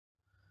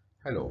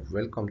Hello,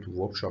 welcome to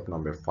workshop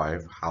number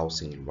 5,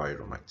 Housing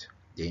Environment.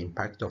 The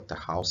impact of the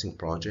housing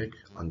project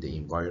on the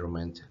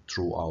environment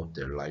throughout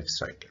their life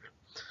cycle.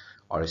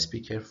 Our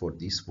speaker for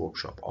this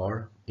workshop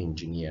are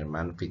Engineer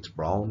Manfred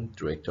Brown,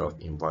 Director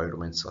of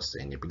Environment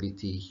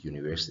Sustainability,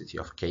 University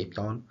of Cape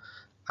Town,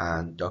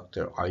 and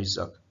Dr.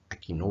 Isaac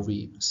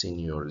Akinovi,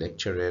 Senior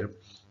Lecturer,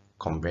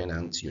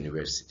 Covenant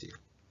University.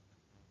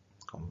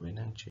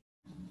 Covenant.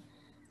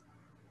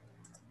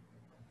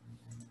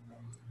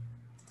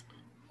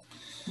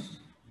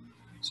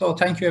 So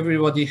thank you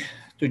everybody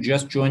to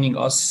just joining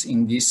us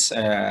in this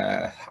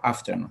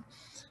afternoon.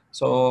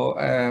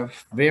 So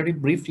very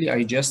briefly,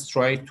 I just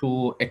try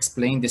to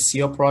explain the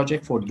SIAH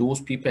project for those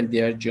people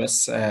they are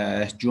just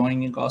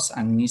joining us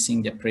and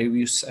missing the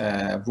previous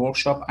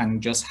workshop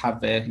and just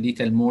have a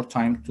little more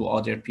time to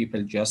other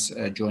people just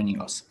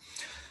joining us.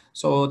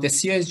 So the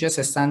SIAH is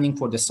just standing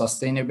for the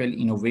Sustainable,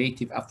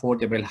 Innovative,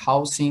 Affordable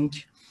Housing.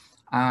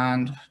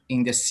 And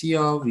in the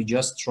SIAH, we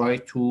just try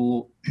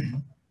to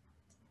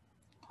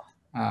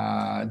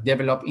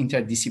develop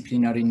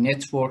interdisciplinary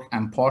network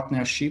and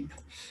partnership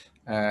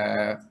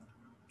to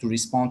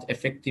respond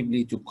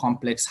effectively to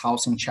complex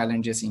housing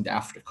challenges in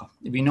Africa.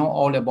 We know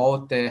all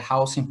about the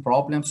housing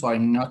problem, so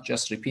I'm not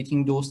just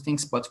repeating those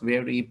things, but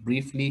very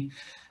briefly,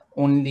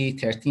 only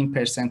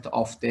 13%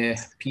 of the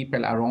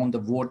people around the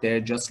world, they're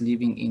just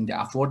living in the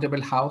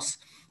affordable house,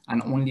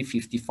 and only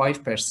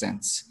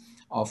 55%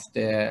 of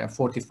the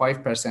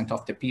 45%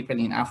 of the people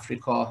in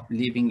Africa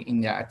living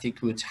in the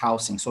adequate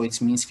housing. So it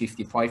means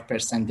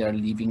 55% they're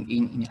living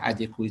in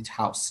inadequate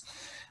house.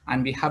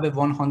 And we have a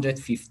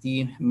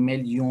 150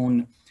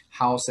 million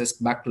houses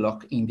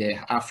backlog in the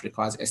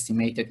Africa as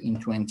estimated in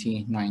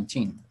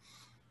 2019.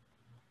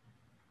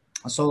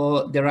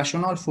 So the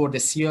rationale for the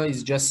SIAH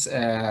is just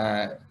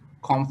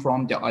come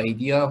from the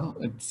idea of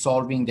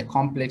solving the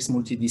complex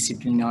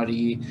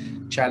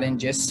multidisciplinary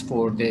challenges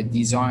for the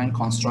design,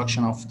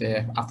 construction of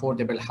the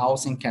affordable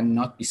housing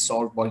cannot be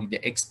solved by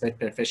the expert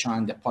professional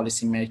and the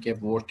policymaker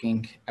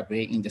working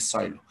away in the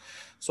silo.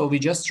 So we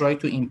just try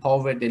to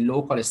empower the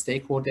local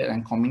stakeholder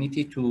and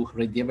community to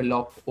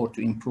redevelop or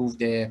to improve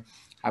the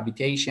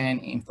habitation,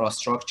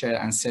 infrastructure,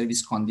 and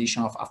service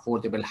condition of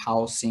affordable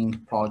housing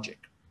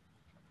project.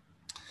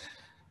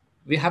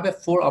 We have a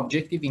 4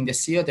 objectives in the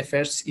SIAH. The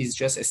first is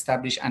just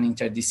establish an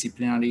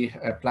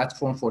interdisciplinary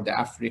platform for the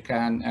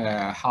African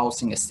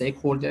housing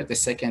stakeholder. The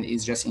second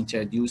is just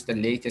introduce the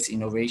latest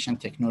innovation,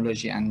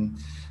 technology, and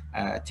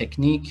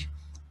technique.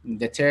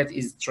 The third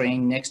is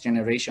train next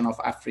generation of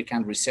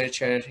African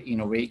researcher,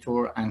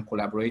 innovator, and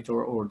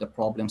collaborator, or the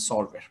problem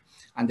solver.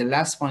 And the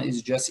last one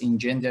is just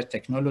engender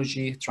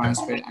technology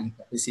transfer and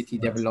capacity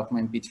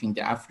development between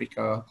the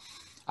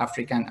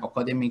African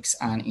academics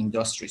and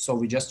industry. So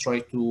we just try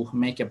to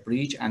make a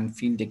bridge and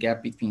fill the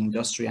gap between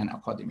industry and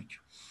academic.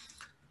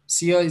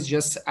 SIAH is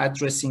just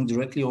addressing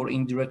directly or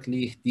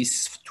indirectly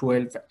these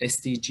 12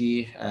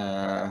 SDG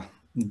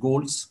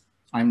goals.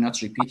 I'm not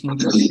repeating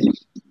those.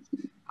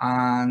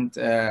 And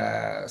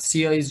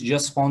SIAH is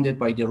just funded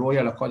by the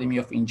Royal Academy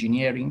of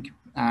Engineering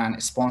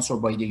and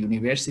sponsored by the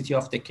University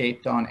of the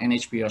Cape Town,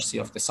 NHBRC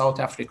of the South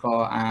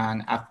Africa,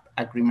 and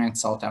Agreement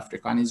South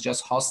Africa, and is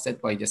just hosted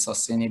by the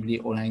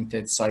Sustainably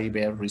Oriented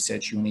Cyber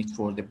Research Unit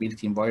for the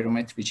Built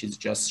Environment, which is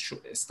just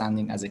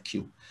standing as a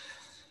Q.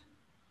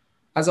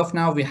 As of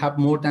now, we have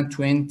more than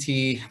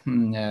 20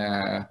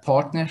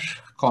 partners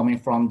coming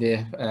from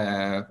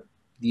the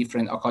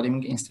different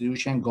academic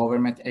institutions,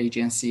 government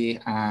agency,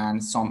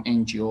 and some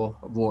NGO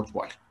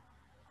worldwide.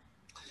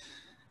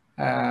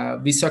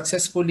 We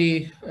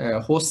successfully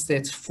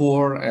hosted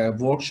 4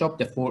 workshops.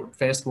 The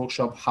first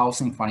workshop,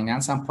 Housing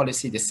Finance and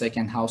Policy, the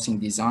second, Housing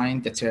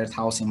Design, the third,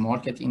 Housing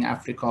Market in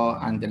Africa,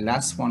 and the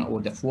last one,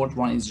 or the 4th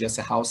one, is just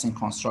a housing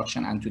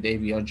construction, and today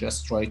we are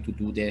just trying to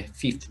do the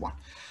 5th one.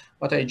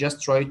 But I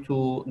just try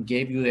to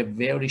give you a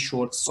very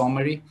short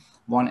summary,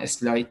 1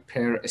 slide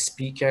per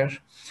speaker.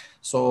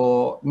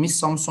 So Ms.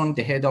 Thompson,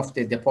 the head of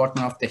the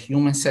Department of the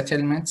Human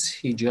Settlements,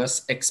 he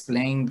just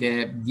explained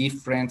the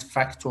different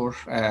factors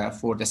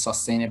for the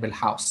sustainable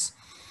house.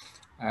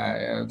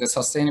 The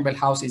sustainable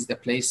house is the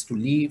place to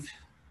live.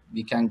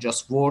 We can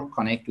just work,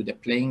 connect to the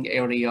playing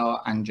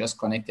area, and just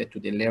connect it to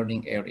the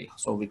learning area.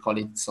 So we call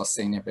it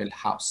sustainable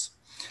house.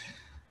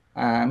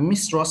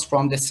 Ms. Ross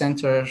from the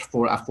Center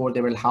for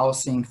Affordable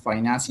Housing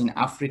Finance in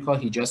Africa,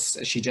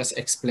 she just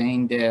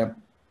explained the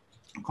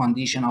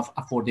condition of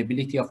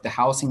affordability of the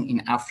housing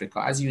in Africa.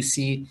 As you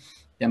see,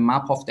 the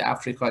map of the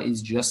Africa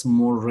is just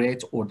more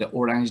red or the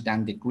orange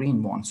than the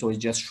green one. So it's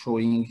just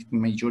showing the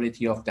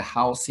majority of the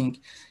housing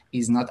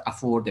is not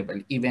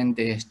affordable. Even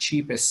the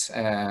cheapest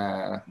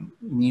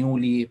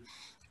newly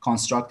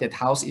constructed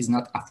house is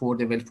not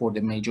affordable for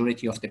the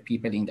majority of the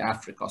people in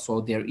Africa.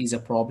 So there is a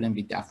problem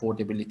with the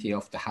affordability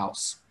of the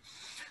house.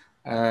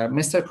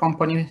 Mr.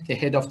 Company, the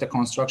head of the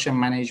construction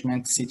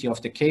management, City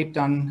of the Cape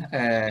Town,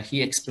 he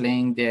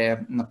explained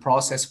the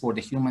process for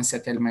the human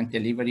settlement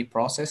delivery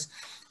process,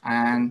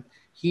 and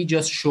he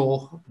just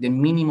showed the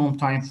minimum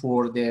time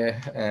for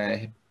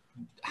the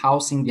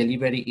housing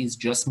delivery is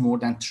just more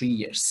than 3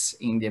 years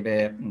in the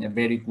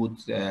very good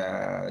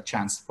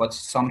chance, but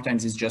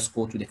sometimes it's just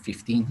go to the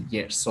 15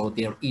 years. So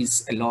there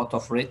is a lot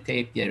of red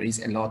tape, there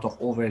is a lot of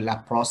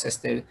overlap process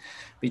there,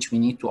 which we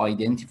need to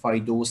identify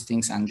those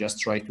things and just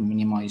try to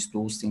minimize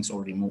those things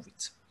or remove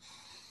it.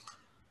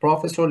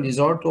 Professor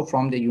Lizardo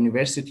from the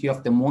University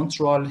of the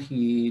Montreal,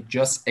 he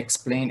just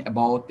explained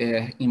about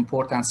the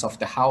importance of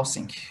the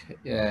housing.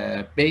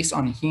 Based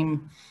on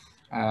him,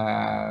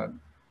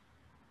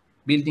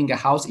 building a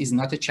house is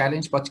not a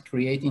challenge, but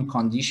creating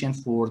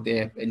conditions for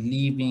the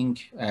living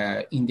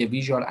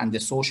individual and the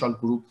social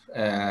group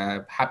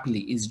happily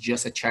is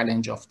just a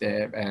challenge of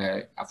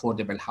the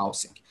affordable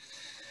housing.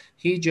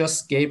 He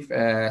just gave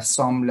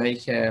some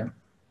like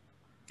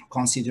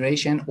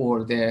consideration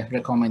or the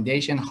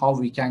recommendation how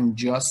we can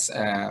just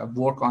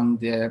work on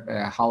the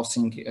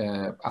housing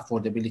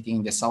affordability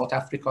in the South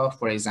Africa.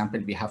 For example,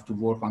 we have to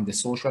work on the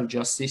social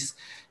justice,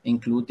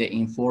 include the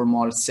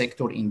informal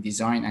sector in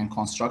design and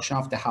construction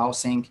of the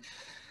housing,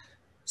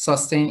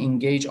 sustain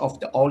engage of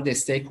all the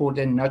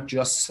stakeholders, not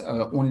just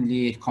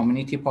only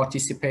community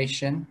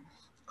participation,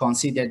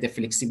 consider the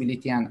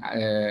flexibility and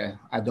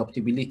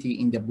adaptability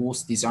in the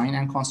both design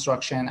and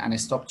construction,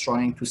 and stop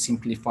trying to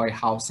simplify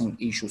housing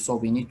issues. So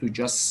we need to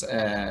just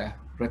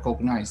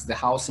recognize the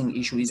housing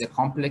issue is a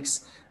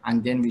complex,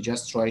 and then we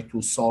just try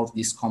to solve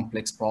this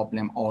complex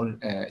problem all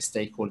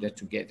stakeholders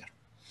together.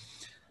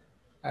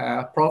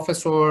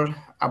 Professor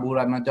Abu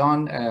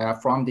Ramadan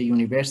from the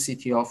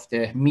University of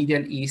the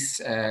Middle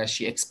East,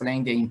 she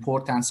explained the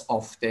importance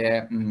of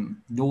the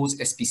those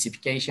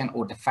specification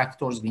or the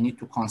factors we need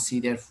to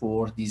consider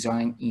for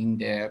design in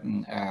the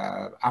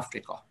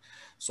Africa.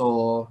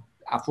 So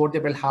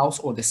affordable house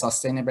or the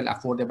sustainable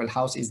affordable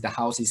house is the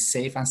house is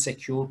safe and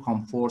secure,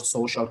 comfort,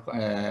 social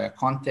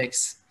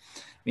context.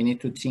 We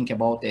need to think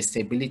about the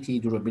stability,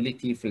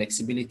 durability,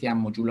 flexibility,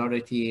 and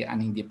modularity,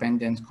 and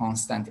independent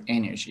constant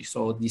energy.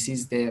 So this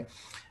is the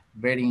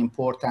very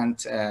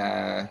important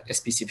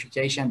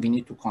specification we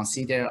need to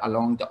consider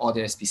along the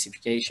other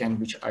specification,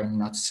 which are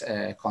not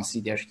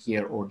considered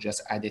here or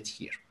just added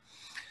here.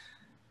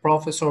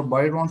 Professor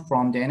Byron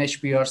from the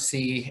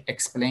NHBRC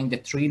explained the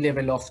 3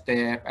 levels of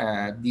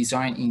the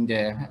design in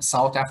the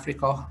South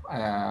Africa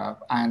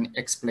and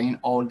explained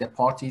all the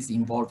parties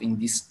involved in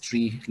these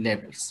 3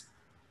 levels.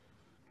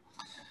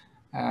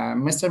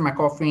 Mr.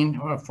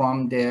 McCaffrey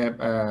from the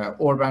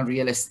Urban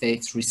Real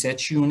Estate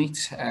Research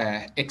Unit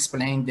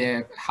explained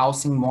the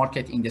housing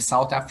market in the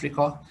South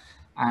Africa,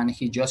 and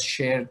he just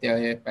shared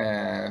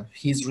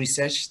his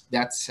research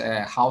that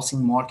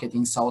housing market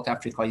in South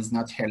Africa is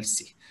not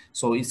healthy.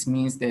 So it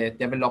means the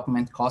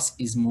development cost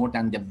is more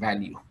than the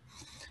value.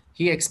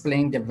 He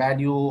explained the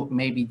value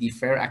maybe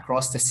differ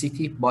across the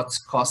city, but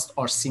costs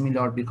are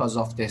similar because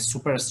of the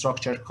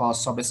superstructure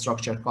cost,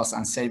 substructure cost,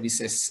 and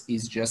services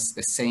is just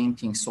the same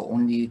thing. So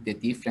only the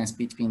difference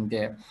between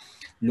the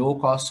low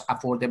cost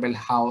affordable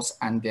house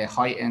and the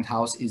high end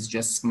house is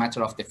just a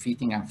matter of the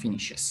fitting and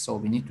finishes. So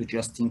we need to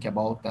just think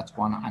about that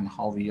one and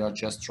how we are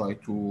just try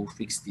to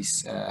fix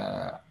this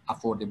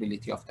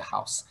affordability of the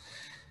house.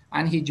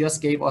 And he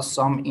just gave us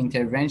some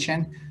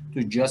intervention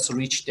to just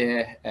reach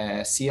the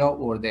SIAH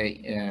or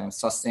the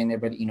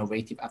sustainable,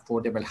 innovative,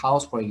 affordable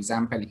house. For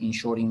example,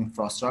 ensuring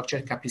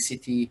infrastructure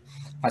capacity,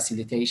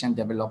 facilitation,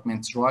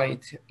 development right,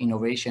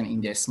 innovation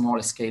in the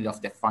small scale of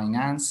the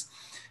finance,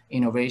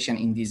 innovation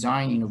in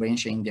design,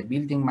 innovation in the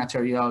building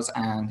materials,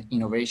 and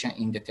innovation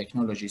in the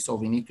technology. So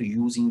we need to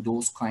using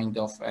those kind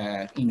of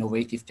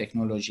innovative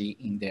technology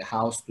in the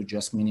house to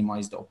just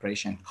minimize the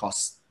operation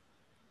costs.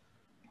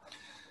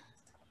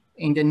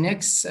 In the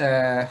next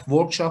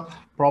workshop,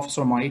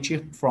 Professor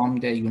Marici from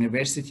the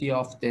University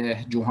of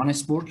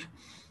Johannesburg,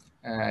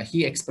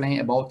 he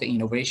explained about the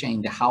innovation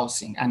in the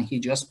housing, and he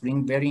just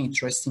bring very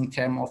interesting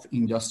term of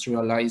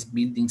industrialized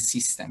building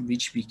system,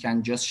 which we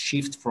can just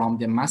shift from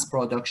the mass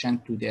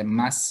production to the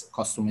mass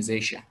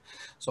customization.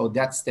 So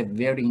that's the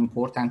very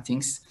important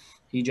things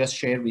he just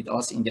shared with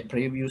us in the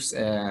previous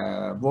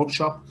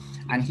workshop,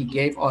 and he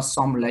gave us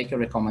some like a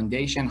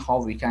recommendation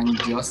how we can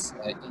just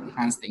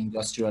enhance the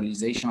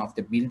industrialization of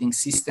the building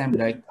system,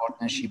 like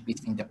partnership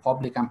between the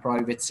public and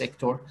private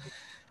sector,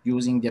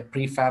 using the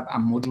prefab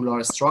and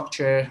modular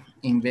structure,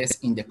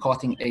 invest in the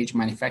cutting edge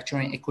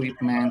manufacturing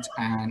equipment,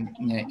 and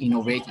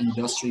innovate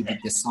industry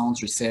with the sound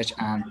research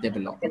and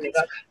development.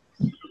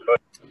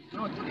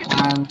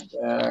 And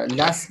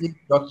lastly,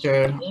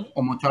 Dr.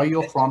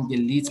 Omotayo from the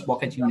Leeds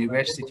Bucket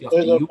University of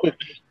the UK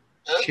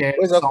shared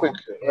some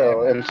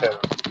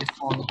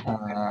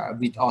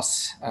with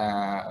us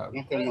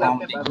from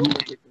the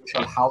UK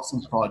Social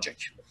Housing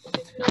Project.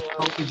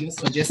 So we just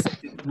suggested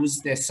to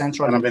use the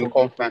central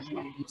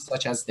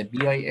such as the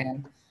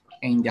BIM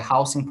in the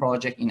housing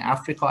project in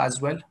Africa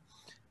as well.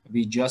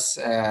 We just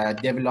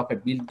develop a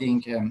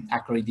building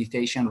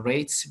accreditation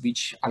rates,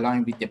 which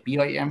align with the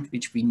BIM,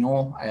 which we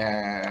know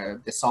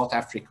the South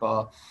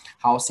Africa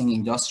housing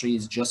industry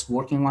is just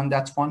working on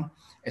that one.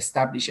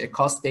 Establish a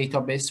cost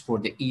database for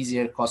the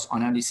easier cost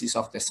analysis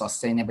of the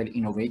sustainable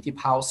innovative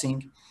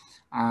housing.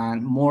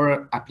 and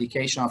more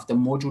application of the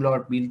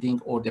modular building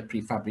or the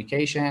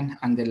prefabrication.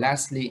 And then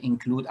lastly,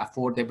 include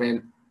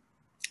affordable,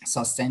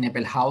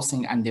 sustainable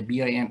housing and the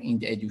BIM in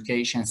the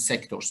education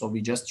sector. So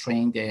we just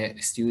train the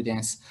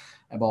students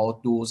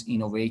about those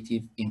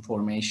innovative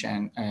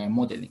information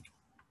modeling.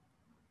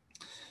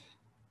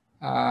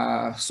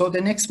 So the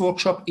next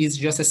workshop is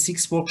just a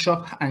 6th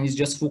workshop, and it's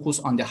just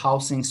focused on the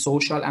housing,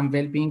 social and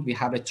well-being. We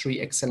have 3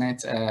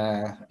 excellent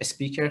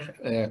speakers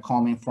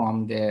coming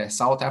from the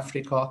South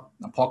Africa,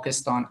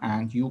 Pakistan,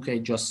 and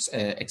UK, just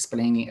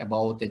explaining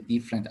about the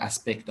different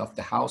aspects of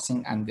the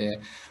housing and the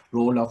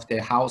role of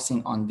the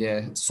housing on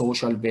the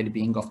social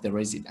well-being of the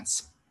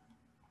residents.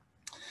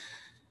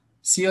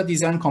 SIAH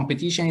design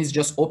competition is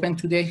just open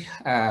today,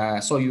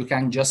 so you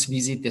can just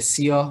visit the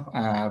SIAH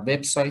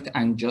website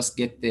and just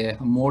get the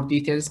more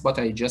details, but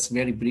I just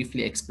very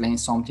briefly explain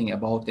something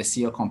about the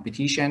SIAH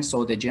competition.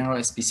 So the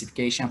general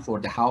specification for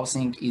the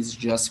housing is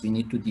just we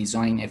need to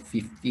design a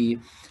 50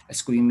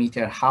 square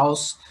meter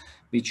house,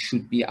 which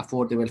should be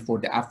affordable for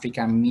the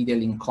African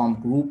middle income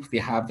group. We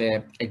have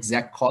an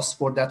exact cost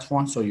for that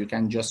one, so you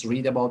can just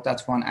read about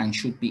that one, and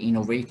should be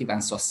innovative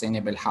and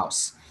sustainable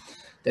house.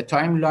 The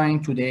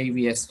timeline today,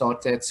 we have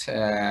started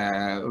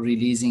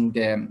releasing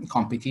the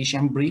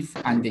competition brief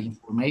and the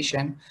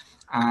information,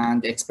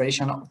 and the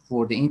expression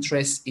for the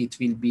interest, it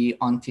will be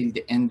until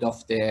the end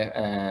of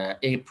the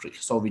April.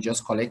 So we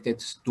just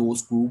collected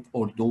those group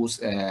or those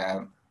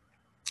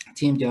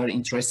team they are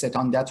interested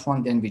on that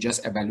one. Then we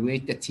just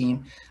evaluate the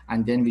team,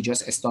 and then we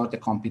just start the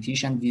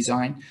competition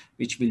design,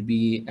 which will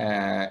be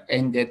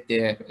ended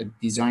the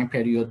design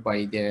period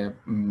by the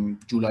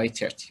July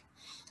 30.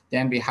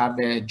 Then we have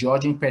a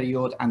judging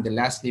period, and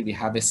lastly, we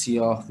have a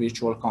SIAH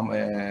virtual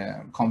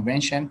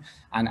convention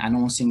and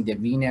announcing the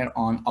winner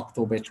on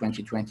October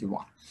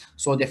 2021.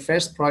 So the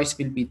first prize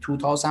will be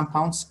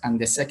 £2,000 and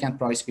the second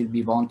prize will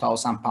be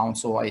 £1,000.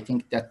 So I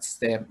think that's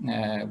the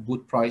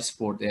good price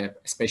for the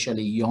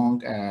especially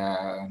young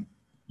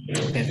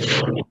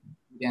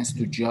students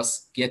to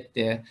just get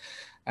the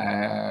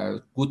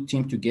good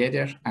team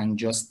together and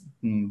just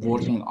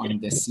working on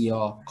the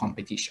SIAH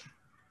competition.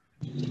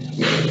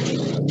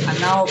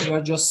 And now we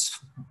are just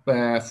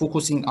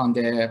focusing on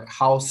the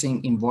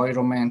housing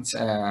environment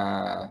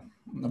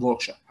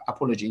workshop.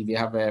 Apology, we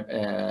have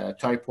a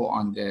typo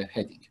on the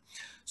heading.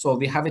 So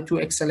we have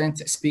 2 excellent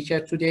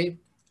speakers today.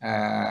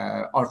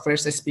 Our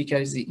first speaker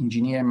is the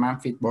engineer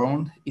Manfred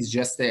Brown. He's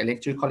just the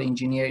electrical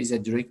engineer. He's a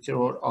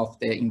director of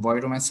the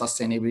environment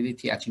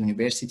sustainability at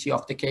University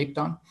of the Cape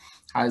Town.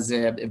 Has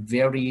a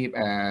very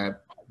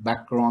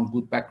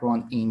good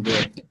background in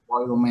the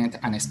environment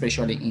and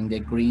especially in the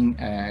Green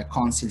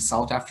Council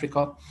South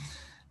Africa.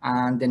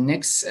 And the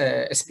next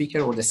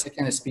speaker, or the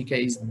second speaker,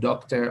 is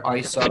Dr.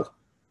 Isaac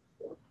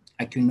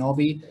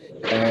Akunobi,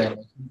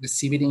 the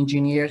civil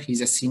engineer.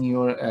 He's a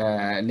senior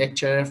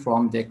lecturer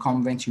from the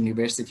Convent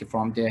University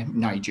from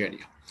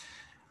Nigeria.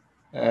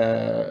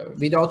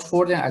 Without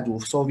further ado,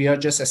 so we are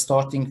just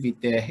starting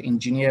with the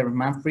engineer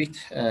Manfred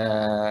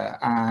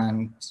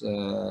and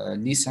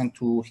listen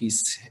to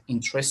his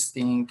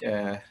interesting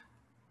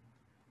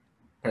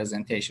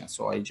presentation.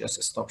 So I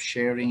just stop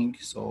sharing.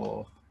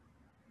 So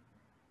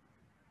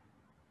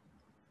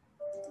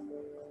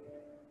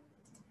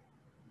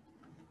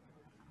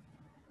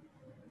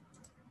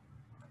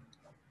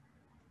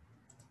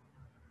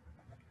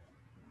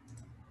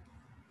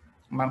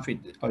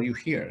Manfred, are you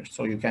here?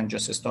 So you can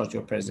just start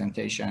your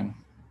presentation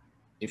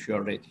if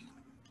you're ready.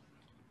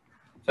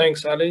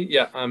 Thanks, Ali.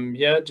 Yeah, I'm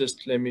here.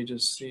 Just let me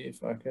just see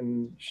if I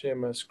can share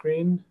my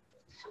screen.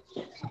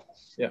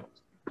 Yeah.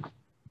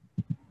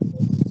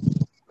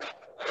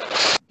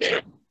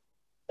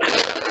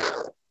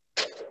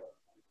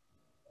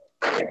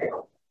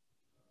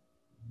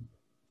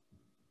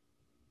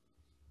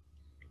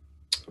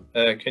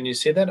 Can you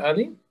see that,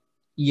 Ali?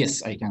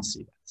 Yes, I can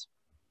see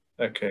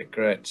that. Okay,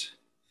 great.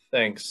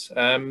 Thanks.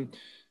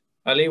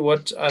 Ali,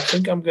 what I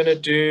think I'm going to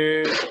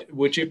do,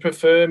 would you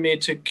prefer me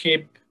to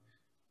keep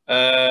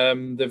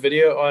the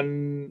video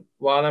on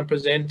while I'm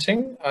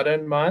presenting? I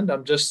don't mind.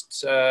 I'm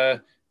just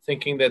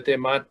thinking that there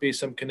might be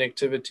some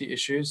connectivity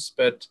issues,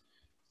 but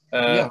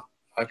yeah.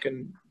 I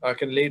can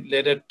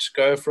let it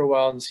go for a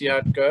while and see how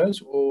it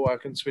goes, or I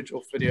can switch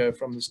off video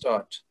from the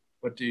start.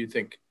 What do you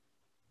think?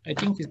 I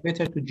think it's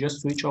better to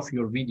just switch off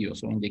your video.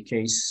 So in the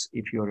case,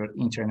 if your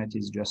internet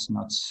is just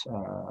not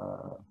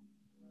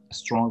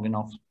strong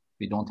enough,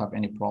 we don't have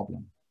any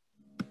problem.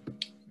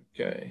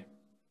 Okay.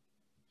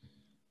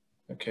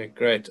 Okay,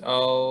 great.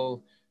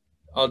 I'll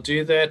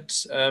do that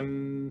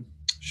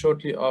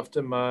shortly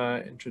after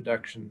my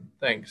introduction.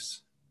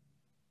 Thanks.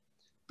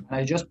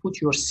 I just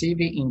put your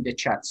CV in the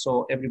chat,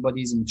 so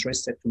everybody is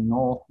interested to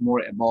know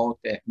more about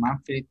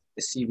Manfred.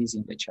 The CV is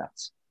in the chat.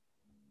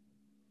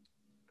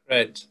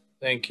 Great,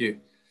 thank you.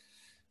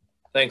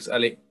 Thanks,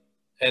 Ali.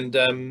 And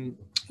I'm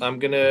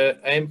going to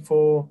aim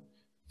for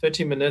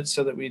 30 minutes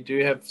so that we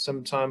do have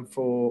some time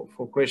for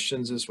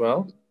questions as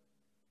well.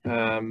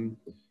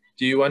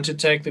 Do you want to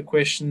take the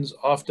questions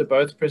after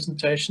both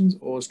presentations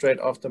or straight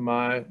after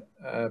my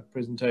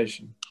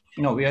presentation?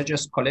 No, we are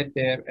just collect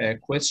the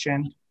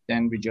question,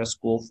 then we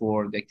just go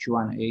for the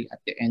Q&A at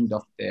the end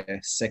of the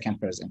second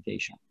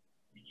presentation.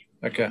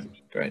 Okay,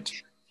 great.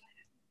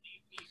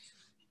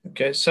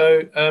 Okay,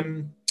 so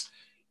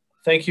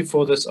thank you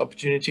for this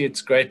opportunity.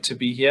 It's great to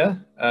be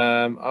here.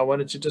 I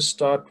wanted to just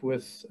start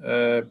with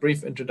a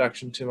brief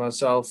introduction to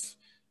myself,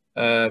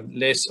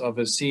 less of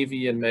a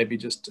CV and maybe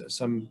just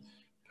some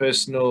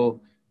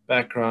personal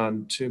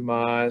background to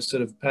my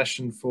sort of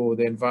passion for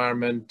the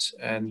environment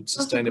and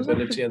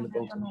sustainability and the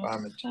built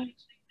environment.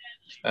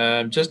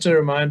 Just a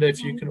reminder,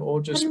 if you can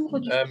all just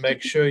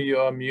make sure you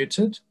are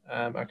muted.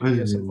 I can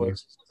hear some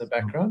voices in the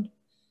background.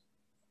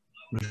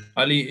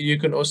 Ali, you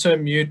can also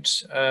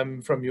mute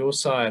from your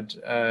side.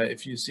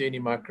 If you see any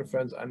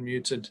microphones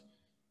unmuted,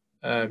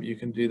 you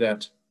can do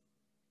that.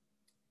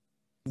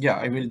 Yeah,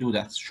 I will do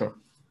that, sure.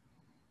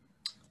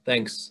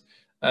 Thanks.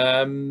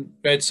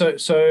 Great.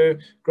 So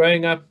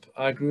growing up,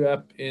 I grew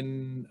up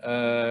in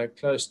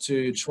close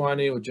to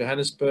Tshwane or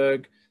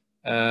Johannesburg,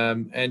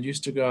 and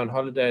used to go on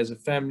holiday as a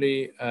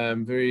family.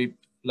 Very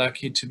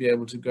lucky to be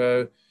able to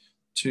go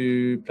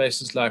to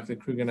places like the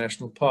Kruger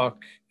National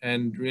Park,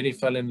 and really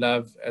fell in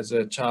love as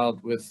a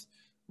child with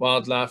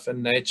wildlife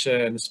and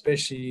nature, and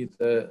especially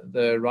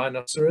the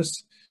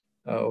rhinoceros,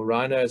 or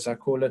rhino as I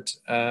call it.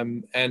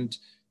 And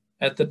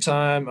at the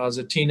time I was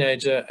a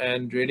teenager,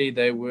 and really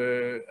they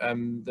were,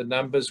 the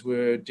numbers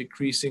were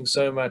decreasing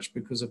so much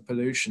because of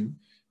pollution.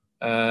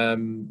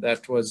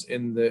 That was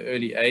in the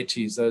early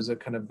 80s. Those are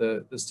kind of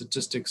the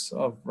statistics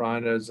of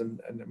rhinos,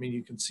 and I mean,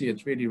 you can see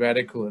it's really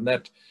radical, and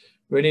that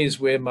really is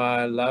where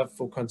my love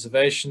for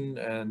conservation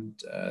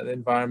and the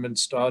environment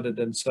started.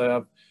 And so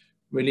I've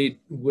really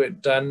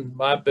done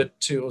my bit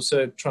to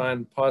also try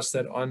and pass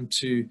that on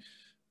to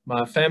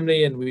my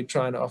family, and we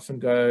try and often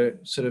go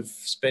sort of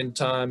spend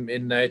time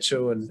in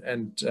nature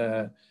and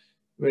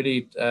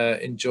really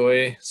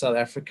enjoy South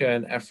Africa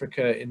and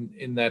Africa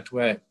in that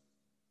way.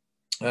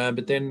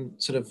 But then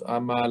sort of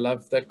my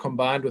love, that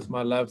combined with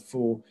my love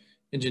for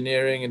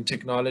engineering and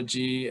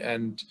technology,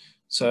 and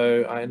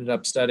so I ended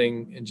up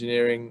studying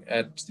engineering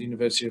at the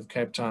University of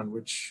Cape Town,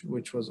 which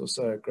was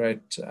also a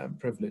great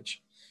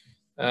privilege.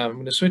 I'm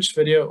going to switch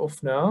video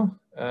off now,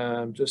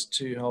 just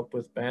to help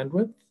with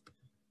bandwidth.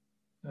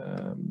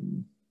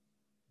 And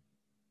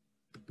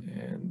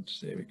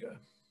there we go.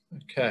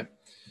 Okay.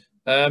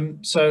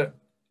 So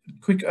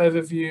quick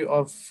overview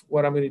of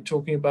what I'm going to be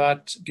talking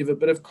about, give a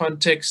bit of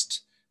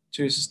context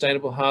to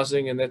sustainable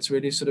housing, and that's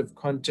really sort of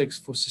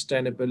context for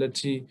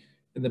sustainability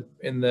in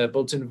the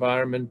built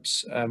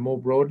environment more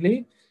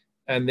broadly,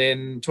 and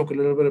then talk a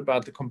little bit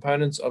about the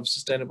components of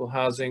sustainable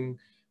housing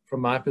from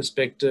my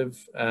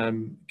perspective,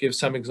 give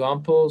some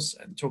examples,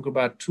 and talk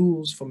about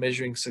tools for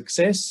measuring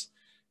success,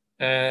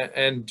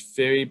 and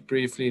very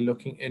briefly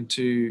looking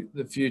into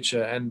the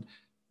future. And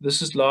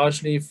this is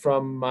largely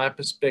from my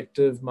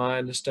perspective, my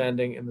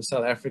understanding in the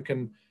South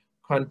African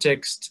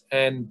context.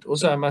 And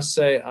also I must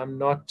say, I'm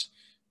not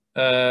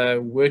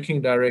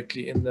working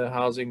directly in the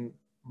housing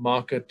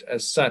market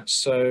as such.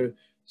 So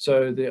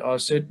there are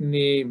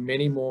certainly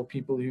many more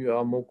people who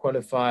are more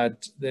qualified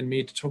than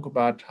me to talk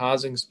about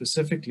housing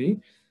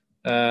specifically.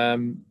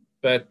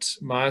 But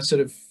my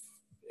sort of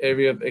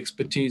area of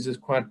expertise is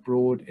quite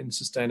broad in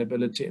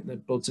sustainability in the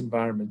built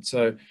environment.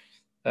 So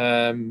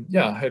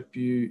yeah, I hope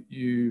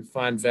you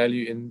find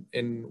value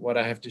in what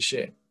I have to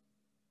share.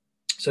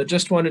 So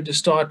just wanted to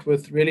start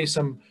with really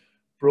some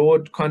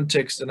broad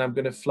context, and I'm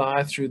going to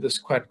fly through this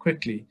quite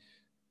quickly.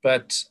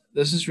 But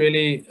this is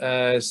really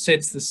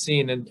sets the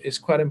scene, and is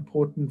quite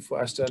important for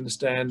us to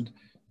understand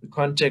the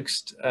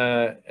context,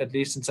 at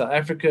least in South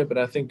Africa, but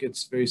I think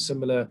it's very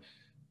similar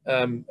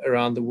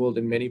around the world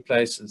in many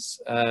places.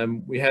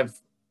 We have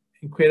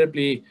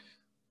incredibly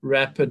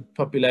rapid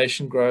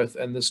population growth,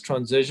 and this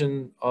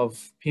transition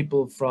of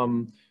people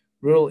from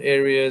rural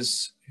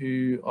areas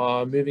who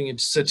are moving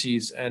into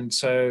cities. And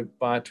so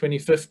by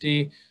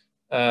 2050,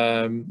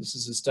 this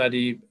is a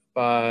study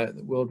by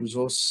the World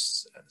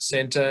Resource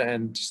Center,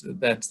 and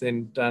that's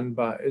then done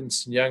by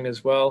Ernst & Young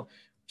as well,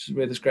 which is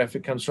where this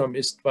graphic comes from,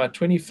 is by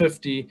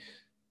 2050,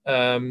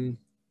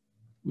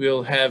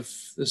 we'll have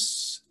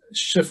this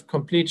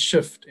complete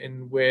shift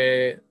in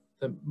where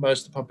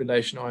most of the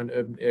population are in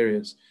urban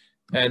areas.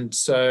 And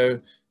so,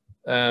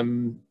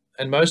 and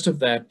most of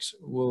that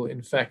will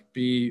in fact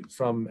be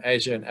from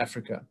Asia and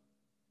Africa.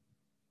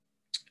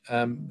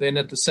 Then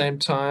at the same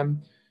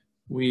time,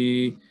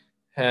 we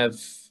have,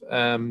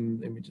 let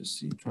me just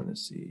see, trying to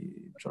see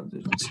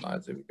transition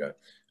slides, there we go.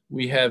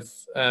 We have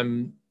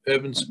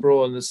urban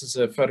sprawl, and this is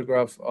a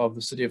photograph of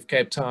the city of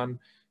Cape Town.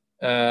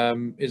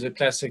 Is a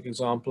classic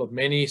example of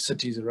many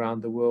cities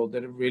around the world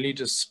that have really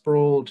just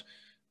sprawled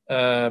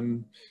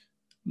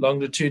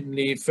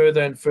longitudinally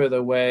further and further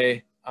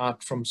away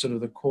out from sort of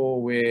the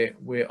core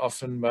where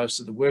often most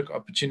of the work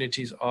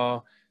opportunities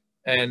are.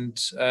 And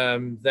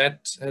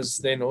that has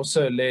then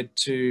also led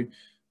to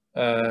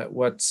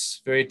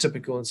what's very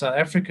typical in South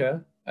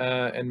Africa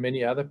and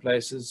many other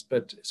places,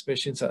 but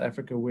especially in South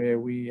Africa, where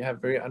we have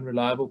very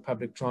unreliable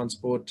public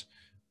transport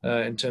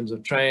in terms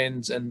of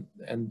trains and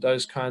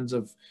those kinds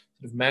of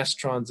sort of mass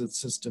transit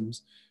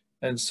systems.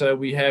 And so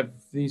we have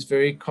these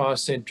very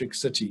car-centric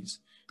cities.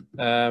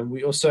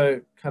 We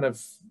also kind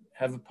of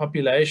have a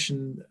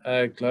population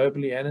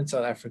globally and in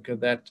South Africa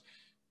that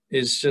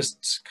is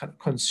just kind of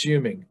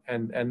consuming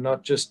and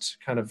not just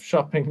kind of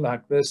shopping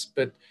like this,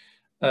 but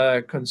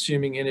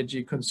consuming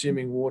energy,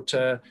 consuming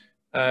water,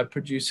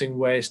 producing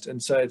waste.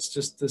 And so it's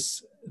just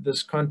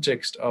this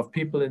context of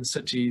people in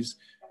cities,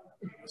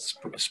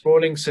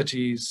 sprawling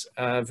cities,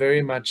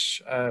 very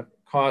much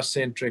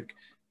car-centric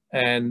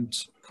and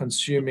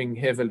consuming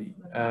heavily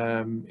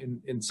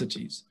in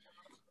cities.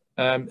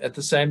 At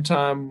the same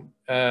time,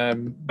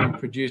 we're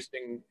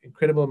producing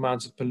incredible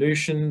amounts of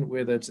pollution,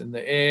 whether it's in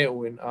the air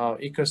or in our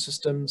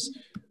ecosystems.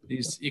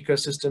 These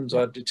ecosystems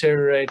are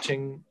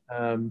deteriorating,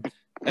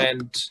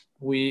 and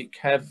we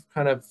have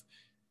kind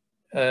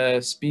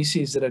of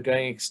species that are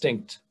going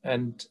extinct.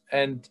 And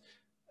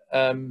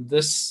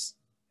this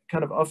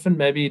kind of often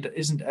maybe it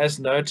isn't as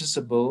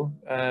noticeable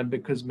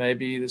because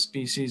maybe the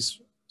species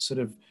sort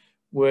of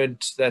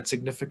weren't that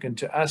significant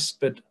to us,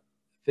 but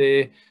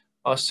there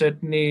are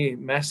certainly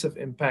massive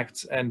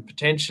impacts and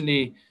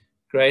potentially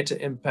greater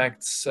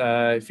impacts.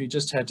 If you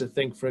just had to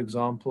think, for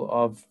example,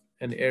 of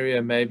an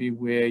area maybe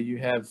where you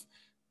have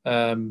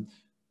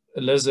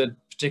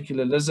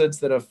particular lizards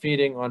that are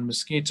feeding on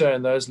mosquito,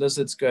 and those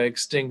lizards go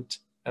extinct.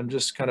 I'm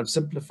just kind of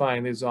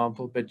simplifying the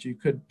example, but you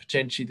could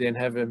potentially then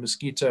have a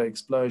mosquito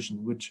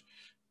explosion,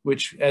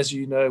 which, as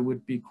you know,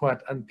 would be quite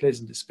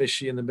unpleasant,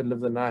 especially in the middle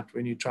of the night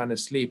when you're trying to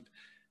sleep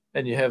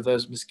and you have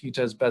those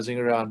mosquitoes buzzing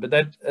around. But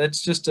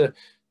that's just a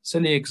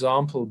silly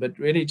example, but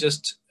really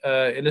just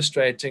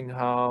illustrating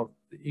how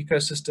the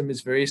ecosystem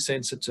is very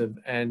sensitive.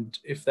 And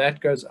if that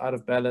goes out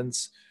of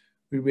balance,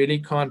 we really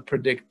can't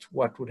predict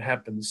what would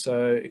happen.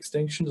 So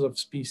extinctions of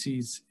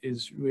species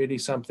is really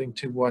something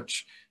to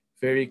watch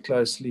very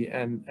closely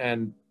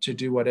and to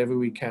do whatever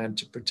we can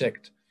to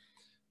protect.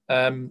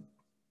 A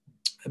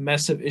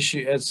massive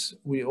issue, as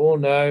we all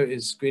know,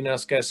 is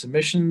greenhouse gas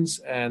emissions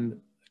and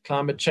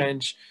climate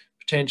change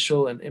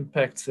potential and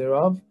impacts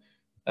thereof.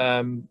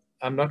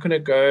 I'm not going to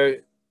go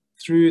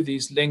through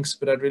these links,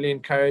 but I'd really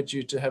encourage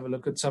you to have a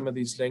look at some of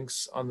these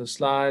links on the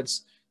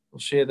slides. We'll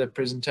share the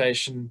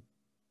presentation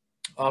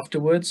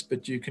afterwards,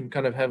 but you can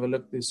kind of have a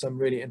look. There's some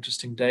really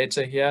interesting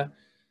data here.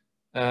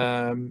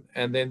 And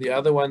then the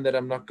other one that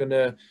I'm not going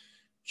to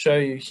show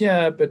you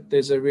here, but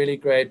there's a really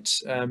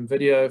great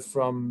video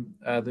from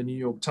the New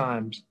York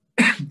Times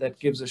that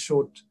gives a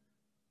short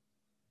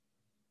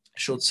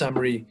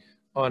summary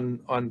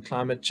on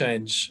climate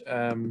change,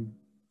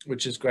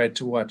 which is great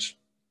to watch.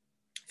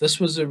 This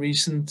was a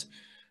recent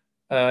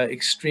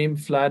extreme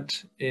flood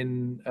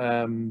in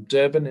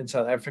Durban in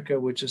South Africa,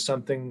 which is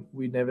something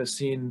we've never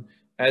seen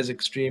as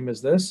extreme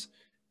as this.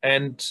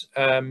 And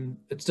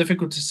it's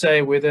difficult to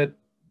say whether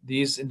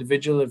these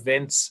individual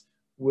events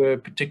were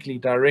particularly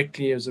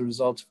directly as a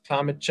result of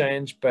climate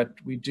change, but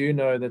we do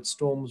know that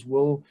storms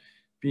will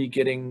be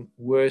getting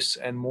worse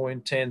and more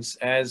intense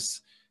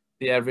as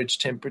the average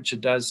temperature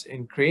does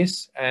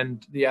increase.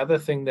 And the other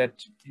thing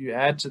that you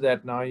add to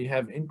that, now you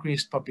have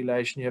increased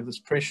population, you have this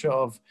pressure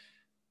of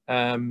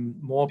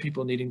more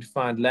people needing to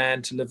find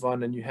land to live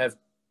on, and you have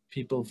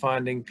people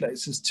finding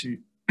places to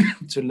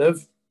to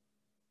live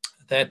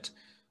that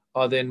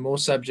are then more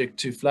subject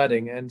to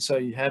flooding. And so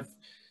you have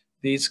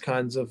these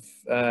kinds of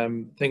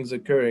things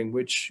occurring,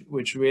 which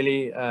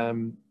really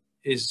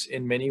is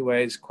in many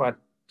ways quite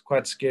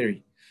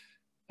scary.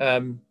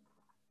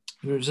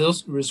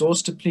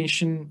 Resource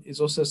depletion is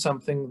also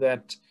something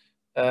that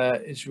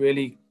is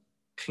really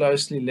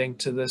closely linked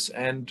to this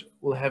and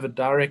will have a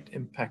direct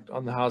impact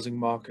on the housing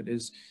market.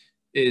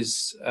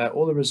 Is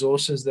all the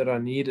resources that are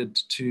needed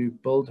to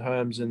build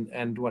homes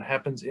and what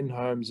happens in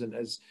homes, and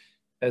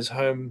as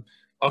home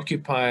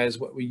occupiers,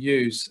 what we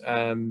use.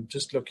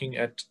 Just looking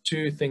at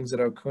two things that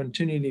are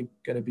continually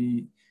going to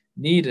be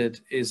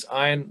needed is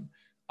iron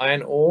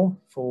ore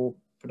for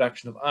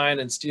production of iron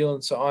and steel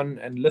and so on,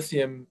 and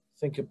lithium.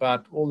 Think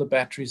about all the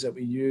batteries that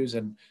we use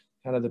and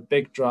kind of the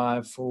big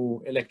drive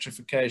for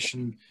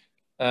electrification.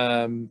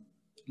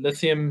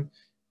 Lithium,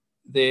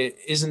 there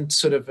isn't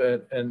sort of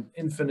an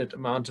infinite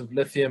amount of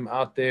lithium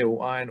out there,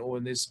 or iron ore,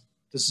 and this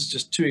is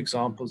just two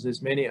examples.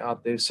 There's many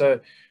out there. So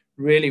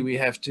really we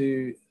have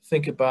to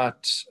think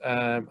about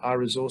our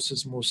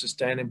resources more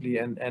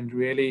sustainably and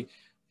really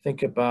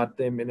think about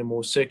them in a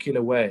more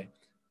circular way.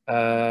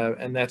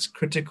 And that's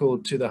critical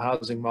to the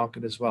housing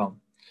market as well.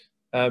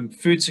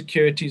 Food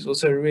security is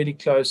also really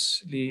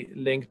closely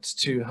linked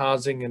to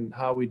housing and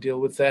how we deal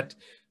with that.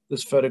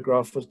 This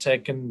photograph was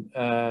taken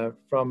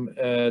from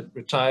a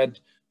retired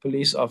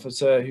police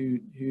officer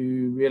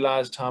who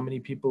realized how many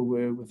people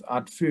were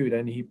without food,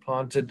 and he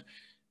planted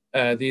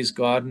these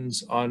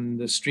gardens on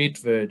the street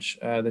verge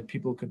that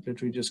people could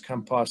literally just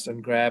come past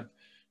and grab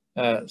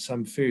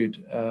some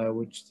food,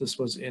 which this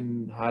was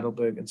in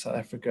Heidelberg in South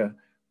Africa,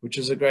 which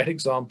is a great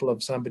example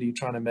of somebody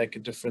trying to make a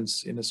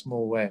difference in a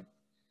small way.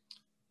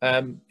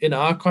 In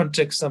our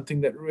context, something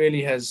that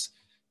really has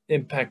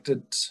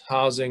impacted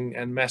housing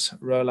and mass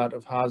rollout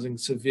of housing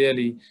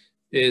severely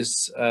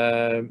is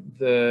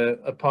the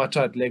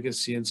apartheid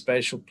legacy and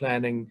spatial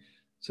planning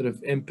sort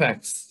of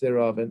impacts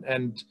thereof.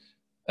 And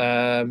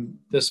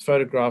this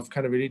photograph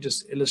kind of really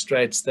just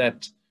illustrates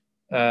that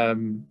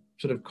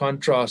sort of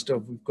contrast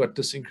of we've got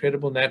this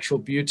incredible natural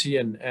beauty,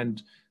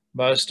 and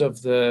most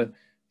of the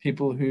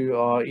people who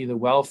are either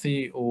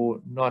wealthy or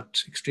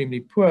not extremely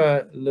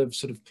poor live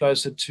sort of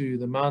closer to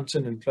the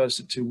mountain and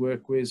closer to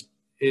work where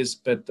is,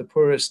 but the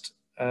poorest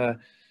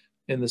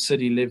in the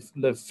city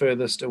live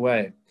furthest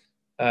away.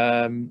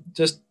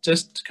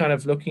 Just kind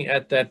of looking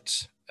at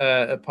that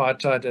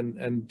apartheid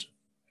and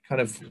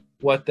kind of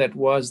what that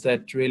was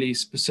that really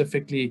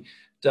specifically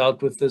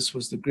dealt with this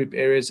was the Group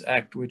Areas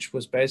Act, which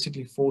was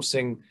basically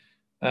forcing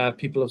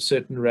people of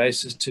certain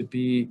races to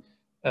be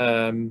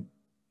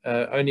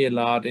only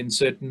allowed in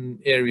certain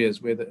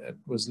areas, whether it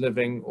was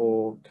living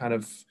or kind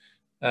of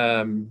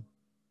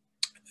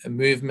a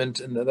movement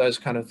and those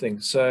kind of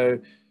things. So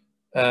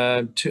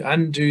to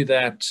undo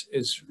that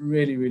is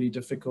really, really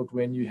difficult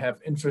when you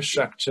have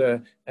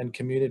infrastructure and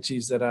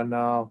communities that are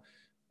now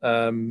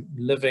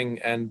living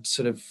and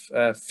sort of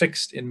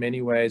fixed in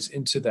many ways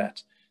into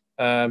that.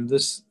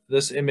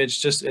 This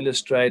image just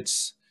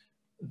illustrates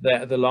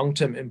the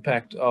long-term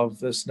impact of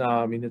this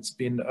now. I mean, it's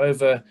been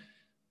over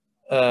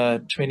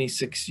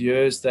 26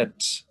 years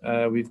that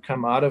we've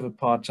come out of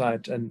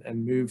apartheid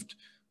and moved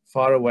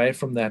far away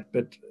from that,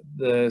 but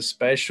the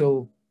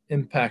spatial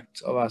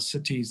impact of our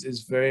cities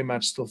is very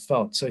much still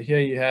felt. So here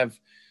you have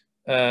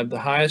the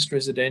highest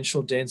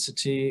residential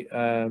density,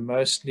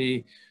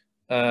 mostly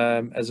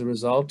as a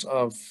result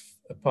of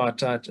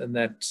apartheid, and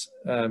that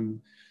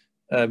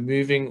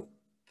moving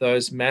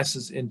those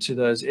masses into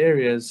those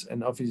areas,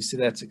 and obviously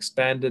that's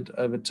expanded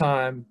over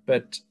time.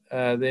 But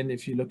then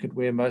if you look at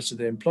where most of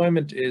the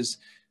employment is,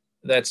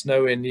 that's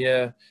nowhere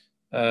near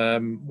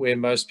where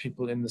most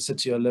people in the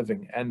city are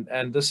living.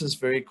 And this is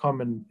very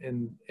common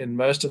in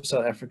most of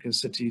South Africa's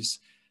cities,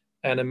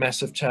 and a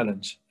massive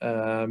challenge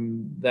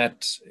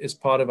that is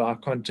part of our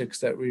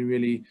context that we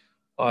really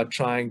are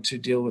trying to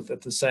deal with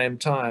at the same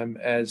time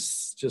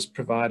as just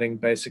providing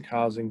basic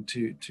housing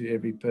to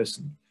every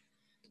person.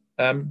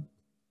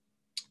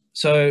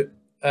 So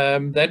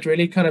that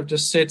really kind of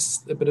just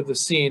sets a bit of the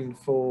scene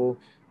for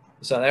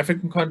the South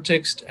African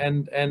context,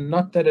 and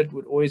not that it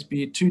would always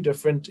be too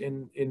different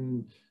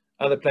in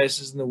other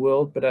places in the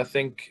world, but I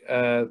think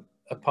the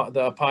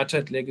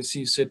apartheid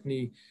legacy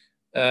certainly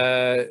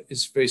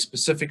is very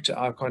specific to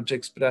our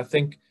context. But I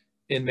think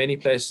in many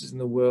places in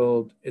the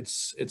world,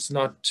 it's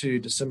not too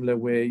dissimilar,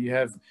 where you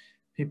have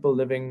people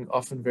living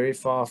often very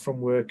far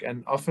from work,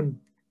 and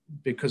often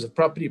because of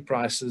property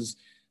prices,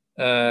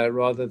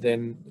 rather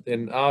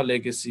than our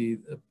legacy,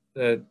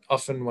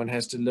 often one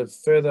has to live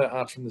further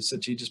out from the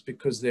city just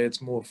because there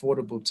it's more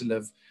affordable to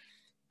live.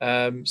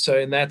 So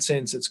in that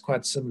sense, it's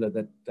quite similar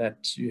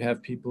that you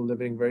have people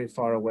living very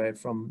far away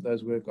from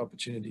those work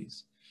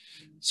opportunities.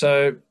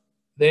 So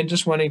then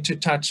just wanting to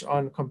touch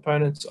on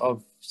components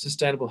of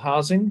sustainable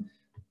housing.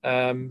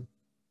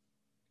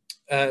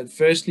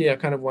 Firstly, I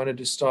kind of wanted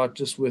to start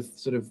just with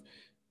sort of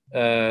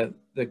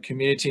the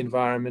community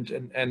environment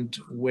and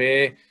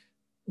where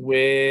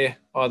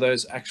are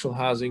those actual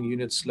housing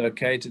units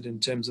located in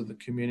terms of the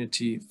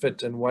community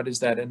fit, and what is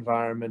that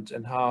environment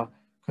and how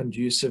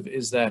conducive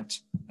is that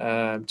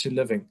to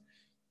living.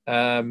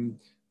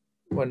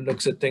 One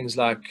looks at things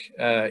like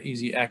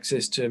easy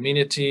access to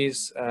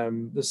amenities.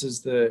 This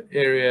is the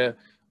area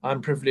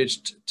I'm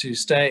privileged to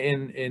stay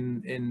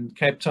in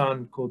Cape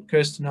Town, called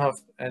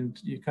Kirstenhof, and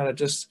you kind of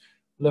just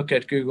look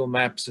at Google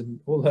Maps and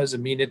all those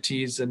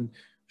amenities and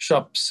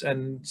shops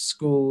and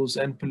schools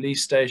and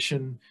police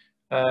station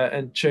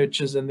and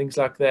churches and things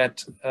like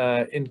that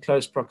in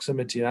close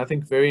proximity. And I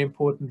think very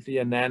importantly,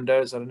 a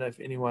Nando's. I don't know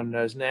if anyone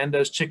knows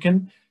Nando's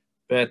chicken,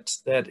 but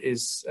that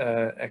is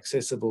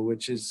accessible,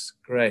 which is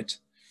great.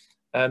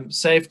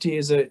 Safety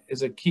is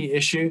a key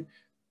issue,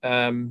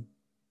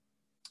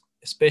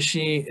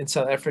 especially in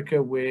South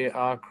Africa, where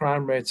our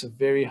crime rates are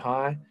very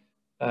high.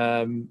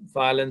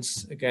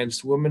 Violence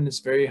against women is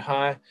very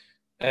high.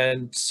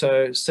 And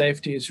so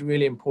safety is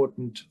really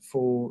important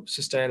for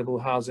sustainable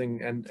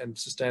housing and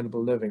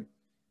sustainable living.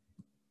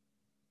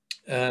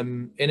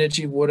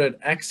 Energy, water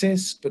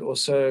access, but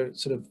also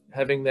sort of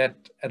having that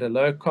at a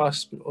low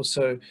cost, but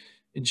also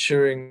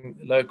ensuring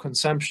low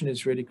consumption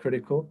is really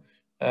critical.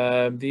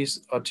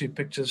 These are two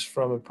pictures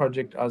from a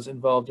project I was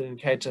involved in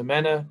Cato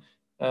Manor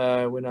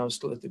when I was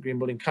still at the Green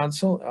Building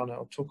Council, and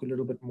I'll talk a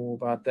little bit more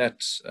about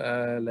that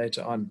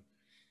later on.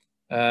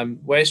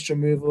 Waste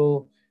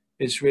removal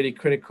is really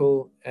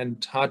critical,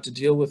 and hard to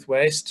deal with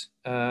waste.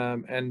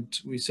 And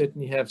we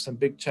certainly have some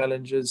big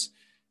challenges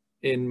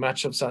in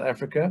much of South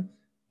Africa.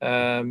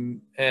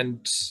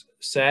 And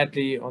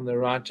sadly, on the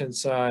right-hand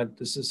side,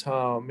 this is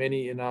how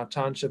many in our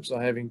townships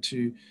are having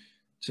to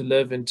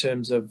live in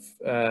terms of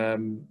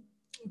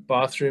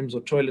bathrooms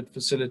or toilet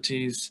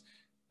facilities,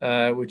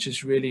 which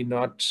is really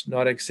not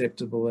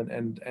acceptable,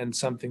 and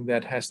something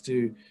that has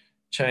to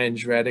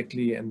change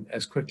radically and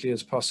as quickly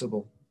as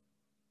possible.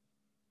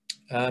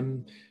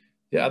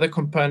 The other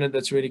component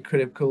that's really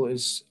critical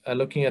is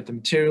looking at the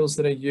materials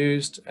that are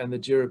used and the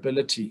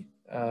durability.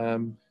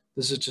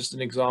 This is just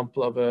an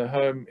example of a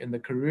home in the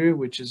Karoo,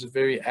 which is a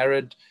very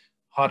arid,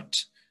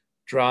 hot,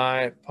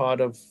 dry part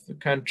of the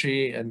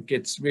country, and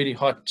gets really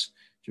hot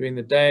during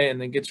the day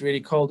and then gets really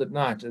cold at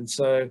night. And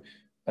so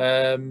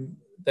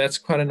that's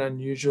quite an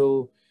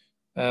unusual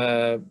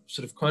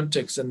sort of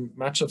context, and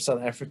much of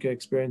South Africa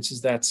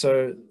experiences that.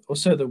 So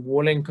also the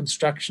walling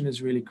construction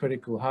is really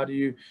critical. How do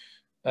you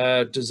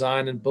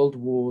design and build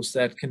walls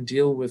that can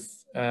deal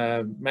with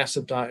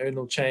massive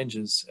diurnal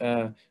changes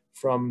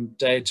from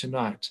day to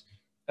night?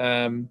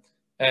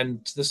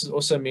 And this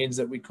also means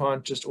that we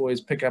can't just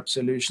always pick up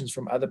solutions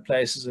from other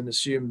places and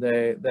assume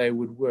they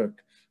would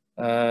work.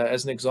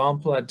 As an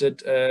example, I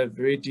did a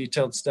very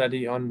detailed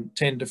study on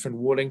 10 different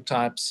walling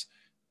types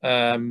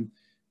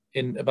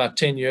in about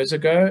 10 years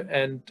ago,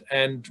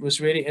 and was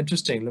really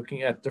interesting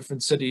looking at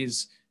different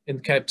cities in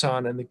Cape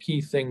Town and the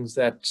key things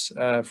that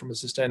from a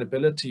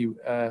sustainability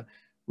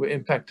were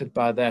impacted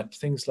by that.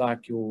 Things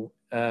like your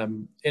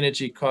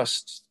energy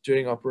costs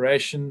during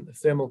operation,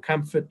 thermal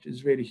comfort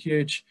is really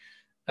huge.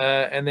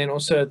 And then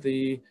also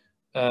the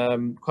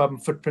carbon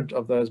footprint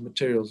of those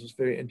materials was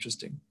very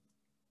interesting.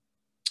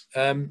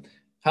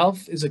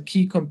 Health is a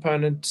key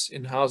component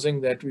in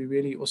housing that we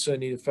really also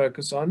need to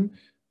focus on.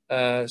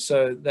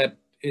 So that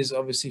is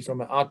obviously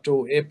from an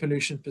outdoor air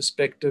pollution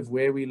perspective,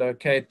 where we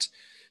locate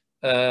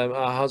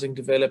our housing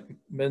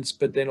developments,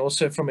 but then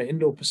also from an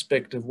indoor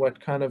perspective,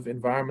 what kind of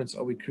environments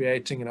are we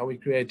creating, and are we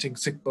creating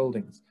sick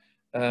buildings?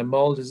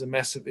 Mold is a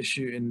massive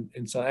issue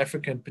in South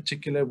Africa in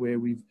particular, where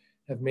we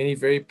have many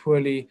very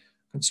poorly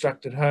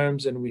constructed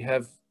homes, and we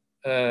have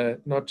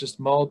not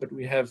just mold, but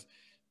we have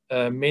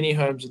many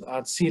homes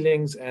without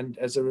ceilings, and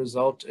as a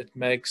result, it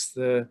makes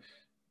the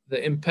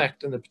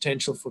impact and the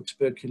potential for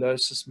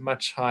tuberculosis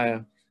much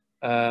higher,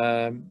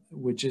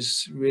 which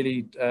is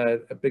really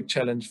a big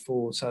challenge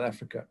for South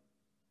Africa.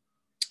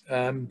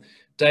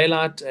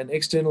 Daylight and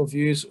external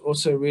views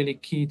also really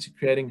key to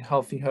creating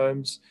healthy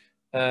homes,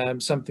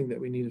 something that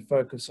we need to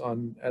focus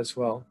on as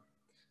well.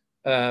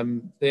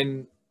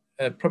 Then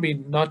probably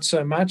not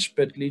so much,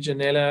 but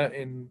Legionella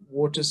in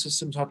water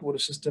systems, hot water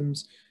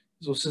systems,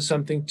 is also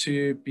something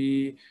to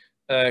be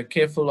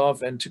careful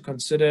of and to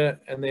consider.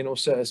 And then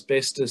also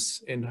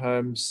asbestos in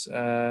homes,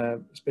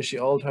 especially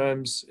old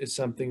homes, is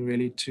something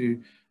really to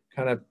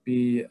kind of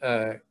be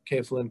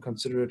careful and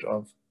considerate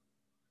of.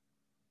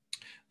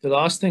 The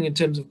last thing in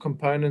terms of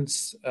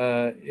components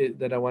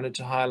that I wanted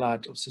to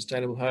highlight of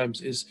sustainable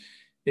homes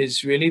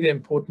is really the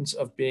importance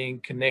of being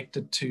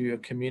connected to a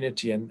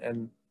community,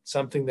 and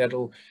something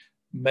that'll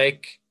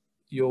make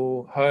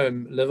your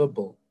home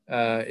livable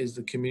is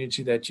the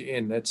community that you're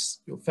in. That's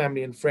your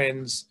family and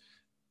friends,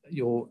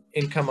 your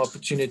income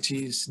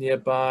opportunities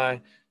nearby,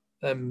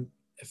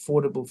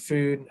 affordable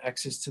food,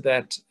 access to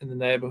that in the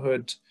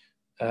neighborhood.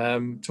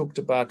 Talked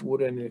about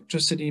water and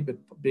electricity, but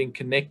being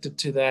connected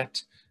to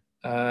that.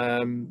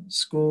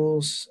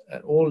 Schools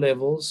at all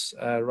levels,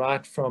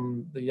 right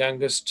from the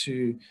youngest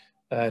to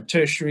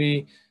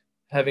tertiary,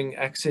 having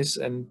access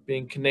and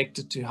being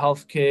connected to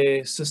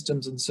healthcare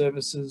systems and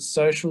services.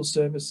 Social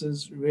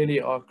services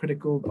really are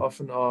critical,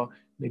 often are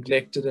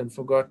neglected and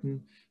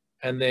forgotten.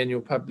 And then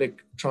your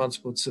public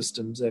transport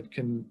systems that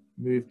can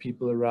move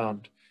people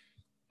around.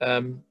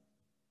 Then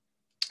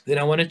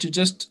I wanted to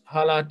just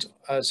highlight,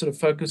 sort of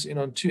focus in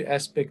on two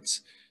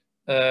aspects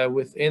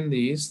within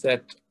these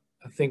that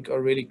I think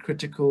are really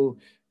critical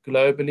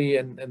globally,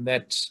 and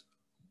that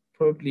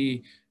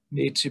probably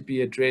need to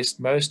be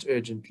addressed most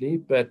urgently.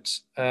 But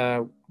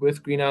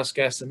with greenhouse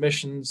gas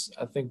emissions,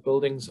 I think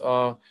buildings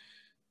are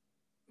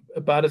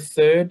about a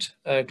third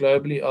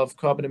globally of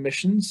carbon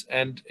emissions.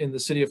 And in the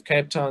city of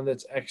Cape Town,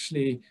 that's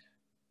actually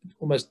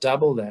almost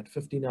double that,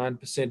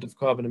 59% of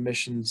carbon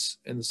emissions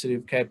in the city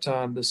of Cape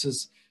Town. This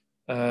is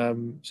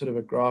sort of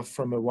a graph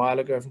from a while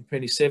ago from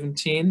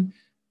 2017.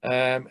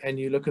 And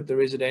you look at the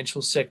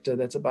residential sector,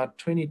 that's about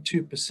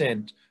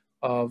 22%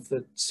 of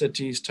the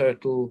city's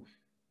total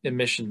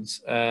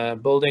emissions.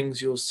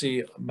 Buildings, you'll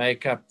see,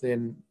 make up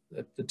then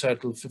the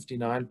total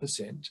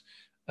 59%,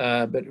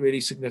 but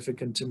really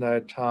significant to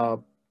note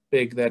how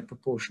big that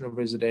proportion of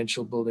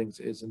residential buildings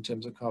is in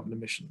terms of carbon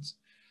emissions.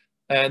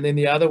 And then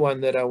the other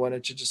one that I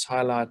wanted to just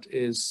highlight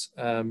is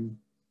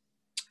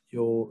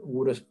your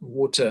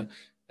water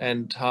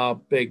and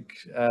how big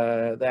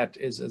that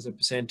is as a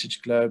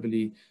percentage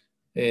globally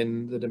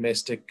in the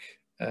domestic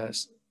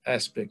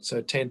aspect,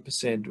 so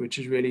 10%, which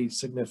is really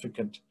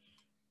significant.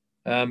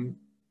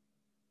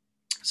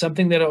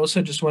 Something that I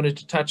also just wanted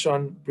to touch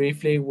on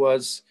briefly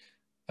was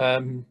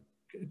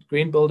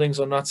green buildings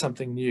are not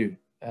something new.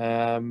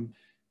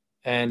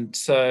 And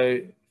so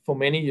for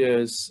many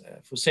years,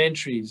 for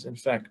centuries, in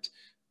fact,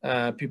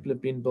 people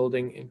have been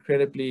building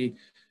incredibly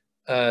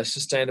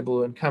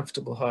sustainable and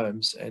comfortable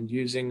homes and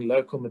using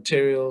local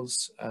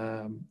materials.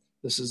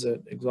 This is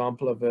an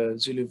example of a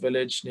Zulu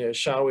village near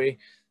Shawi.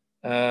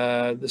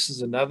 This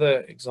is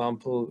another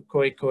example,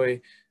 Khoi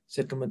Khoi,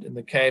 settlement in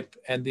the Cape.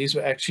 And these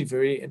were actually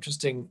very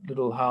interesting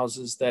little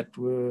houses that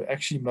were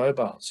actually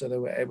mobile. So they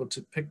were able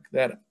to pick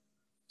that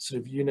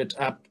sort of unit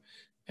up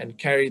and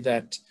carry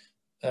that,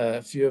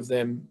 a few of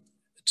them,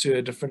 to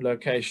a different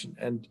location.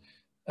 And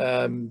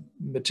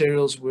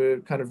materials were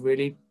kind of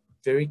really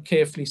very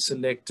carefully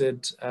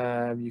selected.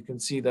 You can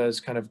see those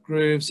kind of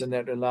grooves, and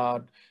that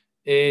allowed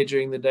air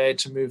during the day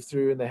to move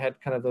through, and they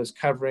had kind of those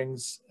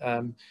coverings.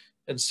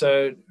 And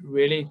so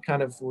really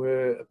kind of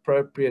were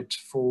appropriate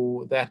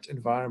for that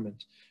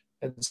environment.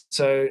 And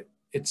so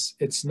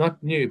it's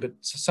not new, but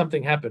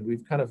something happened.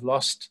 We've kind of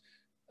lost,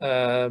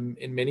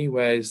 in many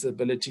ways, the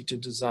ability to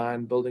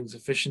design buildings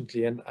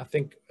efficiently. And I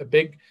think a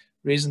big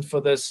reason for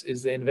this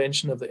is the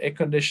invention of the air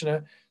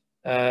conditioner.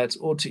 It's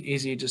all too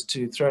easy just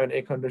to throw an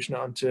air conditioner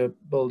onto a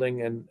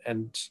building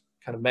and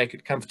kind of make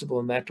it comfortable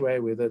in that way,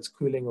 whether it's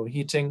cooling or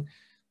heating.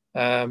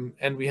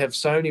 And we have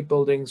so many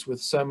buildings with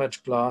so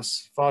much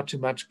glass, far too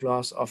much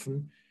glass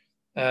often.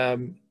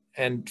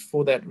 And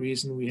for that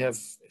reason, we have,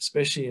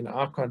 especially in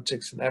our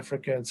context in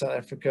Africa and South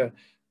Africa,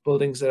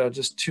 buildings that are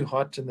just too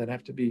hot and that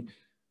have to be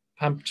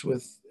pumped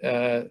with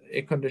air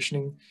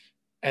conditioning.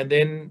 And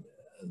then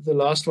the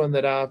last one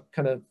that I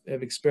kind of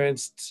have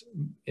experienced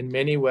in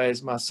many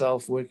ways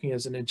myself, working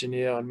as an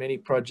engineer on many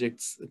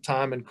projects, the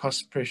time and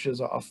cost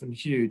pressures are often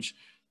huge.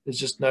 There's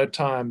just no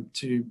time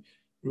to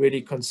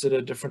really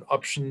consider different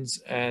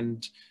options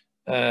and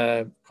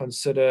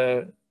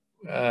consider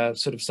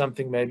sort of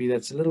something maybe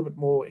that's a little bit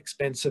more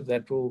expensive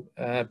that will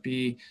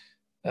be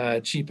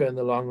cheaper in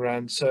the long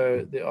run.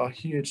 So there are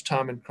huge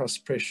time and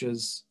cost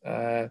pressures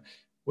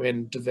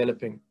when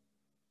developing.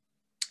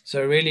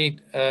 So really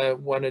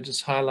want to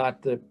just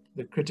highlight the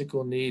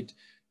critical need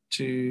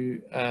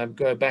to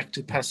go back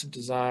to passive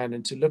design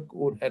and to look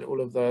at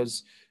all of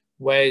those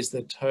ways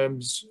that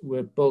homes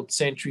were built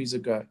centuries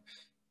ago,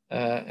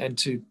 and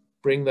to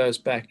bring those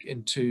back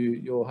into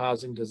your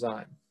housing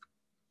design.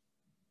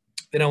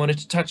 Then I wanted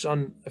to touch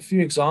on a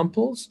few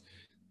examples,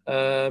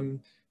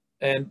 and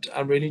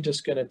I'm really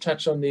just going to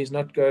touch on these,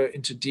 not go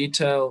into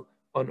detail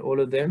on all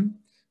of them.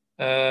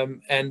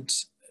 And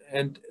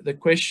the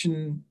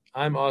question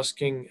I'm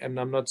asking, and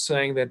I'm not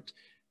saying that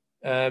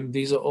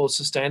these are all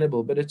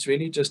sustainable, but it's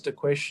really just a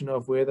question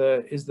of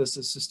whether, is this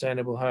a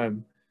sustainable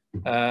home?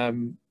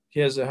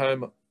 Here's a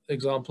home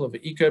example of an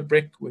eco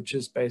brick, which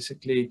is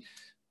basically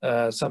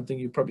something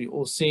you've probably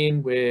all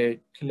seen, where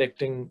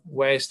collecting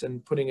waste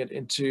and putting it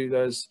into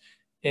those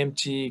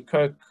empty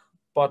Coke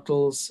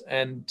bottles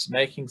and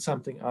making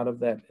something out of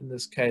that, in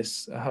this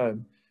case, a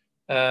home.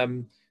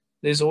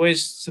 There's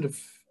always sort of,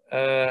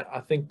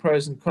 I think,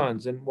 pros and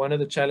cons. And one of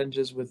the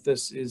challenges with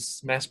this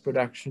is mass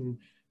production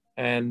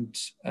and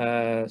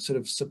sort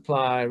of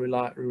supply,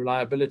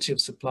 reliability of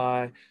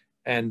supply,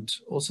 and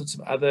all sorts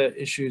of other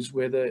issues,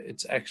 whether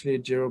it's actually a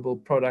durable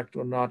product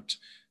or not,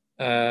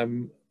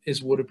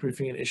 is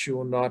waterproofing an issue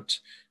or not,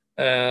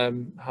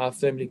 how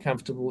thermally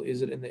comfortable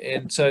is it in the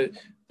end. So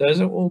those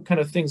are all kind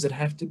of things that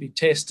have to be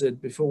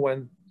tested before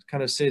one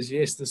kind of says,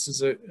 yes, this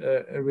is a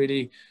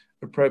really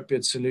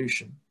appropriate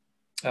solution.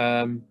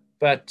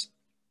 But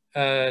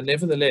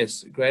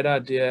nevertheless, a great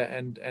idea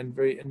and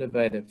very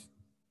innovative.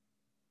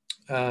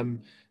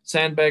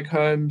 Sandbag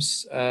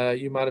homes,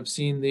 you might have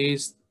seen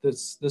these.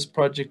 This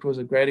project was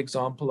a great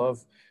example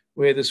of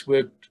where this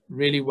worked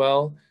really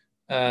well.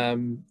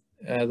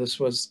 This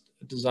was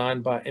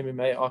designed by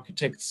MMA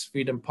Architects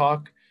Freedom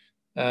Park.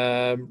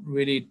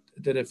 Really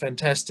did a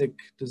fantastic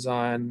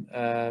design,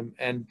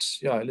 and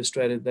yeah,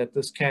 illustrated that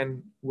this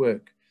can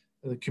work.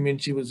 The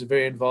community was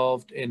very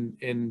involved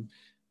in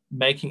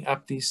making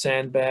up these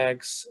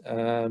sandbags,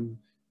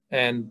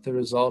 and the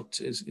result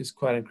is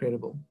quite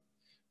incredible.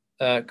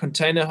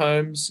 Container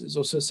homes is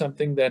also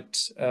something that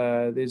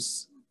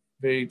there's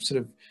very sort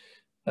of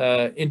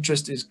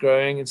interest is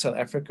growing in South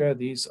Africa.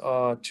 These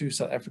are two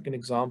South African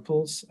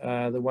examples.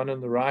 The one on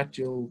the right,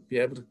 you'll be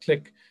able to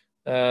click.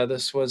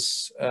 This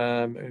was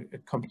a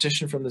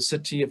competition from the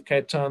city of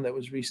Cape Town that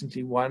was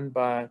recently won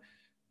by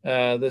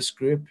this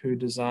group who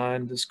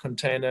designed this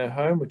container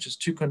home, which is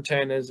 2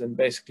 containers and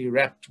basically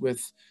wrapped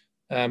with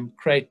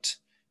crate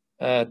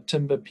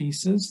timber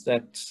pieces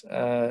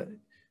that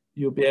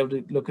you'll be able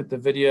to look at the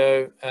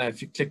video.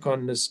 If you click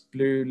on this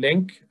blue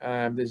link,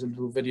 there's a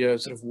little video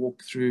sort of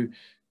walk through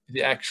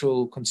the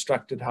actual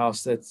constructed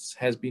house that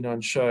has been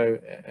on show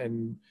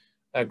in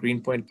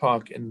Greenpoint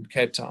Park in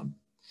Cape Town.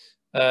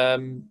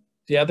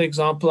 The other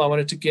example I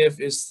wanted to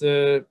give is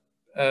the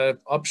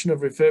option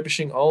of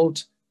refurbishing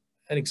old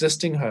and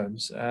existing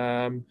homes.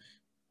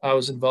 I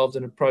was involved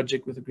in a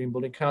project with the Green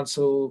Building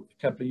Council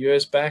a couple of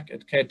years back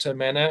at Cato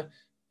Manor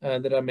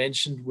that I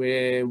mentioned,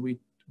 where we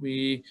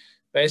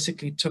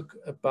basically took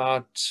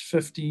about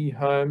 50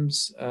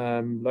 homes,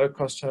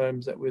 low-cost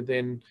homes that were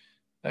then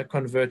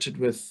converted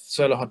with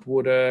solar hot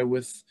water,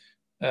 with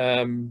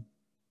LED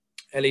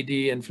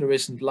and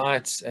fluorescent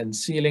lights and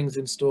ceilings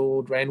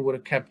installed, rainwater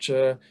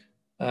capture,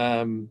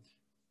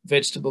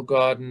 vegetable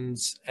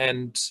gardens,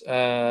 and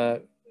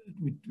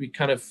we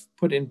kind of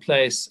put in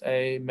place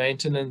a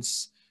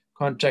maintenance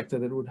contractor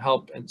that would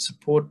help and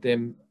support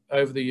them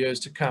over the years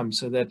to come,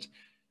 so that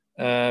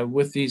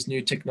with these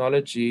new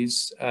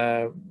technologies,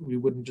 we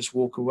wouldn't just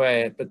walk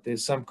away, but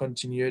there's some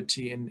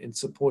continuity in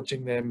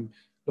supporting them,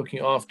 looking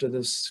after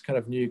this kind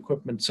of new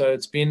equipment. So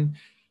it's been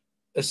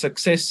a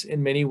success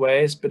in many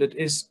ways, but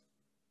it's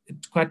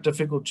quite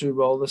difficult to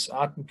roll this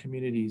out in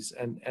communities.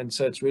 And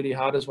so it's really,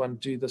 how does one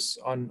do this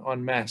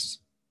en masse?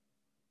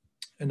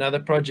 Another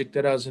project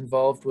that I was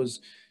involved was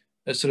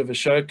a sort of a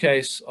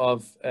showcase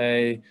of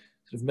a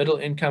sort of middle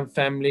income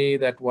family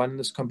that won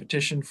this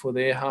competition for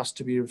their house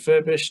to be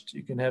refurbished.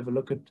 You can have a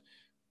look at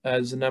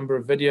there's a number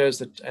of videos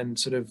that and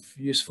sort of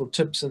useful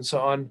tips and so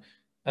on.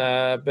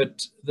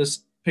 But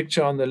this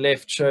picture on the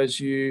left shows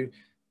you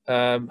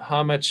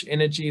how much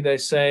energy they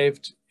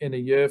saved in a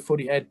year: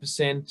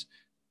 48%,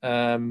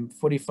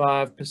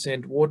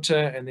 45% water,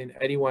 and then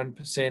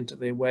 81% of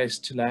their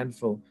waste to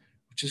landfill,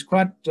 which is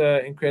quite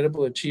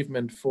incredible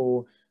achievement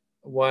for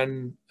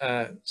one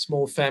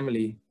small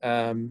family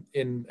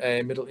in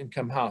a middle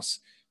income house.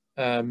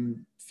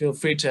 Feel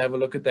free to have a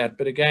look at that.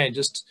 But again,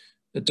 just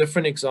a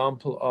different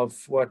example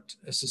of what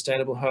a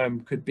sustainable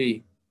home could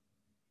be.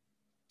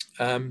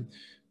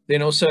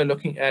 Then also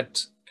looking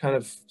at kind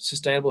of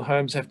sustainable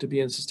homes have to be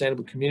in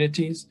sustainable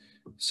communities.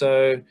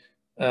 So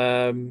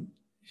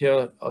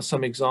here are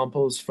some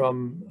examples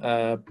from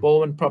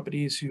Baldwin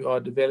Properties, who are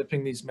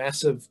developing these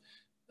massive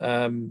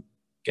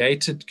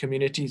gated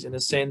communities in a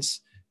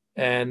sense.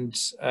 And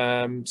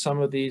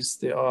some of these,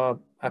 there are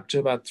up to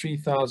about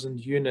 3,000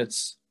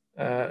 units,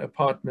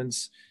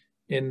 apartments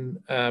in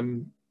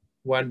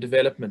one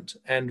development.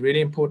 And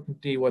really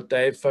importantly, what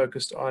they've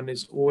focused on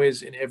is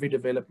always in every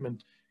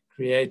development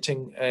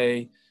creating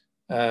a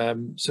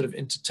sort of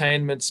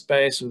entertainment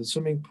space with a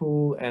swimming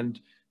pool and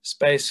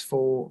space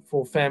for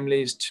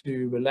families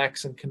to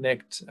relax and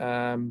connect.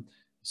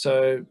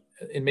 So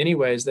in many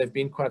ways, they've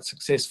been quite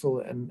successful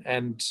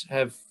and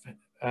have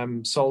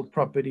sold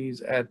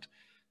properties at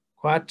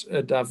quite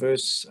a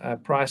diverse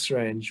price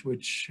range,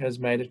 which has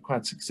made it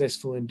quite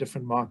successful in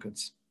different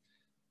markets.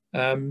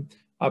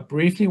 I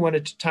briefly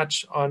wanted to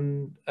touch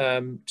on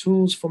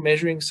tools for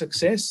measuring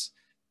success.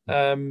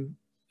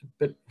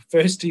 But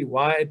firstly,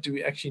 why do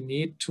we actually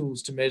need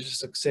tools to measure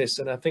success?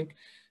 And I think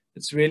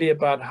it's really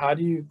about how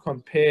do you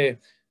compare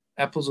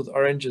apples with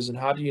oranges, and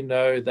how do you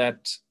know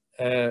that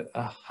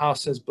a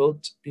house has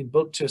been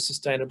built to a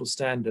sustainable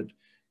standard,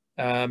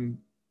 and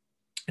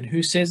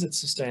who says it's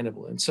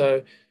sustainable? And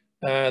so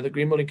the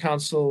Green Building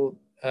Council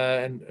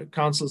and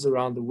councils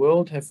around the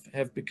world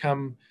have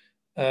become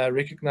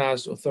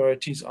recognized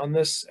authorities on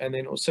this, and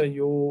then also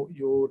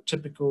your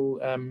typical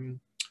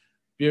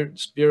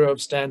Bureau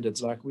of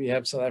Standards, like we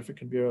have South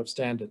African Bureau of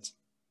Standards.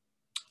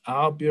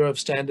 Our Bureau of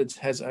Standards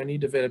has only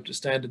developed a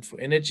standard for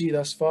energy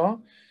thus far.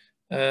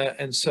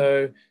 And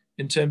so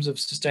in terms of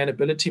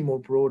sustainability more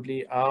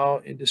broadly,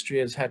 our industry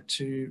has had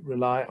to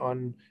rely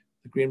on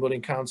the Green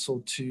Building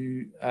Council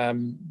to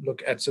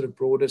look at sort of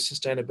broader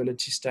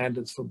sustainability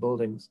standards for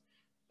buildings.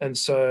 And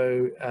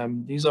so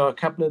these are a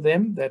couple of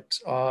them that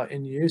are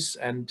in use.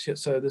 And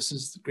so this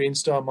is the Green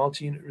Star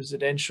multi-unit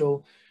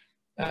residential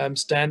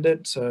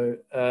standard. So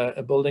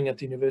a building at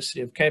the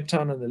University of Cape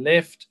Town on the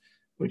left,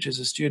 which is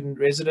a student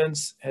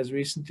residence, has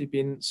recently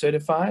been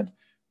certified.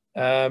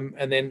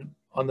 And then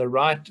on the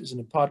right is an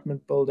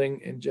apartment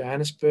building in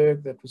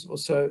Johannesburg that was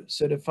also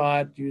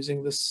certified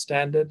using this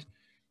standard.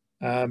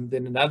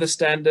 Then another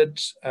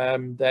standard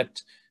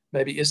that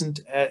maybe isn't,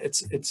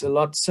 it's a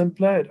lot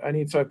simpler. It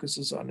only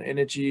focuses on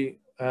energy,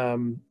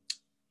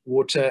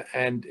 water,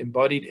 and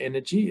embodied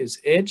energy,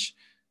 is EDGE.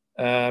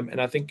 And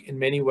I think in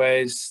many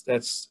ways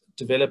that's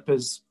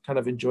developers kind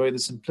of enjoy the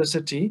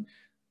simplicity.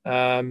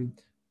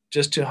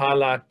 Just to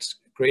highlight,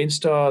 Green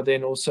Star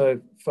then also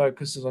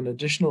focuses on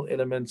additional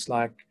elements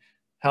like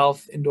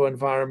health, indoor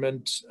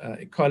environment,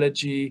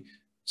 ecology.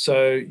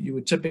 So you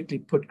would typically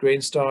put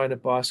Green Star in a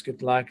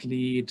basket like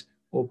LEED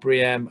or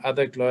BREEAM,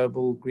 other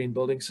global green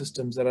building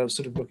systems that are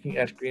sort of looking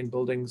at green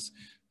buildings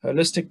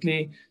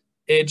holistically.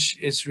 EDGE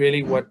is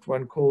really what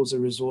one calls a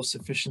resource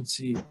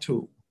efficiency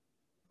tool.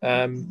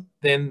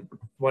 Then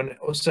one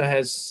also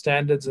has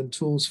standards and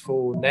tools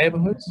for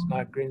neighborhoods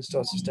like Green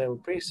Star Sustainable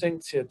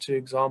Precincts. Here are two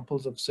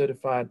examples of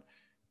certified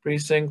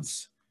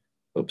precincts.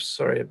 Oops,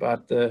 sorry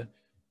about the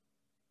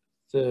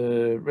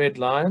red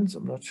lines.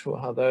 I'm not sure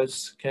how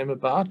those came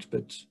about,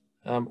 but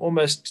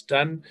almost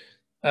done.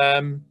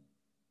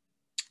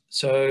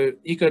 So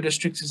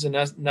eco-districts is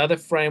another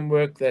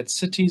framework that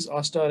cities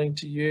are starting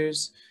to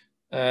use.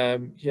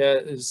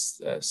 Here is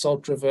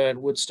Salt River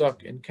and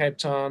Woodstock in Cape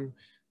Town,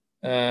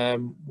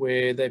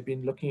 where they've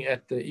been looking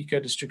at the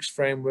eco-districts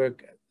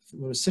framework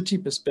from a city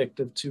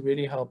perspective to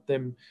really help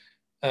them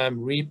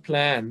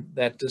replan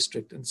that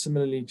district. And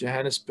similarly,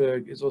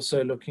 Johannesburg is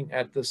also looking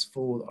at this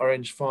for the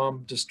Orange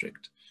Farm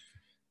district.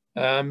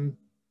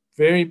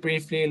 Very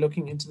briefly,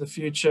 looking into the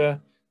future,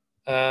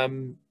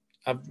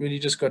 I've really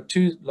just got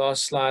two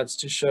last slides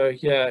to show.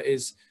 Here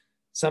is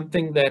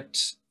something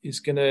that is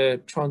going to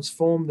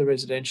transform the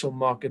residential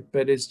market,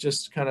 but is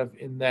just kind of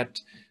in that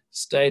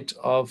state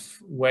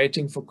of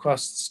waiting for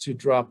costs to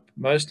drop,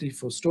 mostly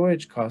for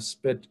storage costs,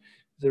 but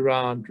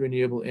around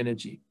renewable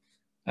energy.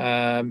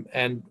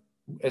 And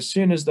as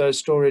soon as those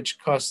storage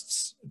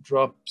costs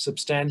drop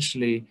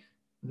substantially,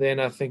 then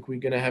I think we're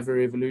going to have a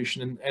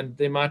revolution. And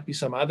there might be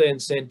some other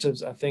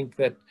incentives, I think,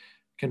 that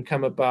can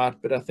come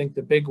about, but I think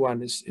the big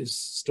one is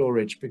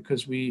storage,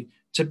 because we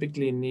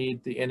typically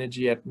need the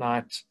energy at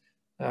night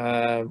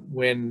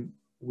when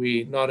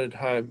we're not at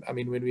home. I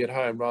mean, when we're at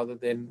home, rather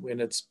than when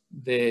it's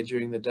there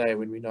during the day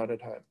when we're not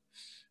at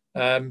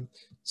home.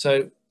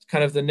 So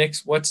kind of the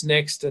next, what's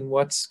next and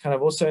what's kind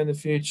of also in the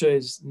future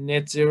is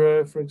net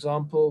zero, for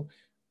example.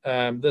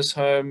 This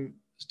home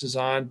is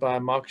designed by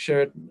Mark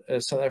Sherritt, a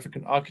South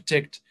African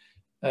architect.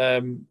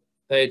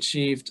 They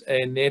achieved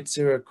a net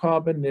zero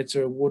carbon, net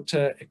zero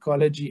water,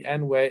 ecology,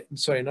 and waste,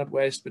 sorry, not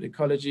waste, but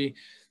ecology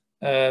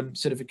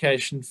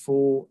certification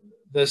for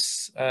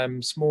this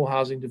small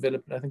housing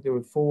development. I think there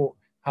were 4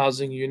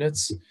 housing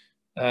units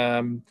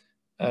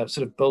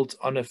sort of built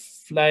on a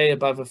flay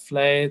above a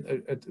flay.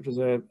 It was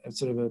a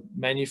sort of a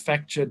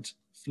manufactured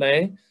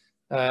flay,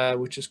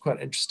 which is quite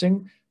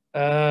interesting.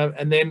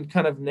 And then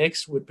kind of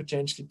next would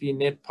potentially be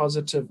net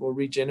positive or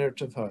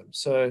regenerative homes.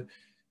 So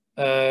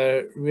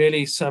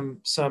really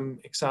some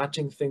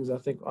exciting things, I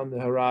think, on the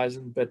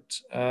horizon,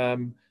 but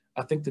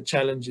I think the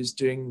challenge is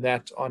doing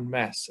that en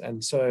masse.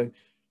 And so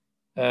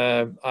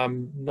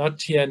I'm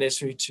not here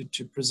necessarily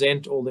to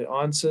present all the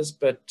answers,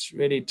 but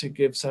really to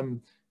give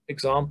some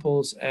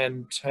examples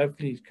and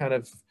hopefully kind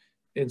of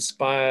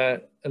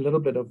inspire a little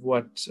bit of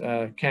what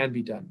can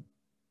be done.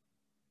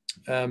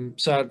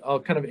 So I'll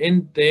kind of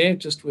end there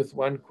just with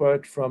one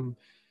quote from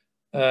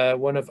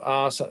one of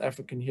our South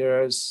African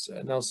heroes,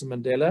 Nelson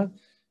Mandela.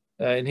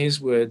 In his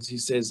words, he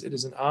says, "It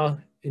is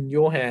in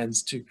your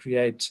hands to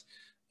create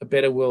a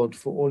better world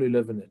for all who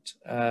live in it."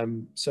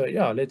 So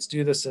yeah, let's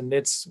do this and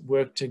let's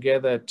work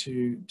together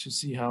to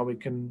see how we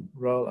can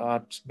roll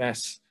out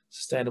mass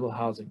sustainable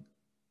housing.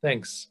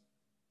 Thanks.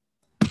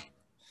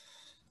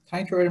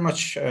 Thank you very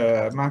much,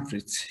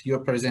 Manfred. Your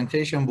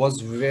presentation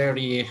was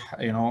very,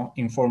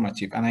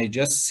 informative, and I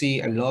just see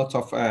a lot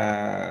of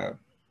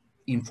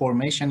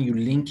information. You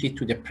link it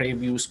to the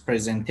previous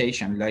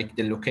presentation, like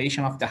the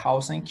location of the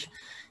housing.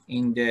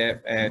 In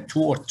the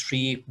 2 or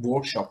 3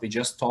 workshops, we're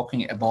just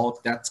talking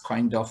about that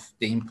kind of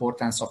the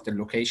importance of the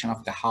location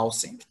of the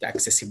housing, the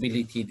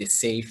accessibility, the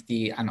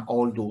safety, and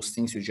all those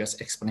things you just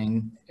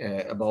explained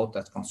about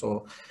that one.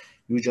 So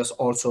you just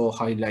also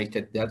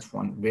highlighted that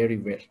one very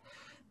well.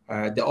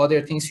 The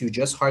other things you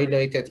just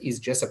highlighted is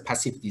just a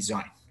passive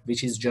design,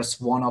 which is just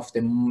one of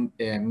the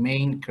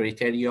main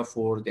criteria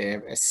for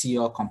the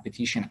SIAH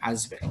competition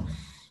as well.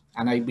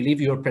 And I believe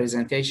your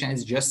presentation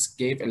is just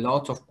gave a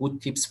lot of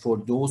good tips for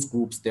those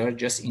groups that are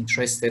just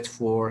interested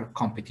for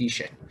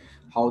competition,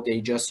 how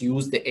they just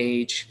use the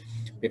age,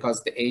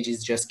 because the age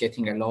is just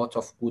getting a lot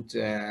of good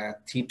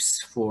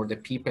tips for the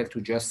people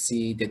to just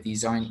see the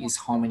design is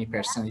how many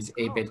percent is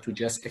able to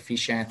just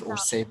efficient or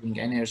saving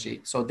energy.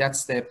 So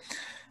that's the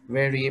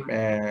very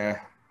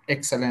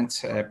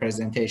excellent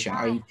presentation.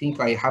 I think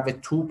I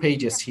have 2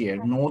 pages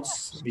here,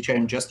 notes, which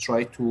I'm just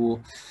trying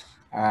to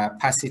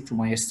pass it to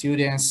my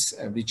students,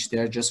 which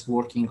they're just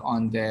working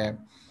on the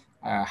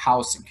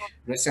housing.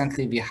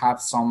 Recently, we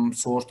have some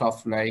sort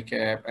of like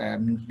a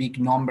big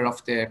number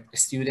of the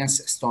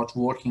students start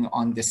working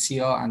on the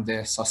SIAH and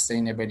the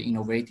sustainable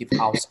innovative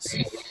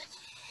houses.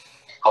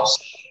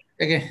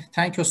 Okay,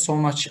 thank you so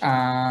much.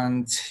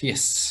 And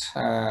yes,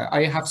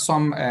 I have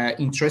some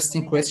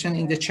interesting questions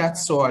in the chat.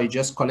 So I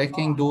just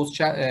collecting those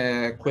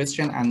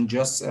questions and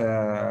just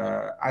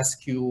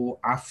ask you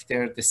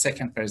after the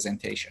second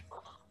presentation.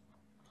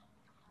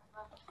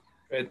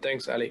 Great,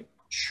 thanks, Ali.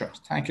 Sure,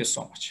 thank you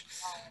so much.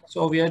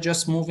 So we are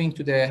just moving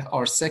to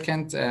our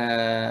second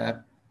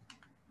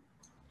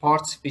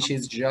part, which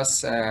is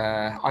just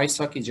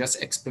Isaac is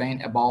just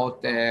explained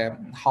about the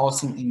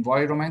housing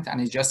environment, and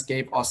it just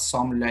gave us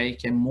some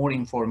like more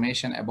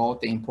information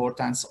about the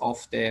importance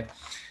of the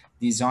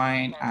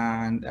design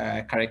and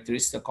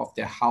characteristic of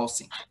the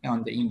housing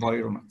and the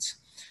environment.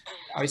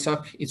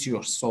 Isaac, it's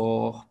yours.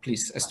 So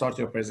please start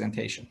your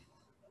presentation.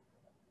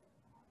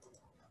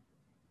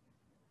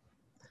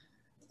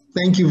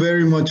 Thank you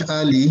very much,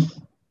 Ali.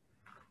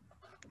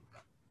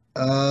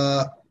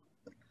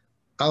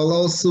 I'll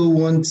also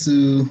want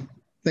to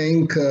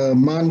thank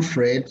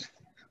Manfred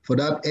for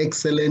that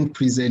excellent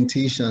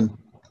presentation.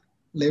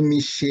 Let me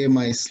share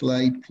my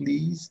slide,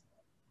 please.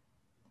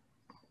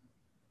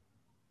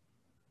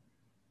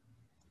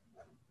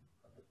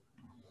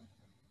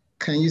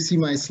 Can you see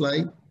my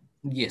slide?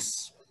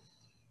 Yes.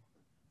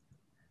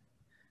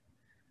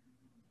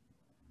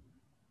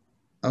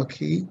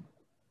 Okay.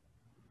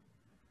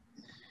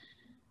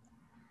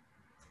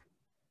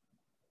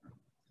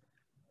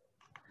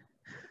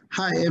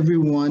 Hi,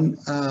 everyone.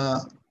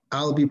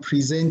 I'll be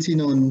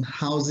presenting on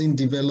housing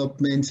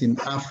development in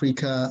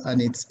Africa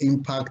and its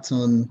impact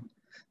on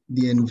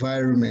the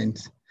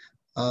environment.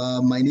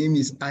 My name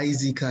is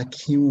Isaac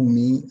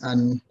Akiwumi,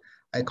 and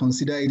I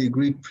consider it a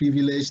great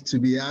privilege to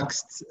be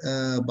asked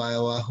by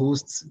our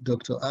host,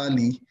 Dr.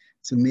 Ali,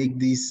 to make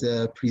this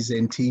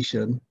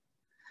presentation.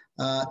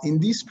 In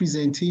this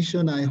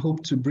presentation, I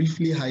hope to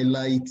briefly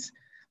highlight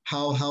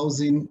how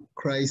housing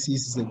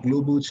crisis is a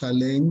global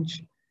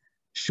challenge,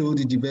 show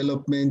the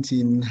development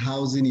in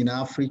housing in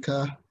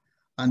Africa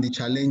and the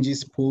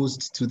challenges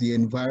posed to the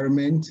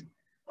environment,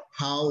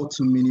 how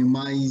to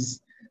minimize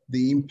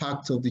the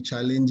impact of the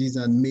challenges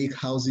and make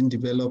housing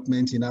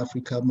development in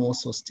Africa more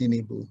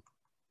sustainable.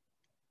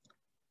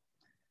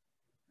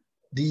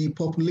 The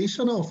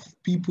population of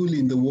people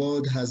in the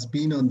world has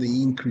been on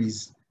the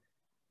increase.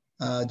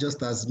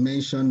 Just as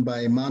mentioned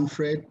by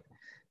Manfred,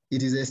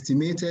 it is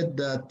estimated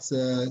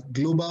that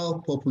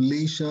global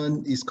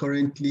population is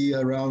currently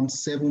around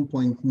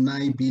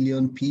 7.9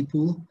 billion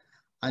people,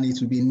 and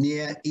it will be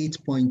near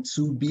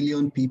 8.2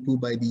 billion people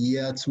by the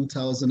year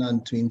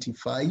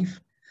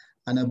 2025,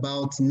 and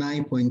about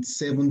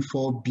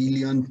 9.74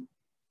 billion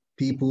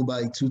people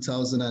by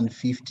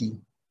 2050.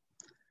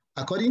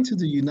 According to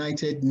the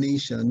United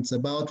Nations,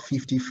 about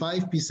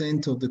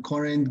 55% of the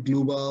current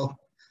global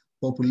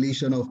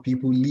population of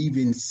people live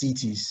in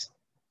cities,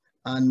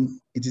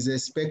 and it is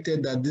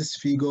expected that this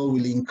figure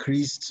will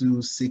increase to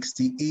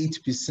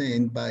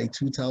 68% by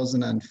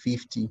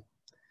 2050.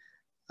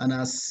 And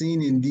as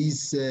seen in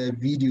this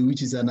video,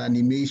 which is an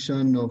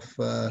animation of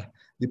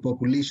the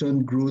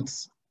population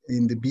growth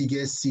in the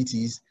biggest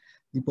cities,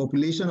 the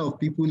population of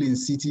people in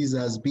cities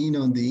has been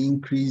on the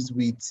increase,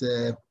 with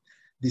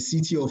the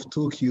city of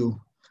Tokyo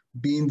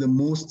being the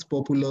most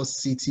populous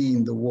city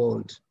in the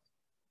world.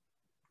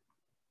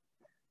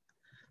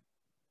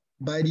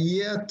 By the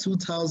year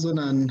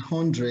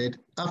 2100,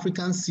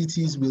 African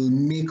cities will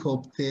make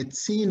up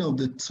 13 of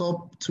the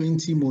top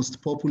 20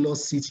 most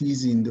populous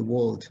cities in the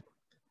world.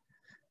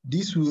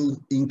 This will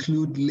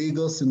include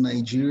Lagos in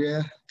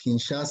Nigeria,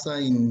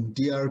 Kinshasa in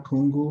DR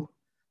Congo,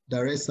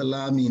 Dar es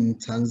Salaam in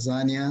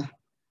Tanzania,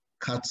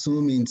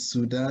 Khartoum in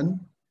Sudan,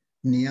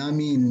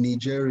 Niamey in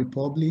Niger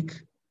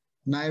Republic,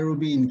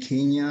 Nairobi in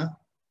Kenya,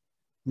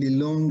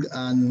 Lilongwe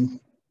and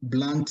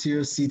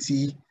Blantyre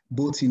City,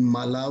 both in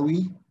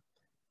Malawi,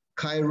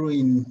 Cairo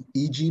in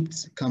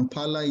Egypt,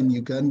 Kampala in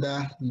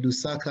Uganda,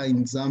 Lusaka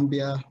in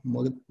Zambia,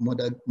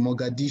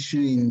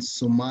 Mogadishu in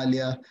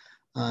Somalia,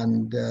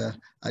 and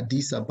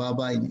Addis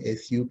Ababa in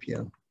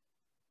Ethiopia.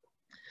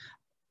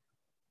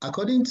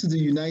 According to the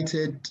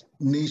United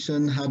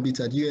Nations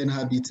Habitat, UN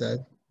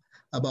Habitat,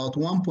 about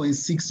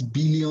 1.6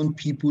 billion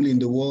people in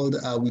the world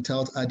are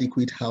without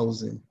adequate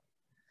housing.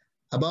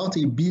 About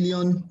 1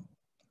 billion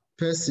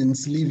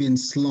persons live in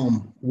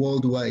slum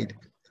worldwide,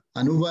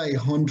 and over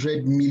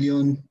 100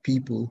 million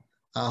people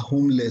are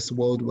homeless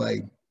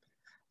worldwide.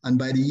 And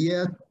by the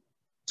year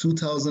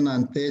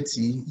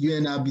 2030,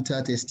 UN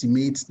Habitat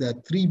estimates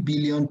that 3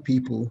 billion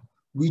people,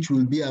 which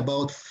will be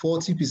about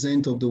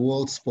 40% of the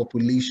world's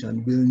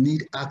population, will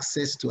need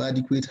access to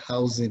adequate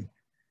housing.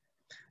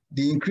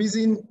 The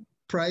increasing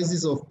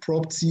prices of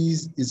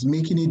properties is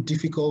making it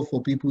difficult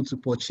for people to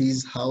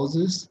purchase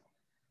houses,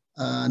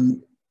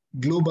 and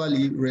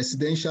globally,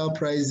 residential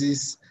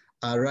prices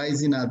are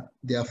rising at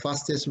their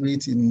fastest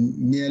rate in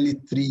nearly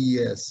 3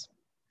 years.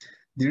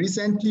 The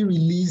recently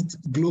released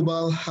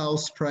Global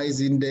House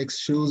Price Index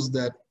shows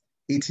that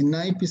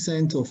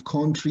 89% of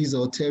countries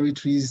or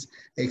territories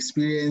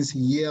experience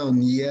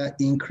year-on-year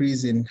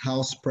increase in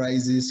house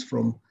prices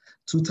from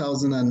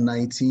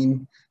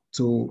 2019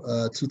 to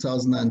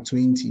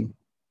 2020.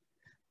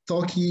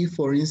 Turkey,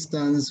 for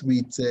instance,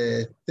 with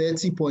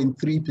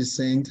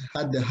 30.3%,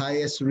 had the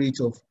highest rate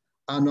of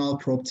annual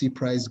property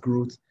price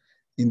growth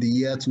in the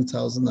year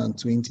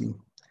 2020.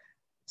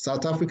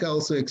 South Africa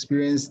also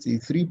experienced a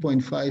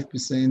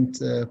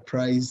 3.5%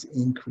 price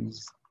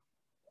increase.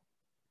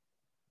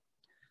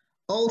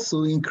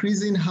 Also,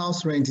 increasing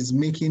house rent is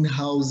making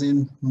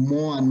housing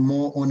more and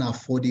more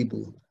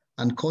unaffordable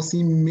and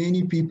causing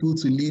many people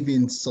to live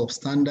in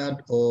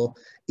substandard or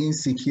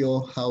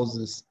insecure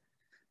houses.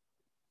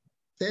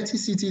 30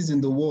 cities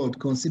in the world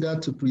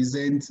considered to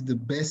present the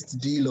best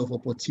deal of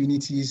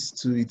opportunities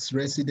to its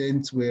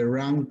residents were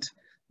ranked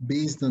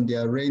based on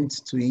their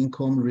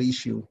rent-to-income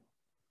ratio.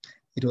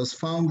 It was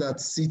found that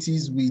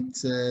cities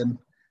with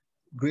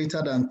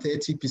greater than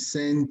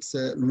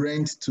 30%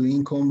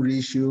 rent-to-income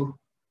ratio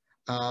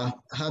are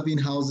having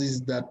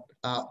houses that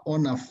are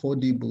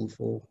unaffordable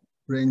for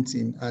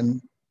renting.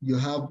 And you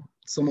have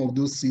some of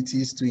those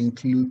cities to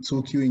include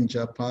Tokyo in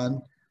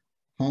Japan,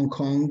 Hong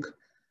Kong,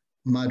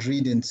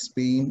 Madrid in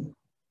Spain,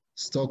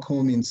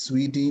 Stockholm in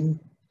Sweden,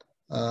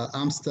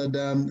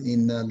 Amsterdam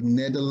in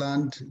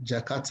Netherlands,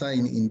 Jakarta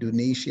in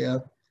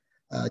Indonesia,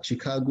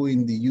 Chicago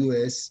in the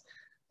US,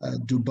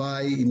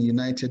 Dubai in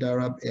United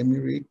Arab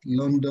Emirates,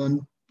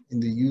 London in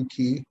the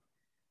UK,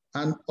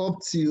 and up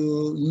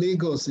to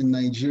Lagos in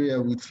Nigeria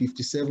with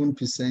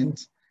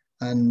 57%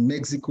 and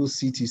Mexico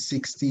City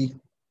 60%.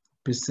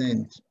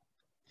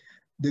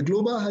 The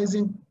global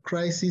housing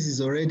crisis is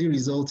already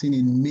resulting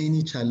in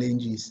many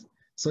challenges,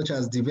 such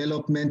as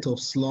development of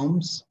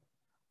slums,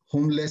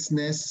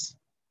 homelessness,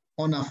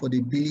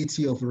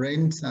 unaffordability of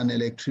rent and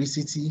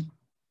electricity,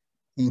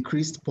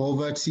 increased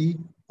poverty,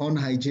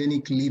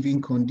 unhygienic living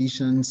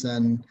conditions,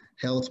 and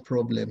health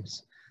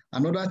problems.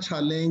 Another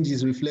challenge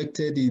is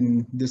reflected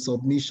in the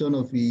submission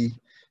of the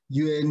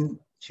UN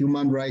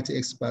human rights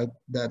expert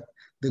that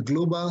the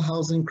global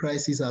housing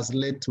crisis has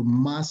led to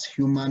mass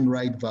human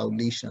rights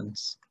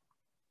violations.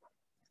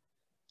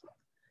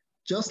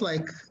 Just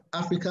like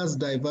Africa's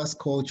diverse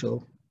culture,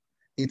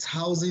 its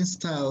housing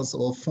styles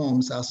or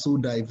forms are so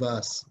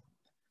diverse.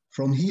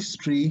 From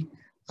history,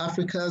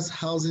 Africa's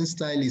housing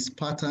style is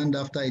patterned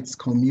after its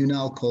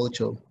communal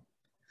culture.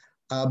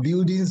 Our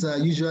buildings are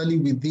usually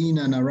within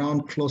and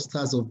around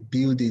clusters of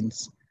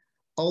buildings.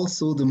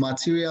 Also, the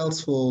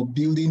materials for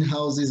building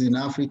houses in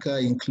Africa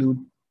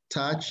include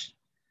thatch,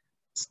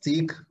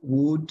 stick,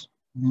 wood,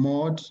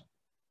 mud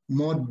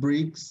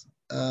bricks,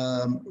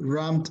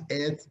 rammed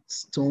earth,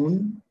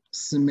 stone,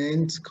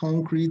 cement,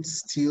 concrete,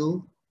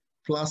 steel,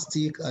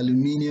 plastic,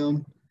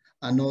 aluminum,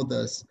 and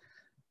others.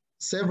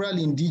 Several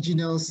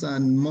indigenous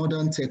and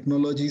modern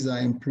technologies are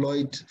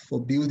employed for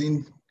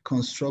building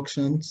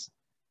constructions.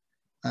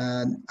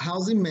 And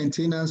housing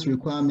maintenance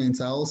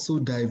requirements are also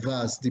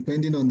diverse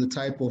depending on the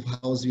type of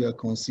house you are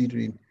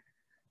considering.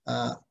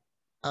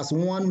 As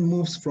one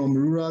moves from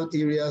rural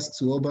areas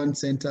to urban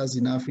centers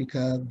in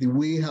Africa, the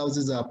way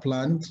houses are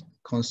planned,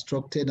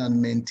 constructed,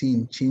 and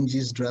maintained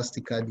changes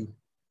drastically.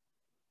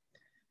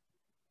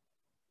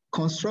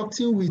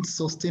 Constructing with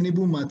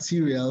sustainable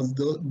materials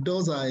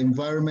does our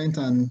environment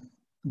and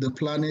the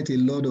planet a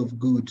lot of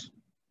good.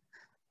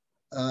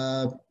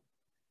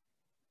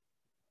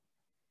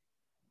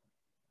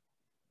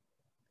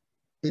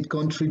 It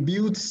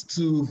contributes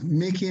to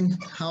making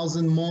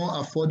housing more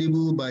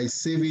affordable by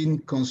saving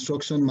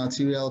construction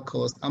material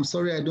costs. I'm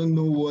sorry, I don't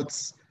know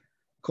what's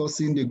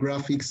causing the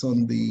graphics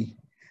on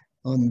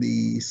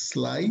the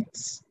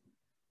slides.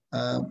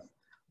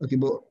 Okay,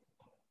 but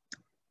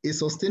a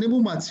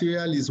sustainable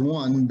material is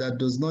one that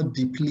does not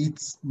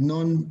deplete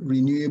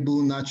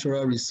non-renewable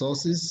natural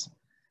resources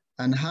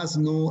and has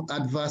no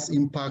adverse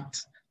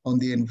impact on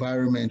the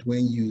environment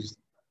when used.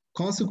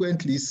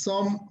 Consequently,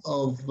 some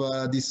of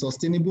the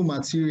sustainable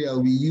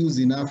material we use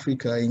in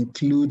Africa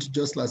include,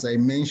 just as I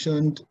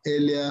mentioned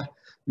earlier,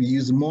 we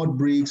use mud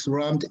bricks,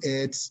 rammed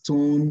earth,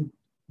 stone,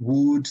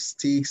 wood,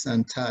 sticks,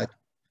 and thatch.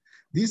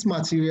 These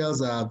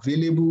materials are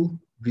available,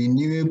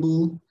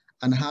 renewable,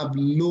 and have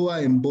lower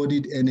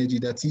embodied energy,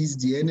 that is,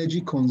 the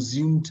energy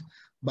consumed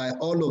by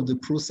all of the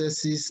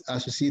processes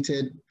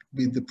associated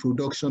with the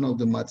production of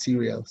the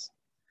materials.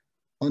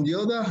 On the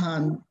other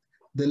hand,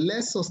 the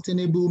less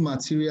sustainable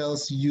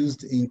materials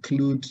used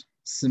include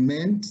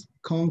cement,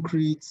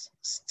 concrete,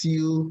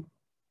 steel,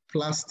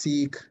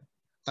 plastic,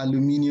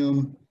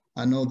 aluminum,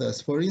 and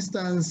others. For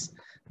instance,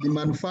 the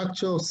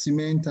manufacture of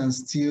cement and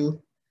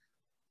steel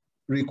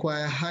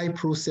require high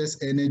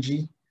process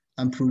energy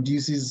and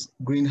produces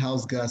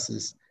greenhouse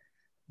gases.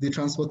 The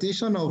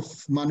transportation of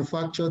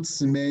manufactured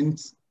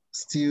cement,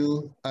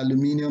 steel,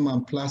 aluminum,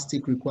 and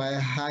plastic require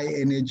high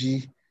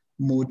energy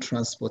mode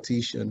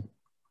transportation.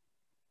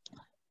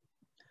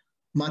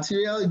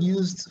 Material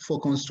used for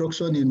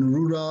construction in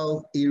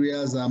rural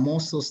areas are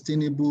more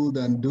sustainable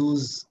than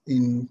those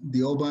in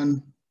the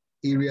urban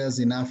areas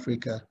in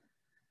Africa.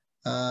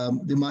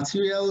 The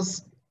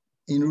materials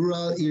in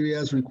rural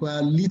areas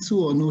require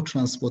little or no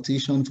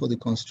transportation for the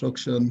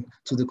construction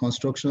to the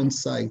construction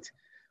site.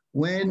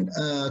 When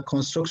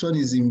transportation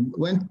is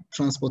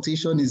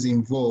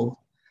involved,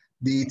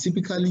 they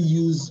typically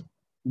use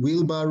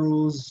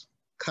wheelbarrows,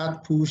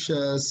 cart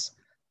pushers,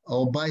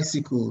 or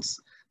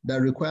bicycles that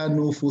require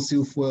no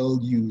fossil fuel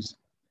use.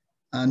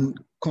 And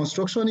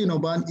construction in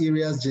urban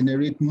areas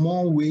generate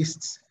more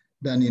waste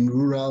than in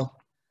rural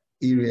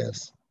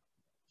areas.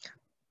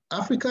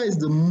 Africa is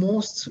the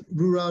most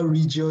rural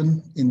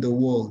region in the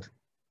world.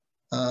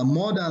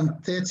 More than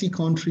 30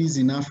 countries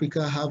in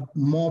Africa have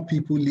more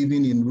people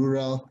living in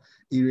rural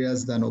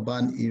areas than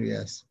urban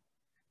areas.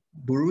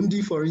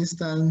 Burundi, for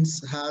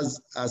instance, has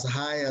as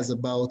high as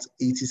about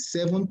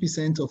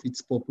 87% of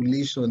its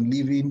population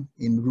living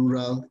in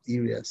rural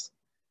areas.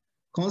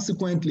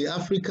 Consequently,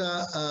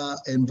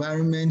 Africa's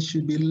environment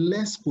should be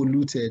less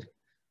polluted.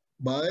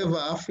 However,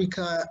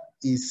 Africa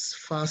is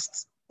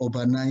fast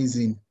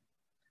urbanizing.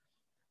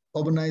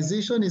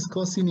 Urbanization is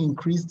causing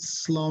increased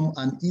slum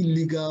and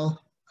illegal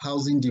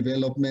housing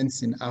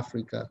developments in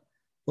Africa.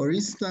 For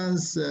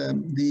instance,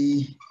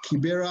 the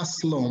Kibera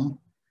slum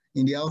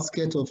in the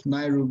outskirts of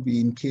Nairobi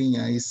in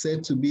Kenya is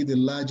said to be the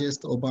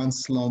largest urban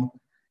slum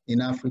in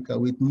Africa,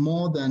 with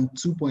more than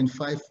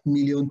 2.5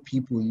 million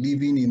people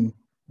living in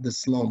the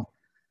slum.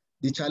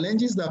 The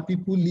challenges that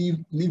people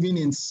living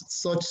in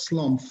such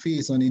slum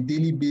face on a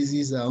daily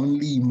basis are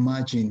only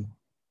imagined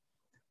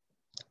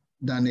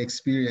than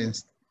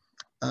experienced,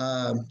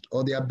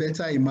 or they are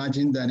better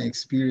imagined than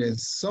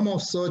experienced. Some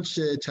of such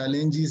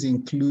challenges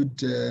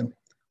include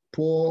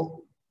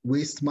poor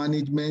waste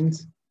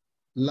management,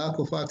 lack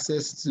of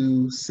access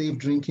to safe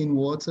drinking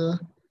water,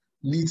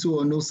 little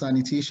or no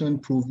sanitation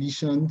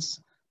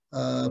provisions,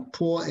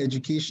 poor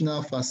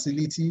educational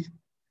facility,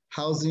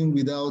 housing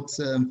without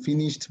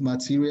finished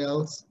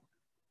materials,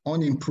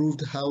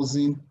 unimproved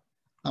housing,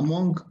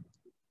 among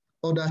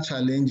other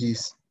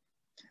challenges.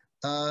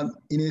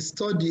 In a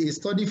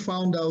study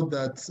found out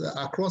that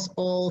across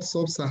all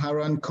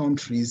sub-Saharan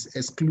countries,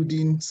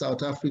 excluding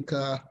South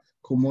Africa,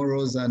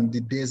 Comoros, and the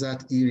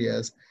desert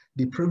areas,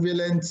 the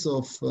prevalence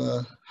of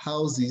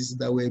houses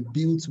that were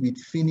built with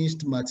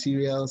finished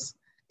materials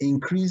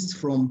increased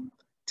from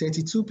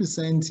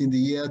 32% in the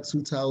year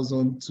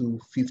 2000 to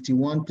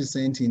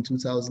 51% in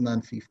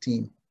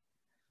 2015.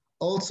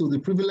 Also, the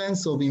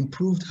prevalence of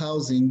improved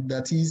housing,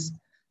 that is,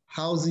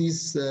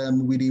 houses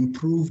with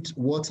improved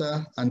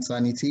water and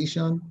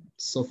sanitation,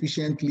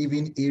 sufficient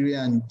living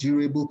area, and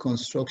durable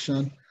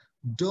construction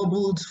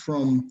doubled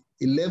from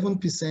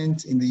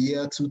 11% in the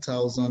year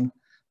 2000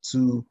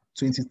 to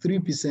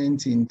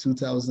 23% in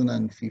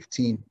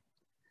 2015.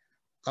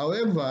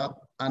 However,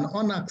 an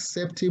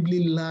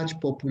unacceptably large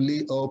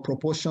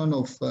proportion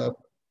of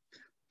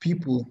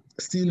people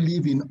still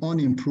live in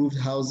unimproved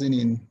housing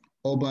in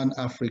urban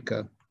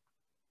Africa.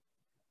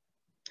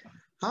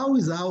 How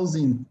is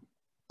housing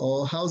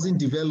or housing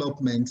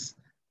development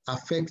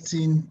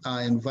affecting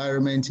our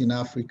environment in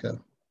Africa?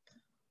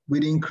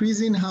 With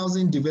increasing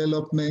housing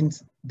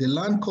development, the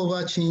land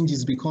cover change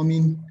is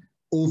becoming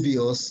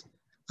obvious,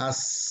 as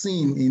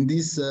seen in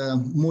this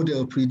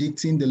model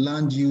predicting the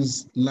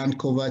land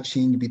cover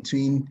change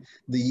between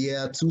the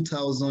year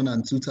 2000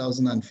 and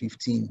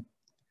 2015.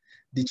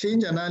 The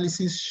change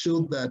analysis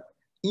showed that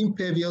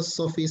impervious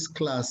surface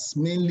class,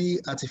 mainly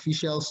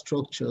artificial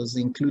structures,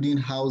 including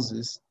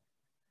houses,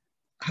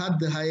 had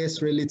the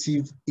highest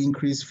relative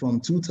increase from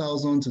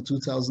 2000 to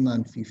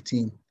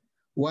 2015,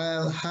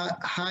 while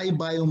high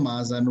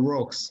biomass and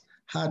rocks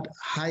had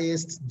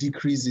highest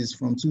decreases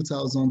from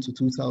 2000 to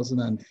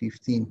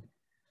 2015.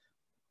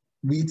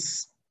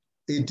 With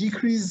a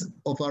decrease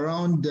of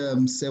around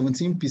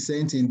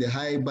 17% in the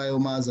high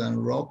biomass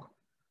and rock,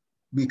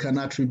 we can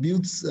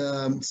attribute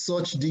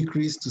such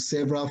decrease to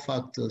several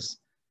factors,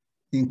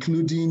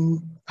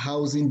 including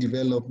housing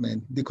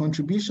development. The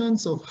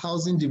contributions of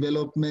housing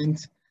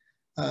development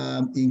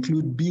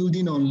include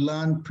building on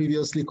land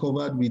previously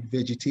covered with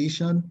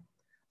vegetation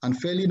and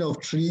felling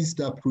of trees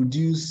that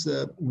produce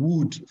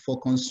wood for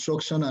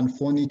construction and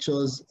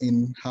furniture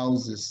in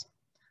houses.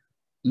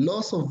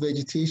 Loss of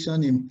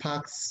vegetation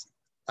impacts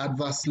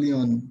adversely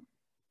on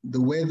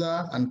the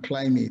weather and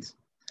climate.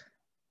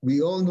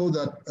 We all know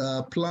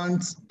that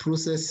plant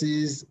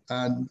processes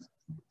and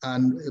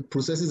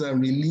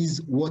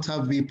release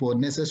water vapor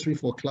necessary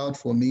for cloud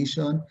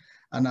formation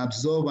and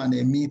absorb and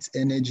emit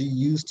energy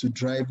used to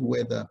drive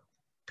weather.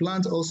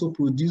 Plants also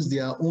produce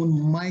their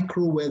own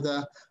micro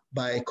weather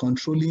by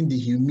controlling the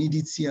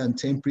humidity and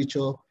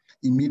temperature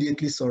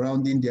immediately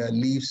surrounding their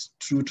leaves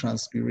through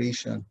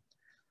transpiration.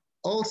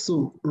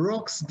 Also,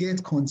 rocks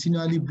get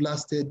continually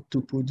blasted to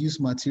produce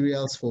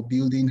materials for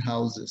building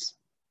houses.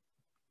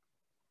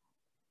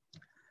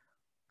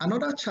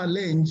 Another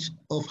challenge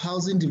of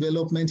housing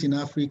development in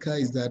Africa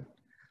is that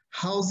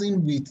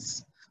housing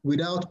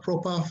without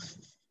proper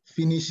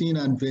finishing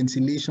and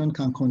ventilation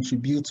can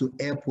contribute to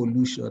air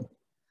pollution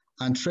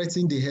and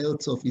threaten the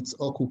health of its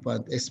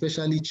occupants,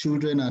 especially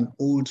children and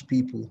old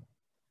people.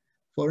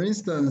 For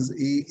instance,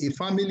 a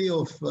family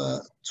of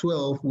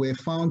 12 were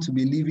found to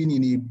be living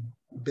in a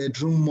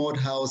bedroom mud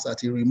house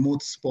at a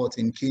remote spot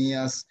in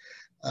Kenya's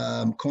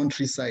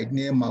countryside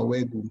near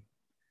Mawegu.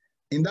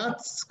 In that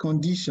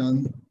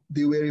condition,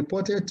 they were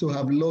reported to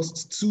have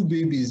lost 2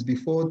 babies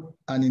before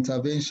an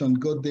intervention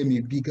got them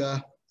a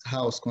bigger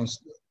house.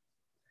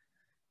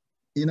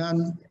 In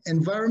an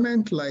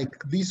environment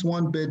like this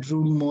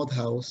one-bedroom mud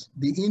house,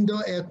 the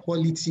indoor air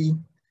quality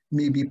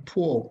may be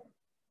poor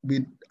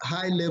with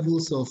high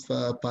levels of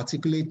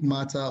particulate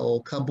matter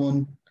or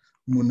carbon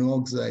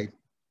monoxide.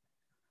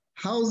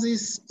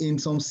 Houses in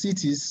some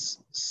cities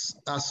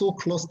are so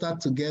clustered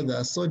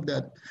together such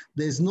that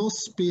there's no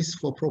space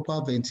for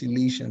proper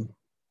ventilation.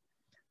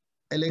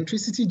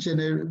 Electricity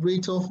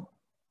generator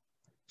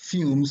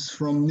fumes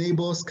from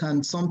neighbors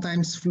can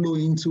sometimes flow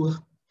into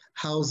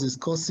houses,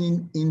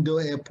 causing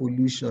indoor air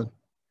pollution.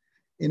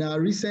 In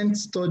our recent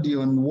study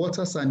on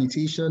water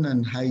sanitation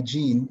and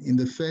hygiene in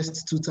the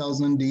first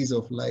 2,000 days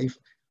of life,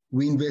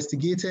 we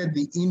investigated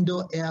the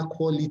indoor air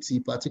quality,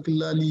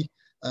 particularly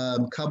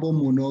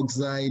carbon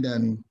monoxide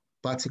and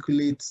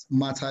particulate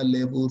matter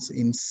levels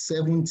in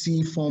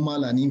 70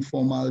 formal and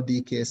informal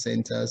daycare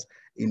centers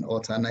in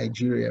Ota,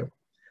 Nigeria.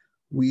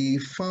 We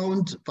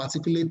found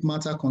particulate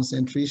matter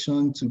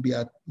concentration to be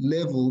at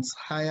levels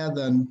higher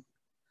than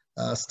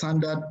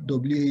standard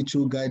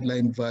WHO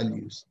guideline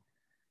values.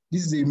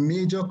 This is a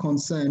major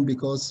concern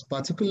because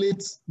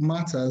particulate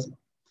matters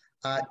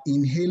are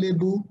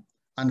inhalable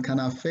and can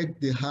affect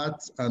the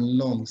heart and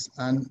lungs,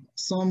 and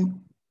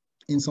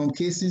in some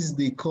cases,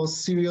 they cause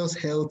serious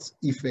health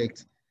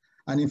effects.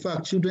 And in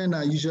fact, children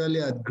are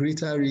usually at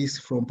greater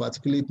risk from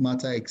particulate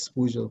matter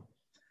exposure.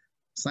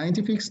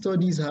 Scientific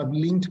studies have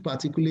linked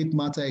particulate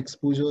matter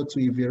exposure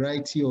to a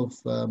variety of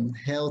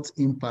health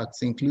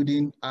impacts,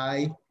 including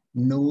eye,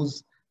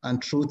 nose,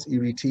 and throat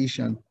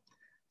irritation,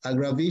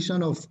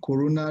 aggravation of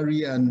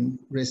coronary and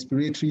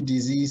respiratory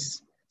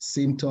disease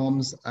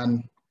symptoms,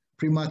 and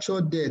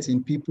premature death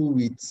in people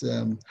with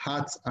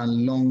heart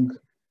and lung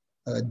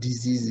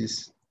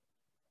diseases.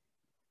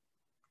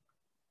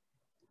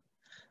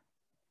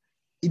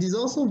 It is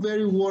also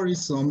very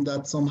worrisome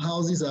that some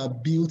houses are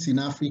built in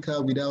Africa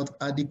without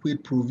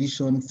adequate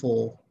provision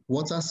for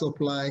water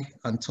supply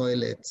and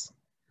toilets.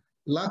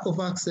 Lack of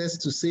access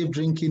to safe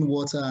drinking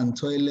water and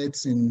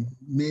toilets in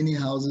many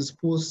houses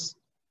pose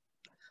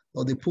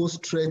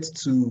threat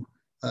to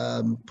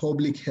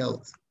public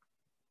health.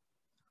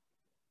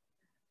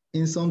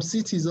 In some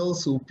cities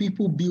also,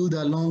 people build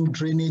along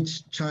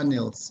drainage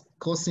channels,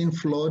 causing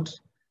flood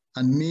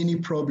and many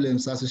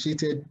problems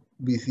associated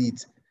with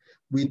it.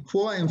 With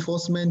poor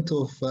enforcement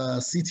of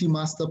city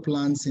master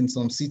plans in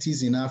some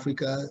cities in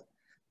Africa,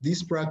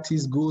 this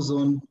practice goes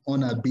on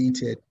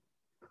unabated.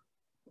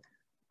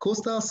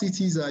 Coastal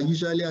cities are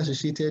usually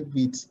associated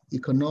with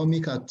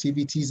economic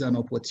activities and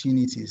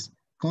opportunities.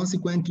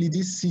 Consequently,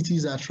 these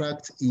cities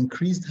attract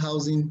increased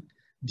housing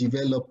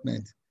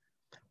development.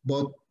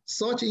 But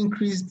such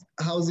increased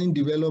housing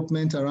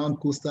development around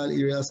coastal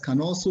areas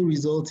can also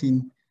result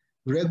in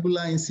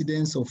regular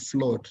incidents of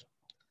flood.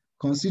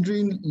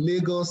 Considering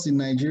Lagos in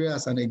Nigeria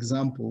as an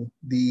example,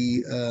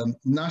 the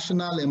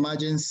National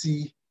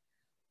Emergency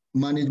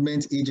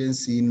Management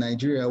Agency in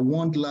Nigeria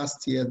warned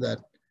last year that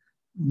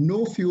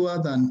no fewer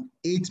than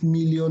 8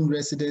 million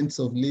residents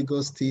of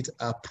Lagos State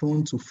are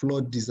prone to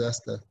flood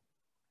disaster.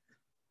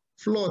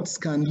 Floods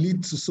can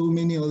lead to so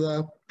many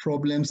other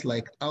problems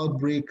like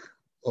outbreak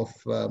of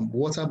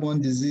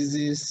waterborne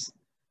diseases,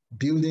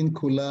 building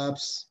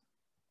collapse,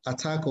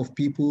 attack of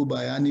people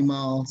by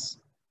animals,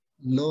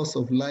 loss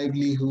of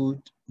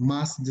livelihood,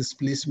 mass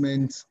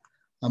displacement,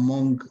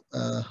 among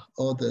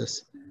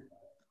others.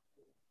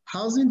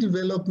 Housing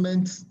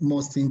development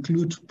must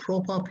include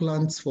proper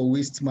plans for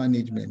waste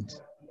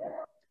management.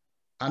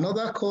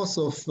 Another cause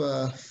of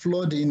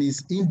flooding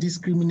is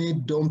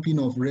indiscriminate dumping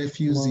of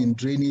refuse in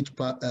drainage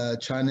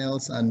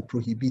channels and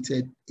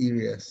prohibited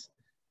areas.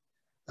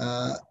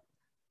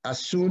 As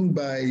shown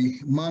by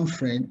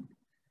Manfred,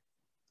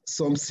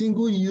 some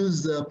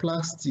single-use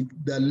plastic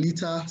that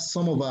litter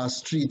some of our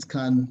streets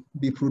can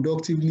be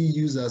productively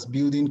used as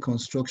building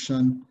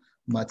construction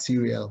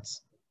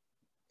materials.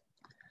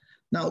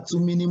 Now, to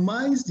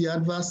minimize the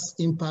adverse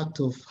impact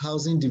of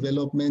housing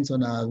development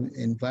on our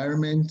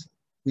environment,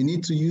 we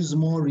need to use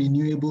more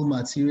renewable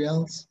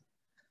materials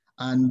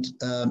and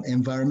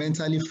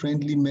environmentally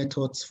friendly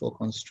methods for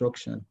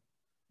construction.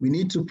 We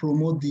need to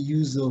promote the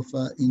use of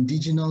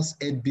indigenous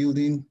earth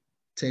building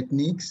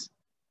techniques.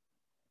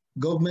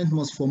 Government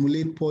must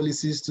formulate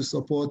policies to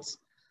support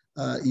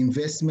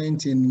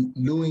investment in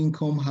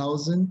low-income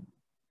housing.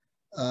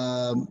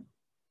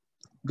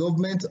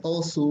 Government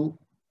also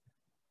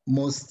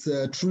must,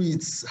 through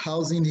its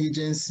housing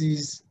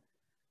agencies,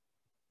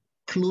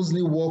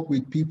 closely work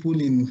with people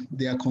in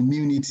their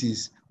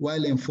communities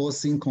while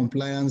enforcing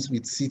compliance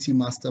with city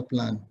master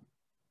plan.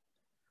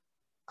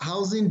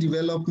 Housing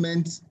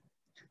development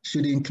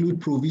should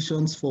include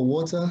provisions for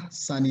water,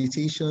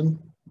 sanitation,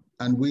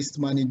 and waste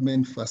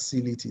management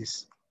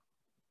facilities.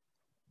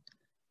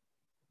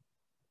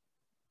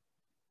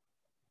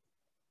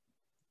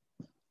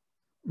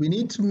 We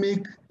need to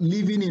make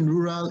living in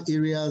rural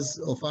areas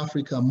of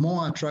Africa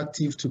more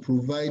attractive to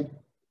provide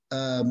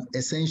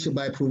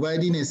by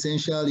providing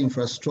essential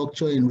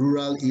infrastructure in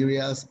rural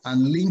areas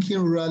and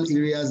linking rural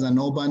areas and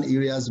urban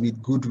areas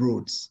with good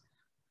roads.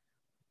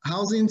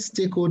 Housing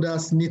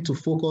stakeholders need to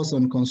focus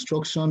on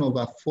construction of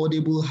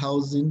affordable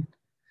housing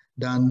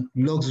than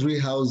luxury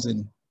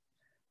housing.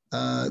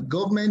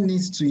 Government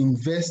needs to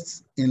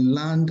invest in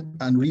land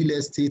and real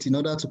estate in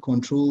order to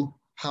control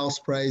house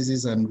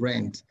prices and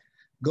rent.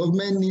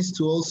 Government needs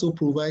to also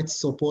provide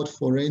support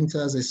for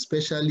renters,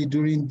 especially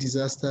during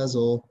disasters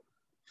or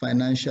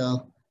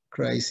financial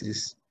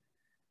crisis.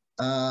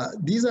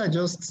 These are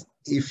just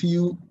a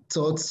few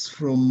thoughts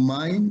from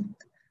mine.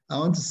 I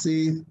want to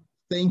say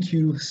thank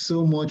you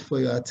so much for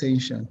your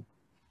attention.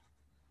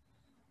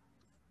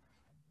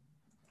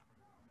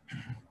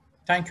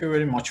 Thank you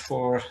very much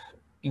for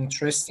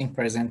interesting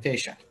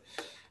presentation.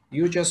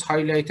 You just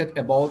highlighted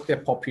about the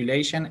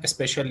population,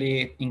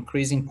 especially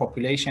increasing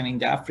population in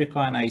the Africa,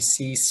 and I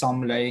see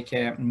some like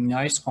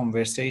nice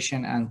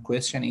conversation and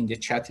question in the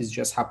chat is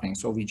just happening.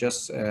 So we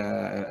just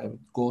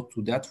go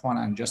to that one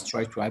and just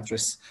try to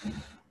address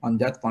on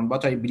that one.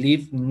 But I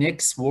believe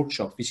next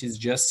workshop, which is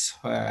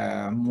just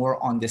more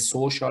on the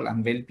social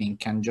and well-being,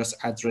 can just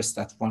address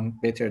that one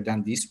better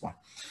than this one.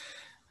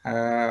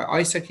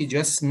 Isaac, you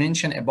just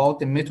mentioned about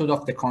the method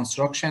of the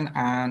construction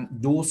and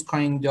those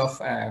kind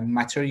of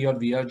material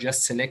we are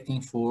just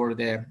selecting for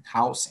the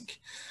housing.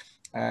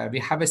 We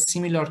have a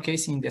similar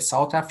case in the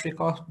South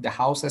Africa. The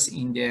houses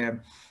in the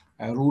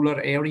rural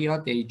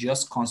area, they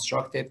just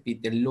constructed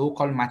with the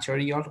local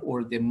material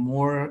or the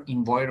more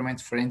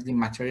environment friendly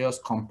materials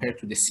compared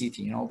to the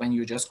city. You know, when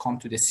you just come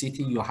to the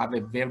city, you have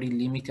a very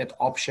limited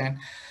option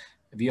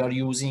we are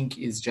using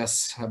is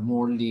just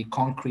morely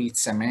concrete,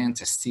 cement,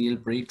 steel,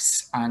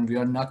 bricks, and we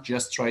are not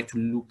just trying to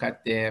look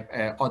at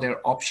the other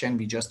option.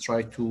 We just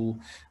try to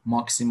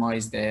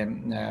maximize the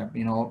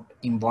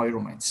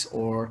environments,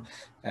 or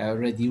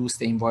reduce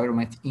the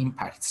environment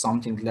impact,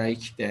 something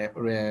like the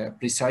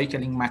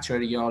recycling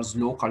materials,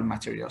 local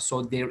materials.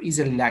 So there is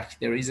a lack,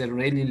 there is a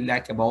really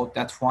lack about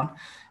that one,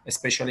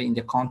 especially in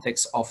the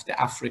context of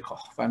the Africa,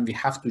 when we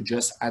have to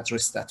just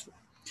address that one.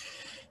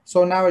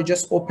 So now I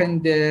just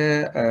open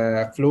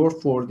the floor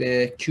for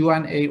the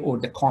Q&A or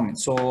the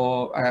comments.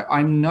 So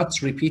I'm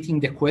not repeating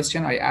the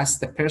question. I asked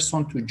the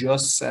person to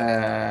just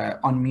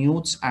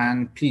unmute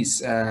and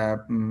please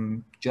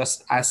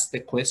just ask the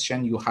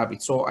question, you have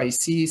it. So I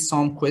see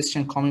some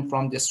question coming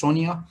from the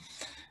Sonia.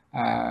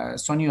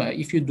 Sonia,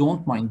 if you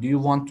don't mind, do you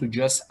want to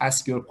just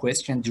ask your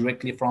question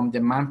directly from the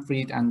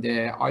Manfred and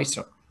the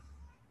Isaac?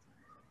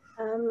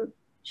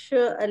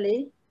 Sure,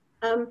 Ali.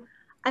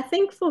 I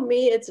think for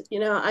me, it's,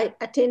 I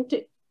tend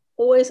to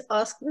always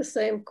ask the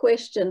same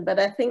question, but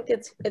I think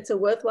it's a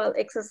worthwhile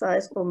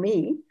exercise for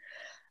me.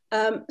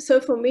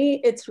 So for me,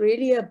 it's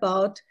really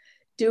about,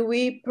 do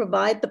we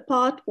provide the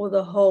part or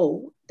the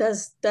whole?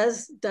 Does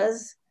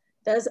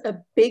a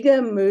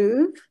bigger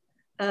move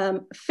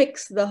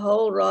fix the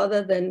whole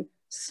rather than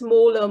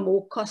smaller,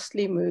 more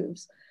costly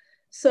moves?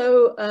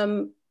 So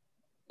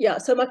yeah,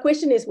 so my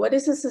question is, what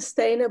is a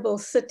sustainable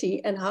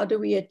city and how do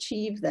we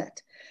achieve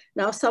that?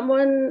 Now,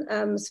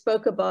 someone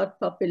spoke about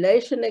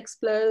population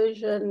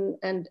explosion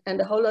and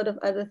a whole lot of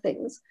other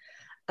things.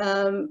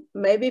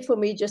 Maybe for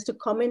me, just to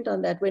comment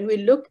on that, when we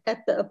look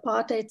at the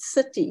apartheid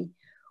city,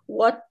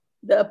 what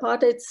the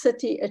apartheid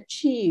city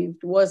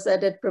achieved was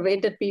that it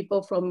prevented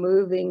people from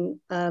moving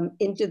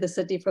into the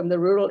city from the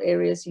rural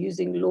areas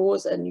using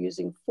laws and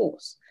using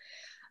force.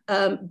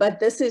 But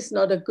this is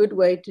not a good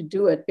way to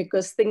do it,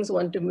 because things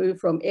want to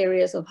move from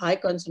areas of high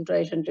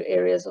concentration to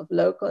areas of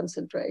low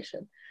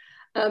concentration.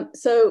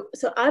 So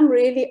I'm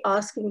really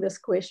asking this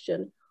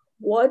question: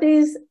 what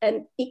is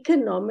an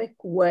economic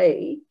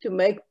way to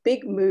make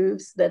big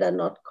moves that are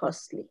not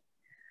costly?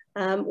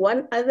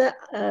 One other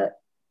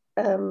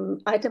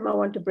item I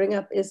want to bring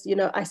up is,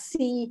 I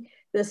see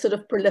the sort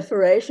of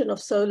proliferation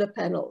of solar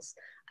panels.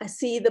 I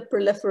see the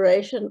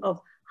proliferation of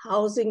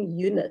housing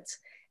units.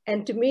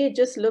 And to me, it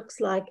just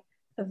looks like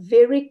a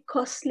very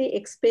costly,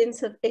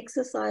 expensive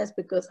exercise,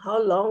 because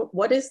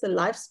what is the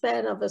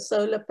lifespan of a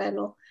solar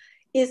panel?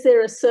 Is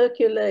there a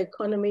circular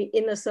economy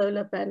in a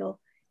solar panel,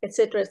 et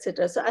cetera, et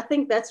cetera? So I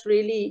think that's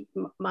really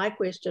my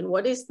question.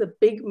 What is the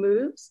big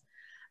moves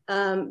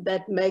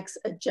that makes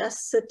a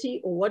just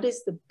city, or what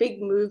is the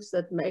big moves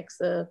that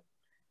makes a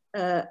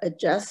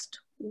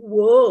just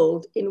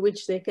world in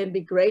which there can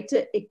be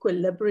greater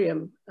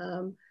equilibrium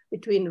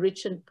between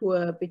rich and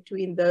poor,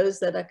 between those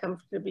that are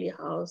comfortably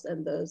housed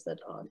and those that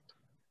aren't?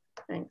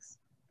 Thanks.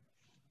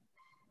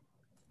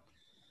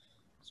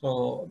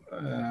 So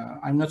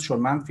I'm not sure,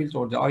 Manfield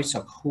or the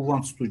Isaac, who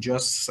wants to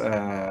just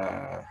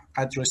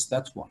address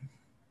that one?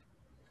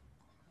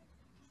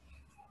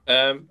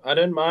 I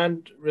don't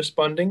mind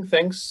responding.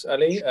 Thanks,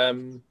 Ali.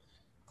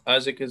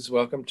 Isaac is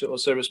welcome to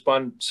also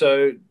respond.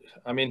 So,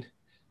 I mean,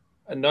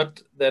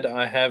 not that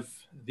I have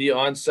the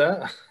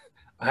answer.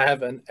 I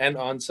have an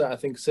answer. I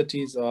think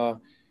cities are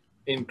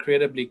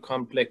incredibly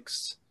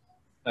complex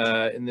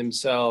in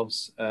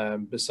themselves,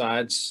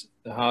 besides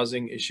the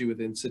housing issue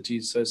within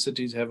cities. So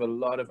cities have a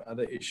lot of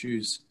other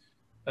issues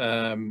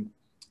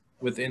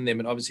within them,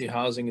 and obviously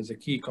housing is a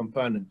key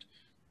component.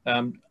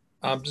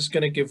 I'm just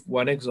going to give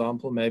one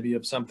example maybe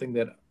of something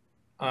that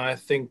I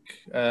think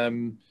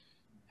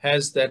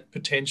has that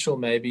potential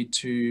maybe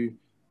to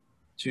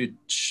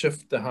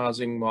shift the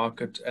housing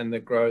market and the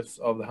growth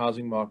of the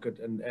housing market.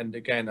 And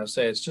again, I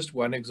say it's just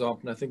one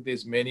example, and I think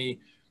there's many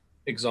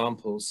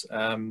examples.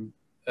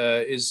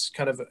 Is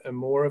kind of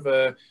more of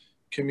a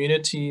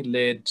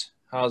community-led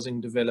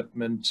housing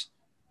development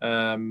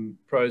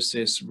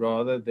process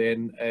rather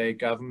than a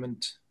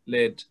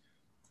government-led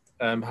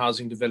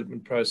housing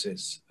development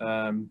process.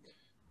 And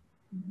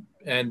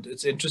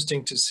it's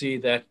interesting to see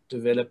that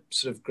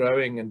sort of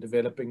growing and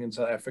developing in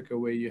South Africa,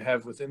 where you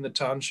have within the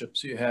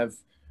townships, you have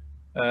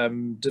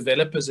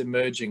developers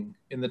emerging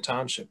in the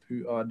township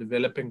who are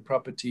developing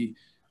property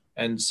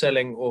and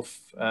selling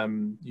off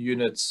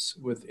units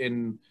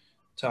within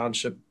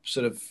township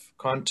sort of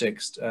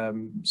context,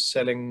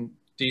 selling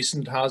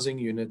decent housing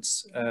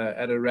units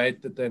at a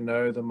rate that they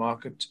know the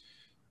market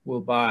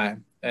will buy.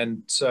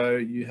 And so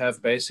you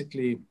have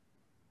basically,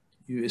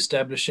 you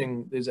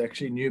establishing, there's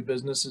actually new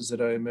businesses that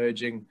are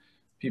emerging,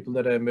 people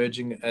that are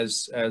emerging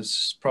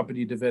as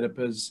property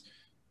developers,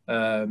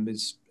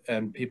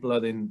 and people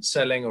are then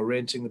selling or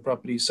renting the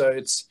property. So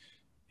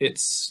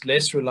it's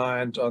less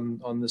reliant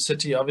on the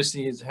city.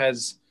 Obviously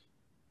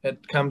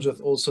it comes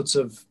with all sorts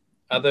of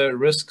other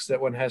risks that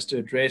one has to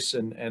address,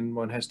 and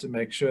one has to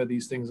make sure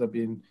these things are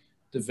being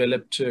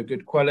developed to a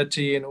good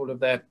quality and all of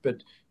that. But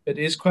it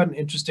is quite an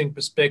interesting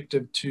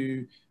perspective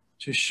to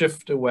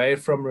shift away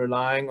from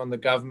relying on the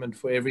government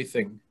for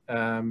everything,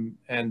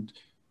 and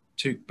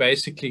to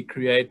basically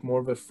create more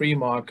of a free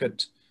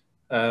market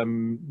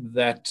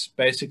that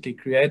basically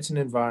creates an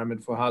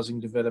environment for housing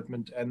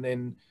development, and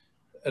then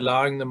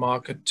allowing the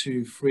market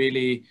to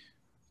freely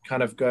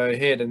kind of go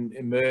ahead and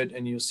emerge,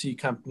 and you'll see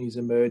companies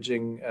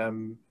emerging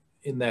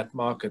in that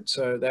market.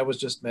 So that was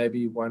just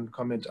maybe one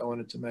comment I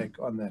wanted to make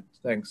on that.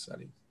 Thanks,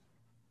 Ali.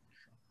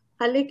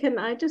 Ali, can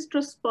I just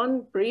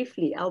respond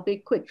briefly? I'll be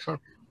quick. Sure.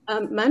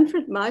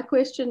 Manfred, my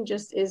question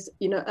just is,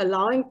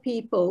 allowing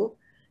people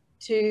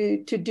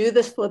to do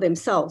this for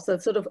themselves,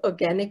 that sort of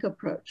organic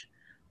approach.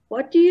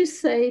 What do you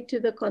say to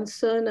the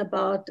concern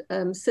about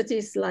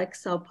cities like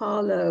Sao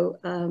Paulo,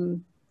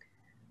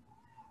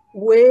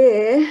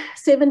 where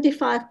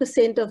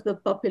 75% of the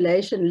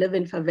population live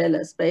in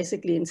favelas,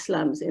 basically in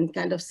slums, in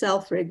kind of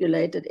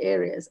self-regulated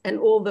areas, and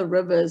all the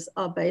rivers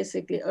are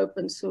basically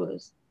open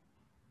sewers?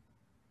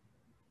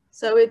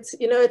 So it's,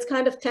 it's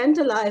kind of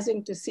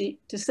tantalizing to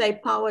say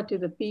power to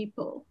the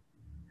people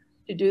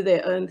to do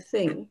their own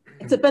thing.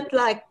 It's a bit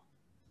like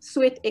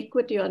sweat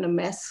equity on a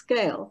mass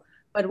scale,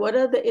 but what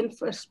are the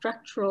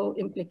infrastructural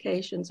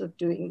implications of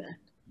doing that?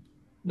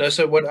 No,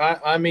 so what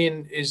I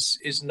mean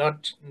is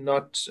not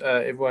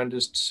everyone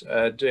just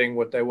doing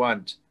what they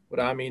want. What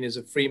I mean is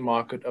a free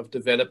market of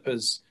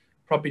developers,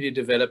 property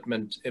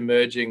development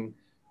emerging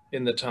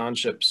in the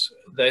townships.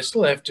 They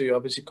still have to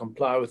obviously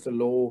comply with the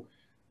law.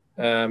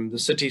 The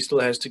city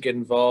still has to get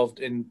involved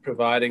in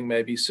providing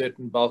maybe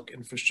certain bulk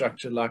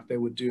infrastructure like they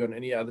would do on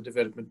any other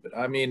development. But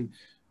I mean,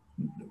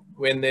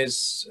 when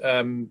there's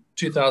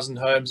 2,000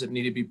 homes that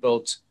need to be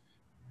built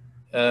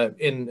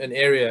in an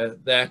area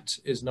that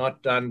is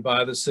not done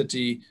by the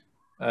city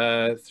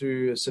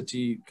through a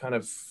city kind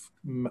of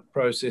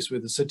process where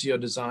the city are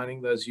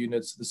designing those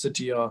units, the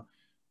city are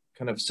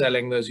kind of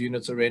selling those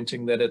units or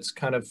renting, that it's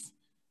kind of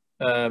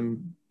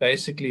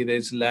basically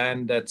there's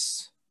land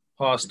that's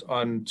passed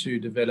on to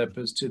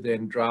developers to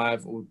then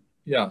drive, or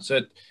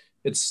so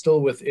it's still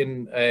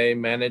within a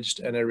managed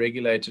and a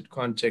regulated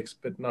context,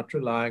 but not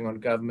relying on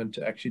government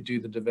to actually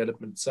do the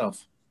development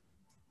itself.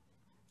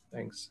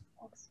 Thanks.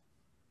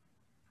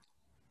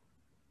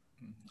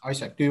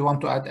 Isaac, do you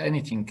want to add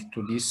anything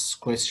to this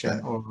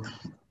question? Or?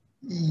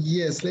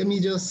 Yes, let me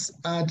just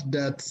add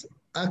that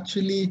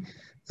actually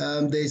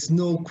there's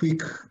no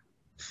quick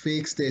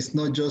fix. There's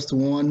not just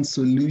one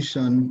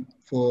solution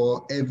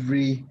for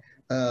every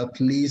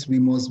place. We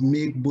must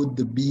make both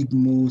the big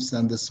moves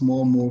and the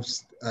small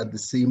moves at the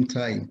same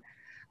time.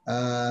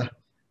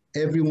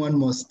 Everyone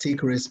must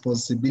take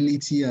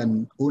responsibility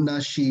and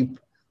ownership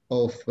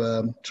of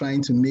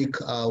trying to make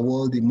our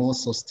world a more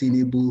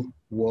sustainable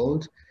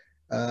world.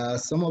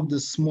 Some of the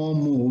small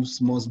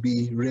moves must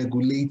be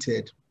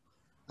regulated,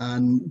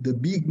 and the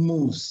big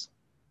moves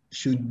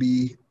should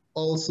be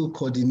also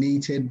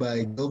coordinated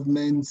by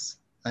governments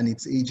and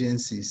its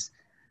agencies.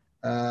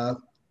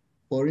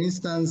 For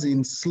instance,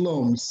 in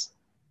slums,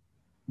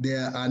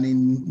 and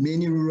in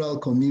many rural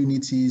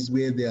communities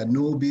where there are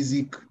no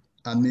basic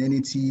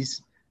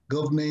amenities,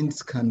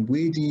 governments can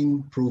wade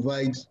in,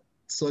 provide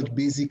such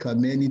basic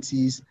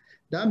amenities.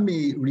 That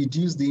may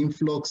reduce the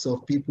influx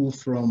of people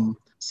from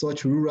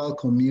such rural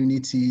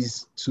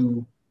communities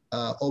to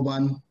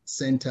urban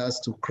centers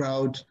to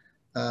crowd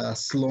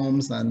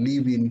slums and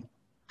live in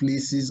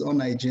places,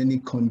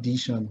 unhygienic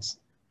conditions.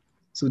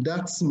 So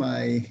that's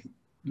my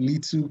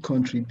little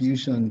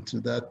contribution to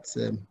that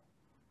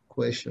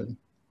question.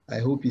 I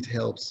hope it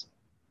helps.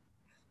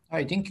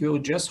 I think you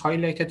just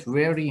highlighted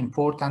very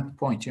important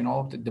point,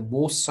 the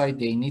both sides,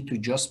 they need to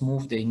just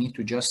move, they need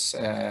to just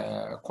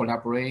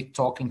collaborate,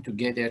 talking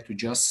together to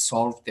just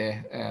solve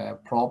the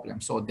problem.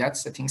 So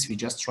that's the things we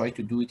just try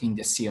to do it in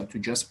the SIAH, to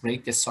just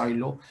break the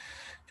silo,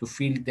 to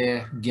fill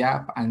the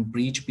gap and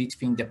bridge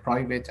between the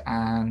private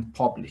and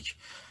public.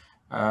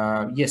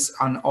 Yes,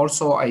 and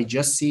also I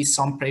just see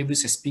some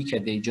previous speaker,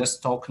 they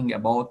just talking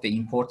about the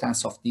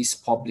importance of this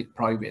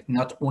public-private,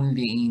 not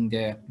only in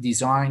the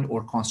design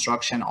or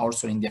construction,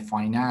 also in the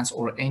finance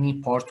or any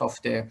part of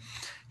the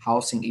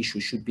housing issue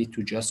should be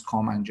to just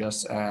come and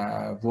just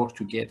work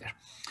together.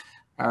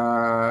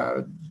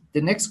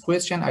 The next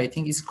question I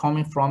think is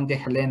coming from the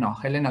Helena.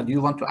 Helena, do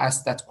you want to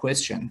ask that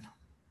question?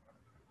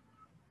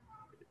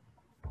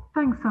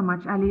 Thanks so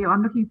much, Ali.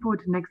 I'm looking forward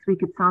to next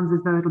week. It sounds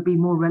as though it'll be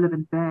more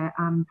relevant there.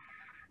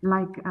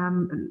 Like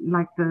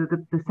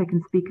the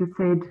second speaker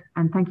said,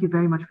 and thank you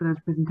very much for those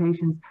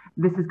presentations,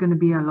 this is going to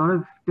be a lot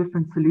of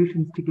different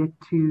solutions to get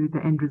to the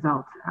end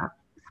result,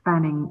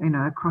 spanning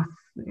across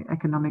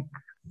economic,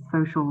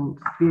 social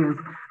spheres.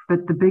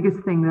 But the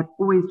biggest thing that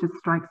always just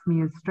strikes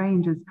me as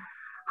strange is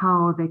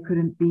how there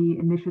couldn't be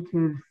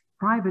initiatives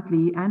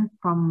privately and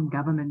from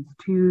governments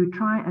to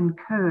try and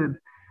curb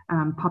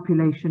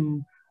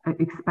population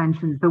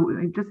expansions.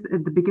 Just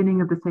at the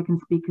beginning of the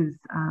second speaker's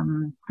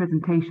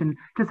presentation,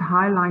 just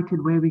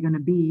highlighted where we're going to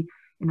be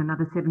in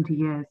another 70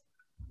 years.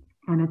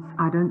 And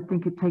I don't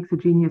think it takes a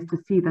genius to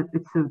see that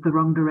it's the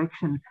wrong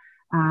direction,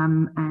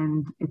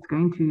 and it's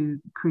going to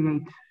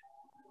create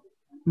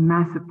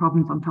massive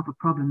problems on top of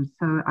problems.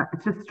 So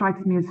it just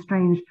strikes me as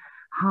strange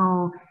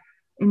how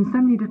in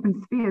so many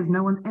different spheres,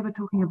 no one's ever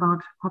talking about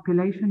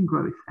population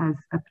growth as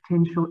a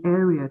potential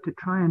area to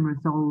try and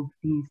resolve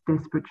these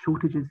desperate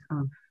shortages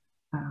of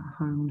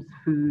homes,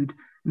 food,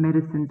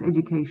 medicines,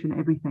 education,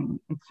 everything.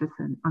 It's just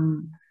an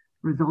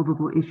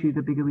unresolvable issue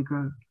the bigger we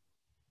grow.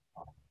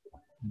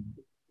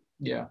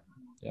 Yeah,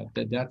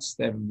 that's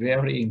the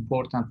very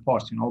important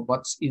part, you know,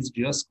 but it's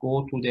just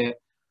go to the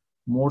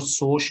more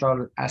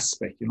social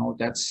aspect, you know,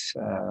 that's,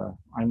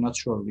 I'm not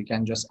sure we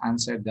can just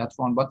answer that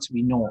one, but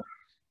we know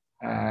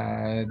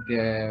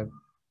the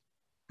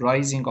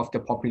rising of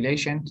the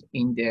population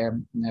in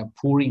the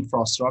poor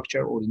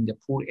infrastructure or in the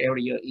poor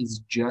area is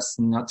just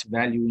not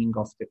valuing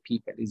of the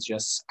people, it's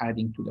just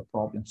adding to the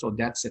problem. So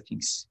that's the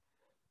things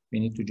we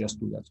need to just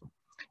do that.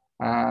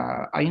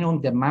 I know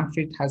that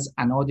Manfred has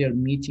another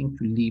meeting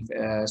to leave,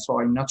 so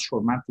I'm not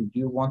sure. Manfred, do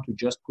you want to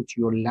just put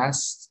your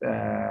last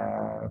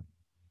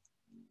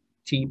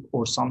tip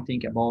or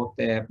something about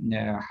the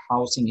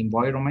housing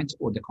environment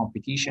or the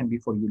competition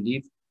before you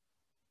leave?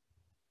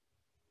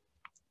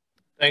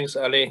 Thanks,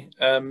 Ali.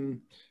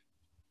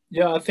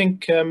 Yeah, I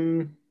think,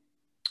 yeah,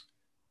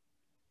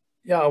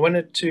 I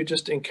wanted to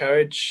just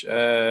encourage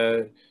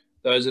those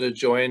that have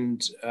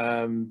joined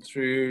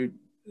through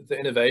the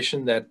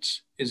innovation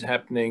that is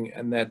happening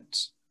and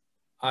that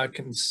I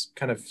can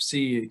kind of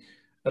see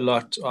a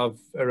lot of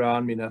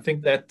around me. And I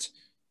think that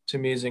to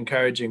me is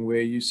encouraging,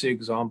 where you see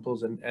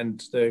examples,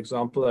 and the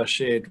example I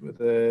shared with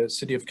the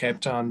City of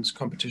Cape Town's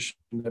competition,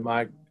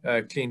 My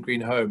Clean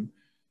Green Home,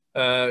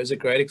 is a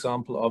great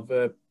example of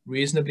a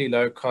reasonably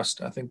low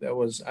cost. I think that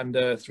was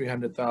under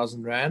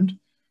 300,000 Rand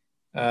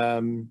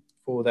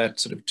for that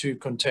sort of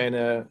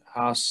 2-container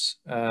house.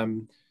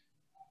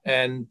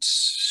 And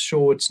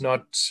sure, it's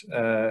not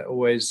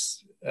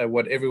always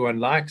what everyone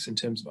likes in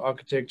terms of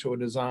architecture or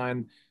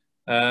design,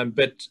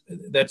 but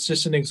that's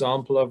just an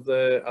example of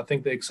I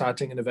think the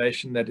exciting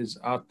innovation that is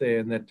out there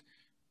and that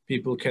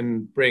people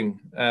can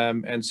bring.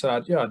 And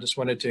so, yeah, I just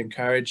wanted to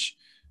encourage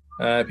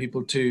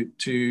people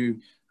to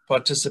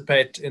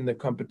participate in the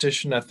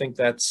competition. I think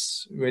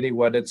that's really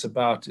what it's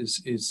about,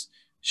 is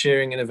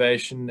sharing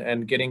innovation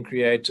and getting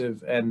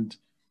creative and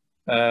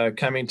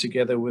coming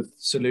together with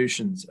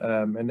solutions.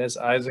 And as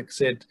Isaac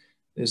said,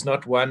 there's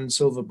not one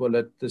silver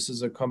bullet. This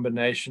is a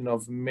combination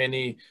of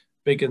many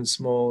big and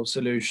small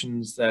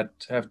solutions that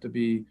have to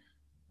be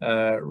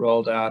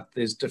rolled out.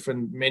 There's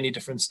many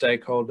different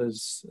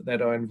stakeholders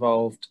that are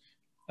involved.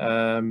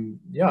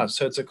 Yeah,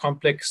 so it's a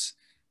complex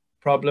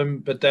problem,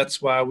 but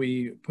that's why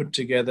we put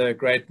together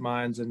great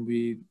minds and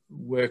we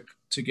work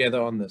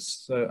together on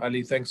this. So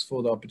Ali, thanks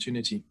for the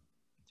opportunity.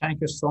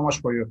 Thank you so much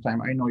for your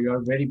time. I know you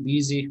are very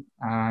busy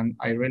and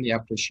I really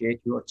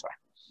appreciate your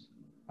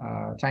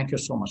time. Thank you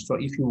so much. So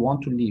if you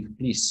want to leave,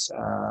 please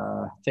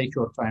take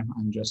your time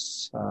and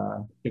just,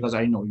 because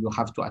I know you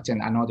have to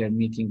attend another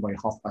meeting by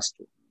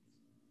 2:30.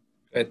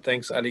 Great.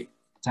 Thanks, Ali.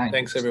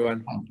 Thanks,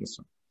 everyone. Thank you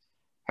so much.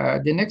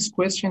 The next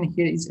question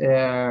here is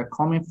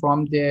coming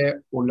from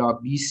the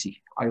Olabisi.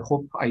 I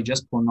hope I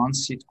just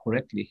pronounced it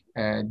correctly.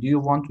 Do you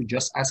want to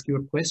just ask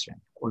your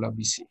question,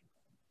 Olabisi?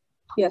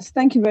 Yes,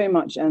 thank you very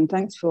much. And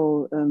thanks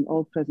for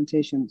all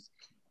presentations.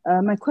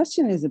 My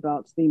question is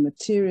about the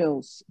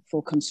materials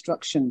for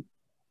construction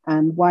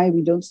and why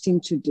we don't seem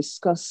to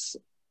discuss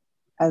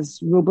as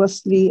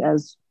robustly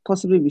as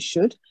possibly we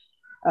should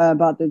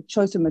about the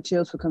choice of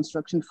materials for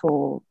construction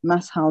for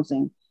mass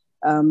housing,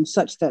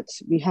 such that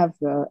we have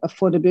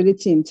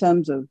affordability in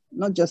terms of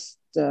not just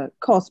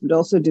cost, but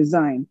also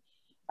design.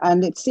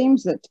 And it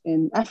seems that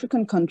in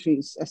African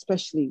countries,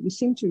 especially, we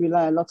seem to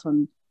rely a lot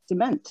on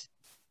cement.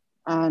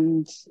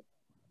 And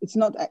it's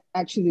not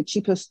actually the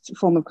cheapest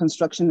form of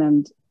construction,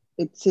 and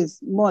it is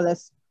more or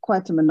less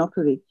quite a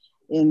monopoly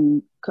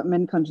in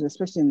many countries,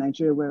 especially in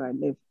Nigeria, where I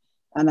live.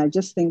 And I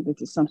just think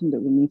that it's something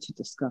that we need to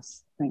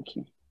discuss. Thank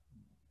you.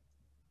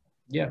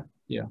 Yeah.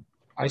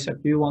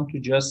 Isaac, do you want to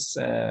just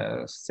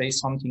say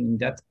something in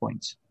that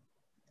point?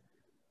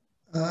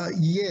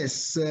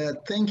 Yes,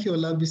 thank you,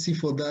 Olabisi,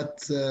 for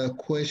that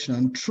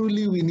question.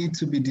 Truly, we need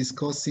to be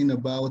discussing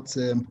about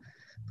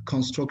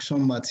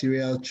construction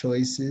material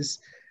choices.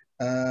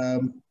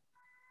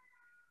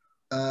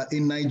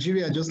 In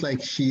Nigeria, just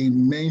like she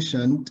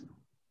mentioned,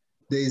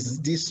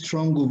 there's this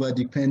strong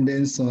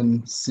overdependence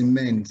on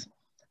cement,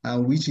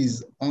 which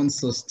is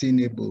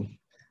unsustainable.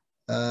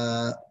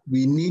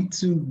 We need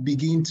to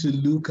begin to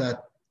look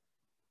at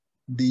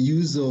the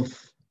use of,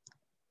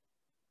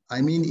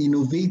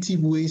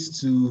 innovative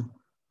ways to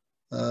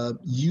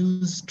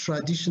use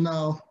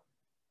traditional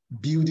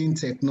building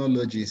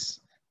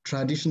technologies,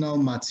 traditional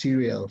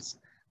materials,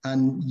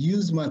 and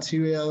use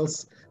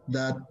materials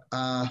that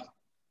our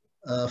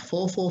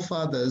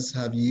forefathers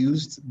have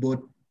used, but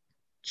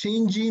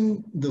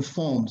changing the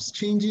forms,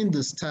 changing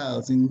the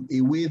styles in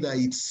a way that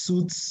it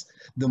suits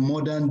the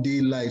modern day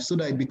life so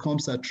that it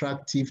becomes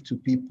attractive to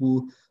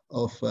people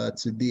of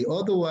today.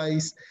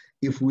 Otherwise,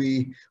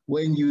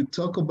 when you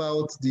talk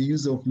about the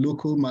use of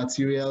local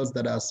materials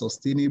that are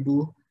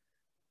sustainable,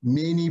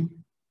 many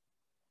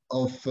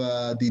of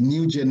the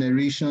new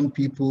generation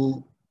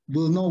people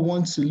will not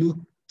want to look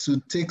to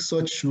take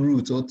such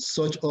route or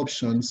such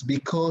options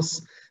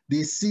because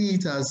they see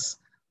it as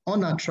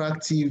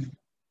unattractive,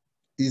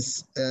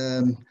 is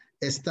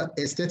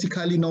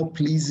aesthetically not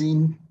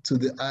pleasing to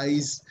the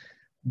eyes.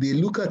 They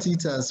look at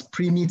it as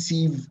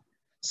primitive.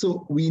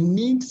 So we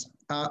need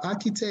our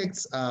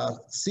architects, our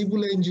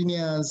civil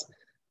engineers,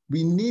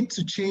 we need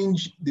to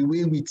change the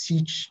way we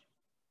teach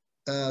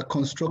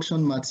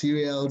construction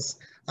materials.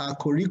 Our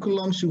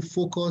curriculum should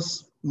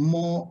focus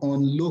more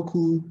on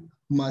local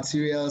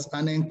materials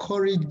and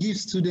give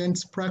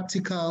students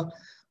practical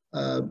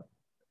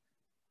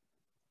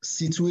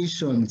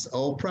situations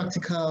or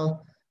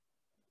practical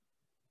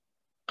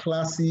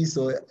classes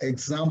or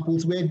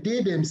examples where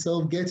they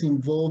themselves get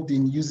involved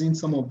in using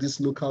some of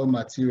these local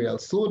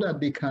materials so that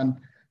they can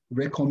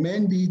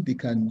recommend it, they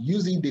can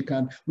use it,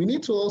 we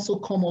need to also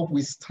come up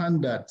with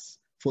standards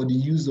for the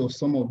use of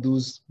some of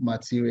those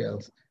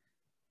materials.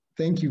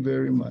 Thank you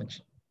very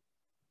much.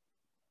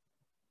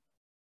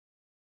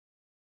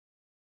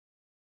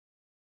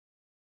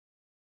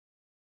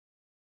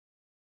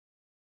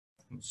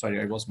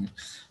 Sorry, I was mute.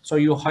 So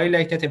you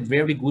highlighted a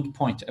very good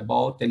point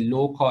about the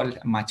local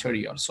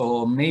material.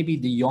 So maybe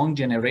the young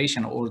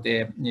generation or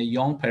the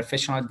young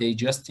professional, they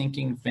just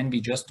thinking when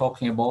we just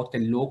talking about the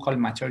local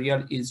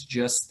material is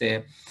just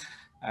the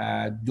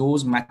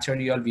those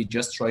material we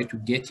just try to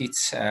get it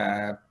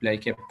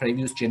like a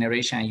previous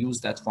generation and use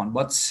that one.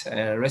 But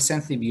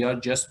recently we are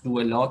just do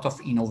a lot of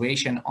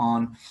innovation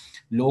on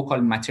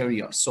local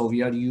materials. So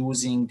we are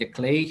using the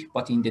clay,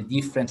 but in the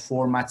different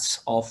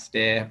formats of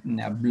the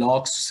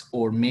blocks,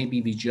 or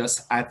maybe we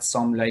just add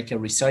some like a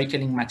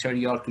recycling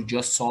material to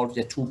just solve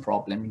the two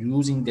problems,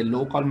 using the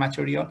local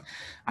material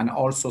and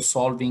also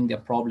solving the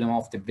problem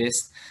of the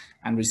waste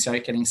and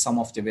recycling some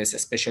of the waste,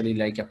 especially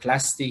like a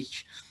plastic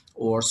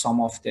or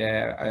some of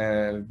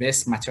the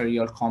waste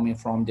material coming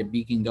from the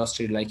big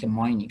industry like a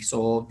mining.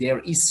 So there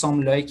is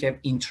some like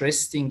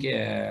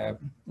interesting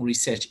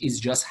research is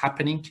just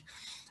happening.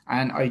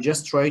 And I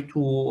just try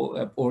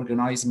to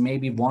organize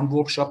maybe one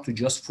workshop to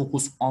just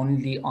focus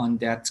only on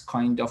that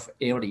kind of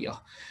area.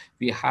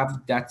 We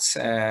have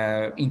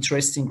that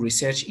interesting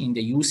research in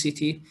the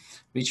UCT,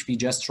 which we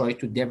just try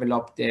to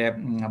develop the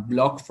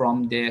block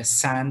from the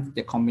sand,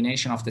 the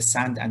combination of the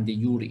sand and the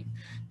urine.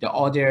 The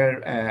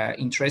other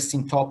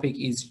interesting topic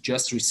is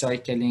just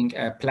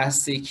recycling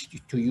plastic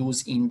to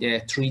use in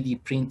the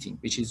 3D printing,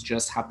 which is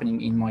just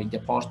happening in my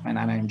department,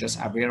 and I'm just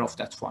aware of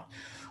that one.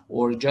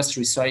 Or just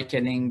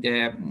recycling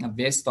the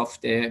waste of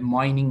the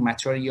mining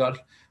material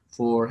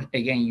for,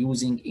 again,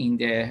 using in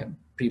the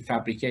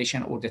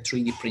prefabrication or the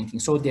 3D printing.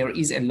 So there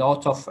is a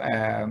lot of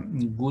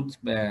good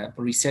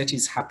research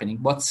is happening,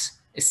 but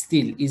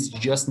still is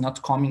just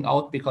not coming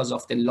out because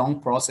of the long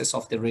process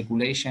of the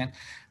regulation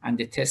and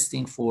the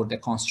testing for the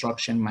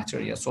construction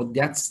material. So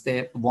that's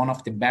the one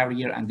of the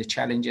barrier and the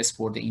challenges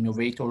for the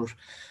innovator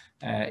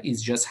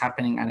is just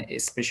happening, and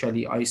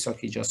especially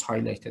ISAC just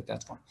highlighted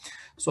that one.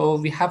 So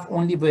we have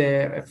only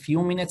a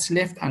few minutes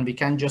left, and we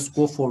can just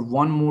go for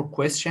one more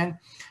question.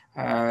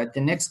 The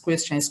next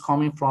question is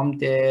coming from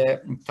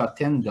the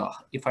Tatenda,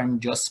 if I'm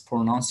just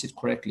pronounced it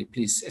correctly.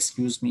 Please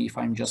excuse me if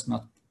I'm just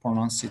not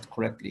pronounced it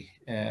correctly.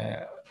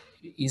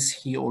 Is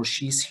he or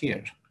she's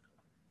here?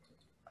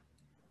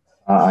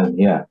 I'm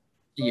here.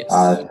 Yes.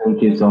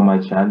 Thank you so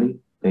much, Charlie.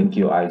 Thank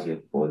you,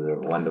 Isaac, for the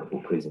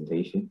wonderful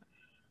presentation.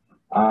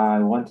 I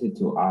wanted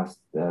to ask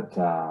that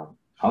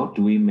how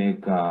do we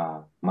make,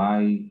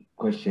 my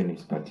question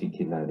is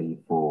particularly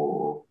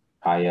for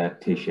higher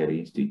tertiary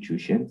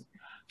institutions.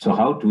 So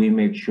how do we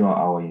make sure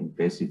our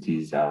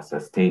universities are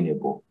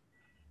sustainable,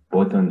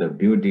 both on the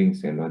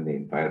buildings and on the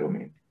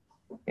environment?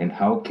 And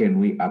how can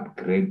we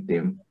upgrade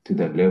them to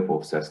the level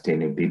of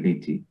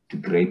sustainability to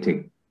create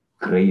a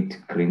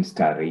great Green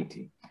Star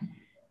rating?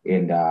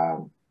 And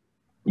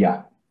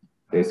yeah,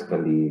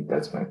 basically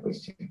that's my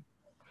question.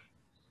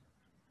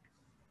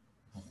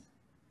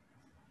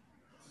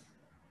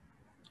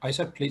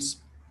 Isaac, please.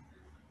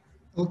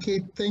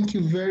 Okay, thank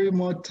you very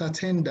much,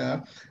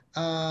 Tatenda.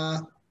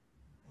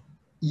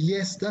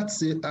 Yes,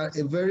 that's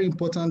a very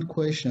important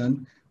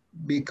question,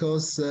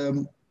 because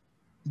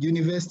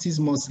universities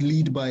must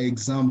lead by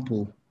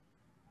example.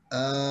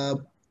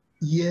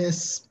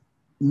 Yes,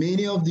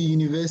 many of the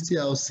universities,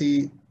 I'll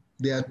say,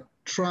 they are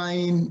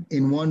trying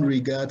in one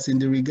regards, in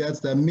the regards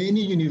that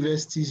many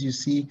universities, you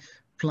see,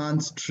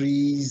 plant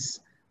trees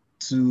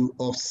to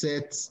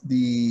offset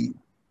the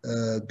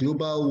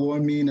global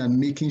warming and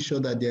making sure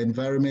that the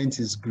environment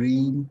is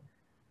green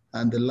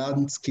and the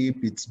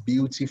landscape, it's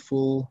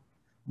beautiful.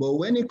 But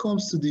when it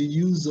comes to the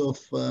use of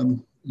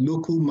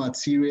local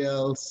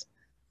materials,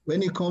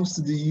 when it comes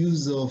to the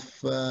use of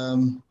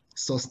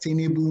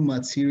sustainable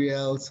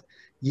materials,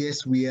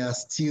 yes, we are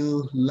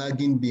still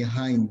lagging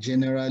behind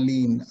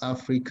generally in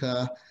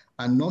Africa,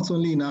 and not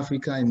only in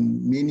Africa,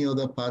 in many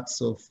other parts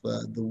of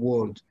the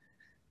world.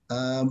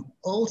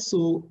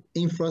 Also,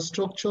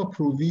 infrastructure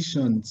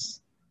provisions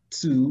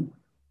too.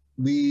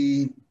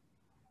 The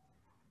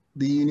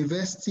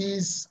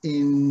universities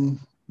in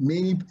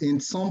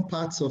some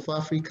parts of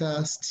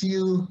Africa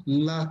still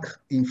lack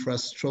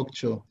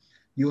infrastructure.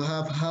 You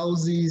have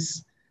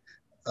houses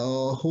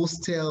or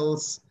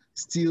hostels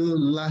still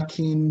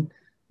lacking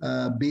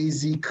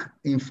basic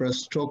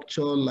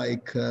infrastructure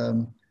like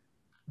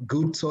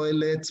good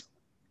toilets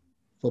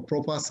for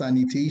proper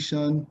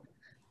sanitation,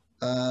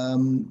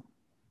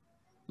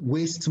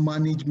 waste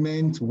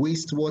management,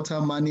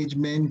 wastewater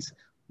management,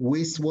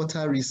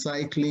 wastewater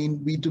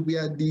recycling. We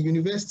are the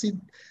university,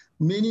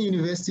 many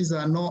universities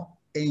are not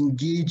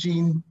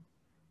engaging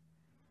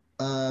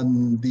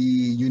the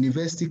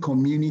university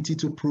community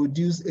to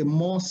produce a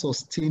more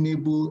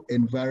sustainable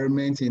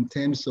environment in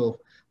terms of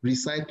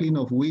recycling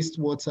of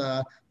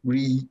wastewater,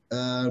 reuse,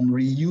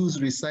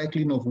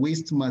 recycling of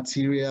waste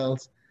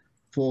materials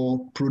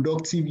for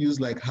productive use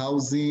like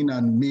housing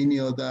and many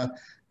other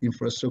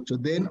infrastructure.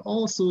 Then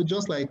also,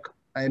 just like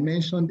I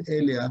mentioned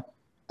earlier,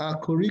 our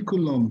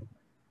curriculum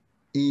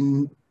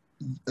in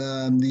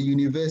the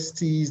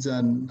universities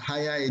and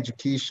higher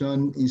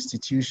education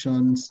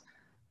institutions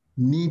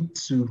need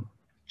to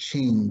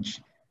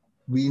change.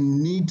 We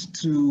need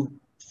to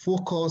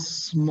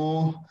focus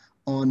more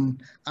on,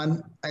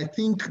 and I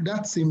think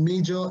that's a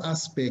major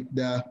aspect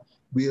that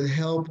will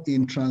help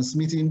in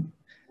transmitting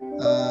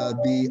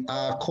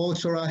our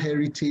cultural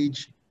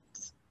heritage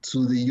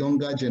to the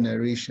younger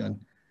generation.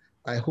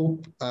 I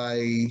hope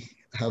I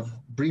have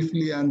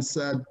briefly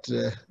answered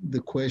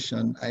the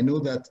question. I know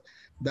that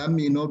that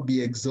may not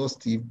be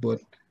exhaustive,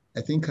 but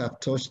I think I've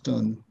touched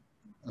on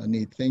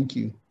it. Thank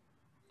you.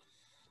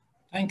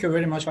 Thank you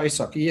very much,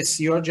 Isaac. Yes,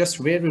 you're just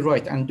very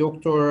right. And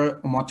Dr.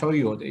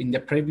 Matoyo, in the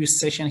previous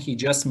session, he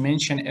just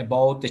mentioned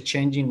about the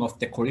changing of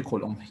the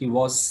curriculum. He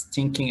was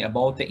thinking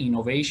about the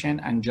innovation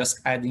and just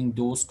adding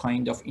those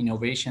kind of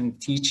innovation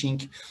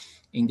teaching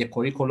in the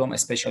curriculum,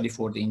 especially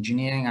for the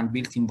engineering and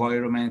built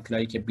environment,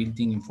 like a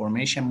building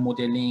information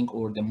modeling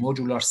or the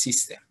modular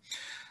system.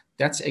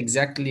 That's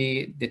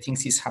exactly the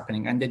things is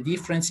happening. And the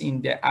difference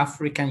in the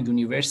African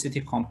university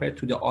compared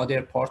to the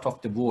other part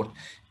of the world,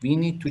 we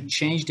need to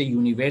change the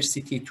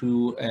university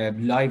to a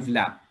live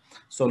lab.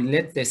 So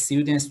let the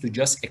students to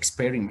just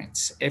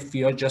experiment. If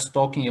we are just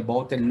talking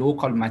about the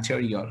local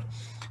material,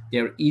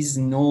 there is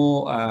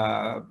no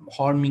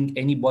harming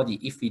anybody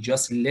if we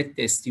just let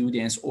the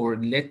students or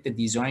let the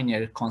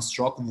designer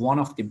construct one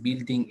of the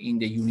building in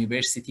the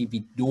university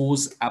with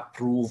those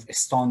approved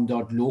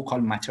standard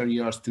local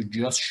materials to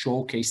just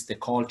showcase the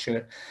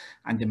culture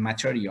and the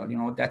material. You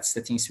know, that's the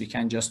things we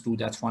can just do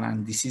that one.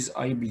 And this is,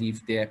 I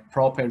believe, the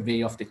proper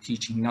way of the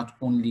teaching, not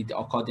only the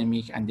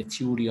academic and the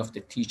theory of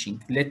the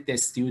teaching. Let the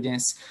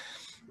students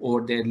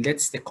or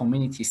lets the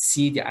community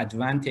see the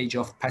advantage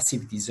of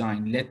passive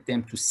design, let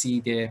them to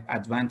see the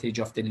advantage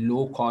of the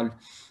local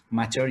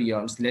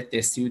materials, let the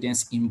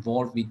students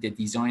involved with the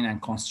design and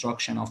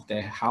construction of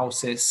the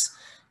houses,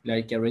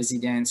 like a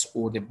residence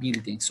or the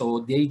building.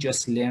 So they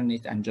just learn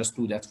it and just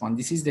do that one.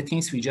 This is the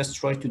things we just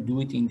try to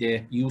do it in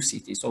the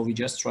UCT. So we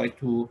just try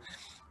to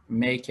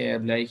make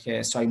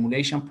a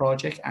simulation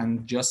project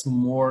and just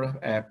more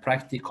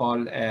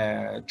practical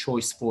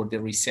choice for the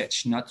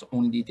research, not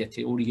only the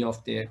theory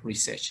of the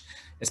research,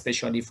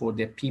 especially for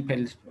the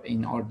people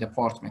in our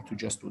department to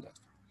just do that.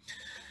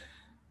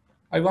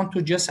 I want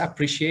to just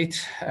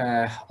appreciate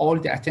all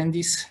the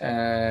attendees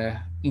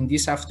in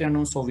this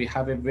afternoon. So we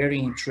have a very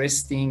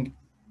interesting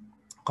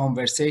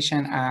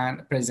conversation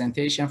and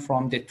presentation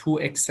from the two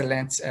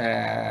excellent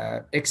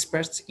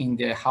experts in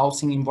the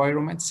housing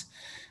environments.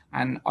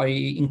 And I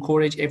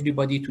encourage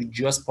everybody to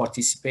just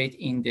participate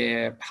in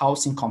the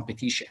housing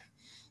competition.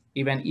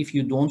 Even if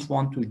you don't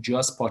want to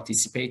just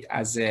participate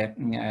as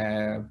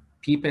a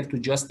people to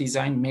just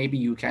design, maybe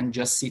you can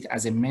just sit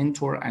as a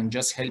mentor and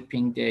just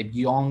helping the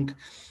young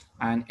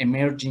and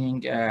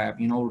emerging,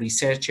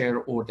 researcher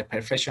or the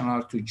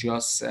professional to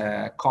just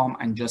come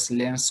and just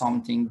learn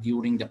something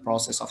during the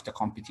process of the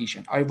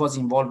competition. I was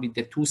involved with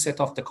the two set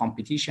of the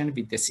competition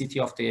with the city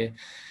of the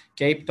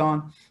Cape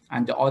Town,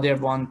 and the other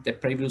one, the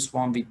previous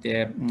one with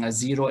the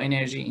zero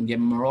energy in the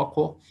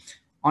Morocco.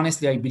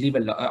 Honestly, I believe a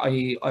lot.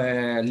 I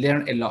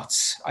learned a lot.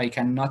 I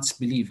cannot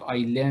believe I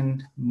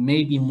learned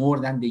maybe more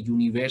than the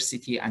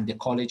university and the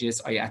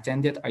colleges I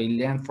attended. I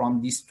learned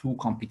from these two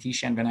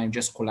competitions when I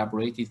just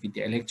collaborated with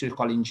the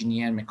electrical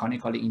engineer,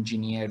 mechanical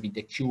engineer, with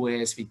the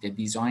QS, with the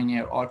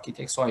designer,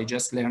 architect. So I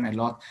just learned a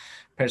lot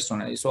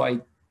personally. So I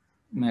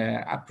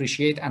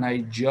appreciate and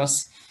I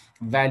just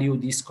value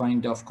this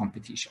kind of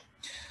competition.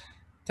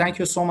 Thank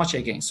you so much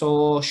again.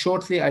 So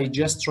shortly, I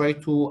just try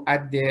to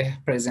add the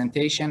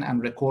presentation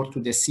and record to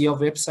the SIAH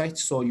website.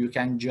 So you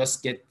can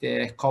just get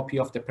the copy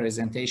of the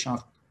presentation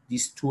of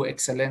these two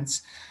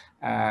excellent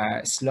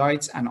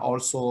slides and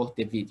also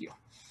the video.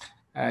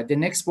 The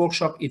next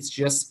workshop is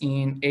just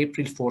in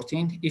April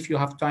 14th. If you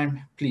have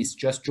time, please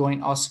just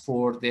join us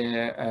for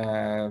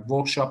the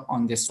workshop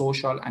on the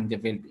social and the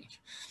well-being.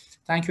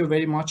 Thank you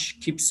very much.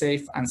 Keep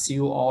safe and see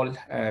you all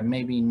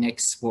maybe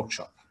next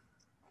workshop.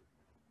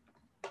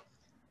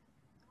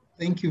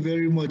 Thank you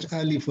very much,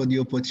 Ali, for the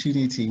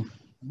opportunity.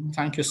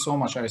 Thank you so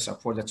much,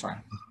 Isaac, for the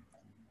time.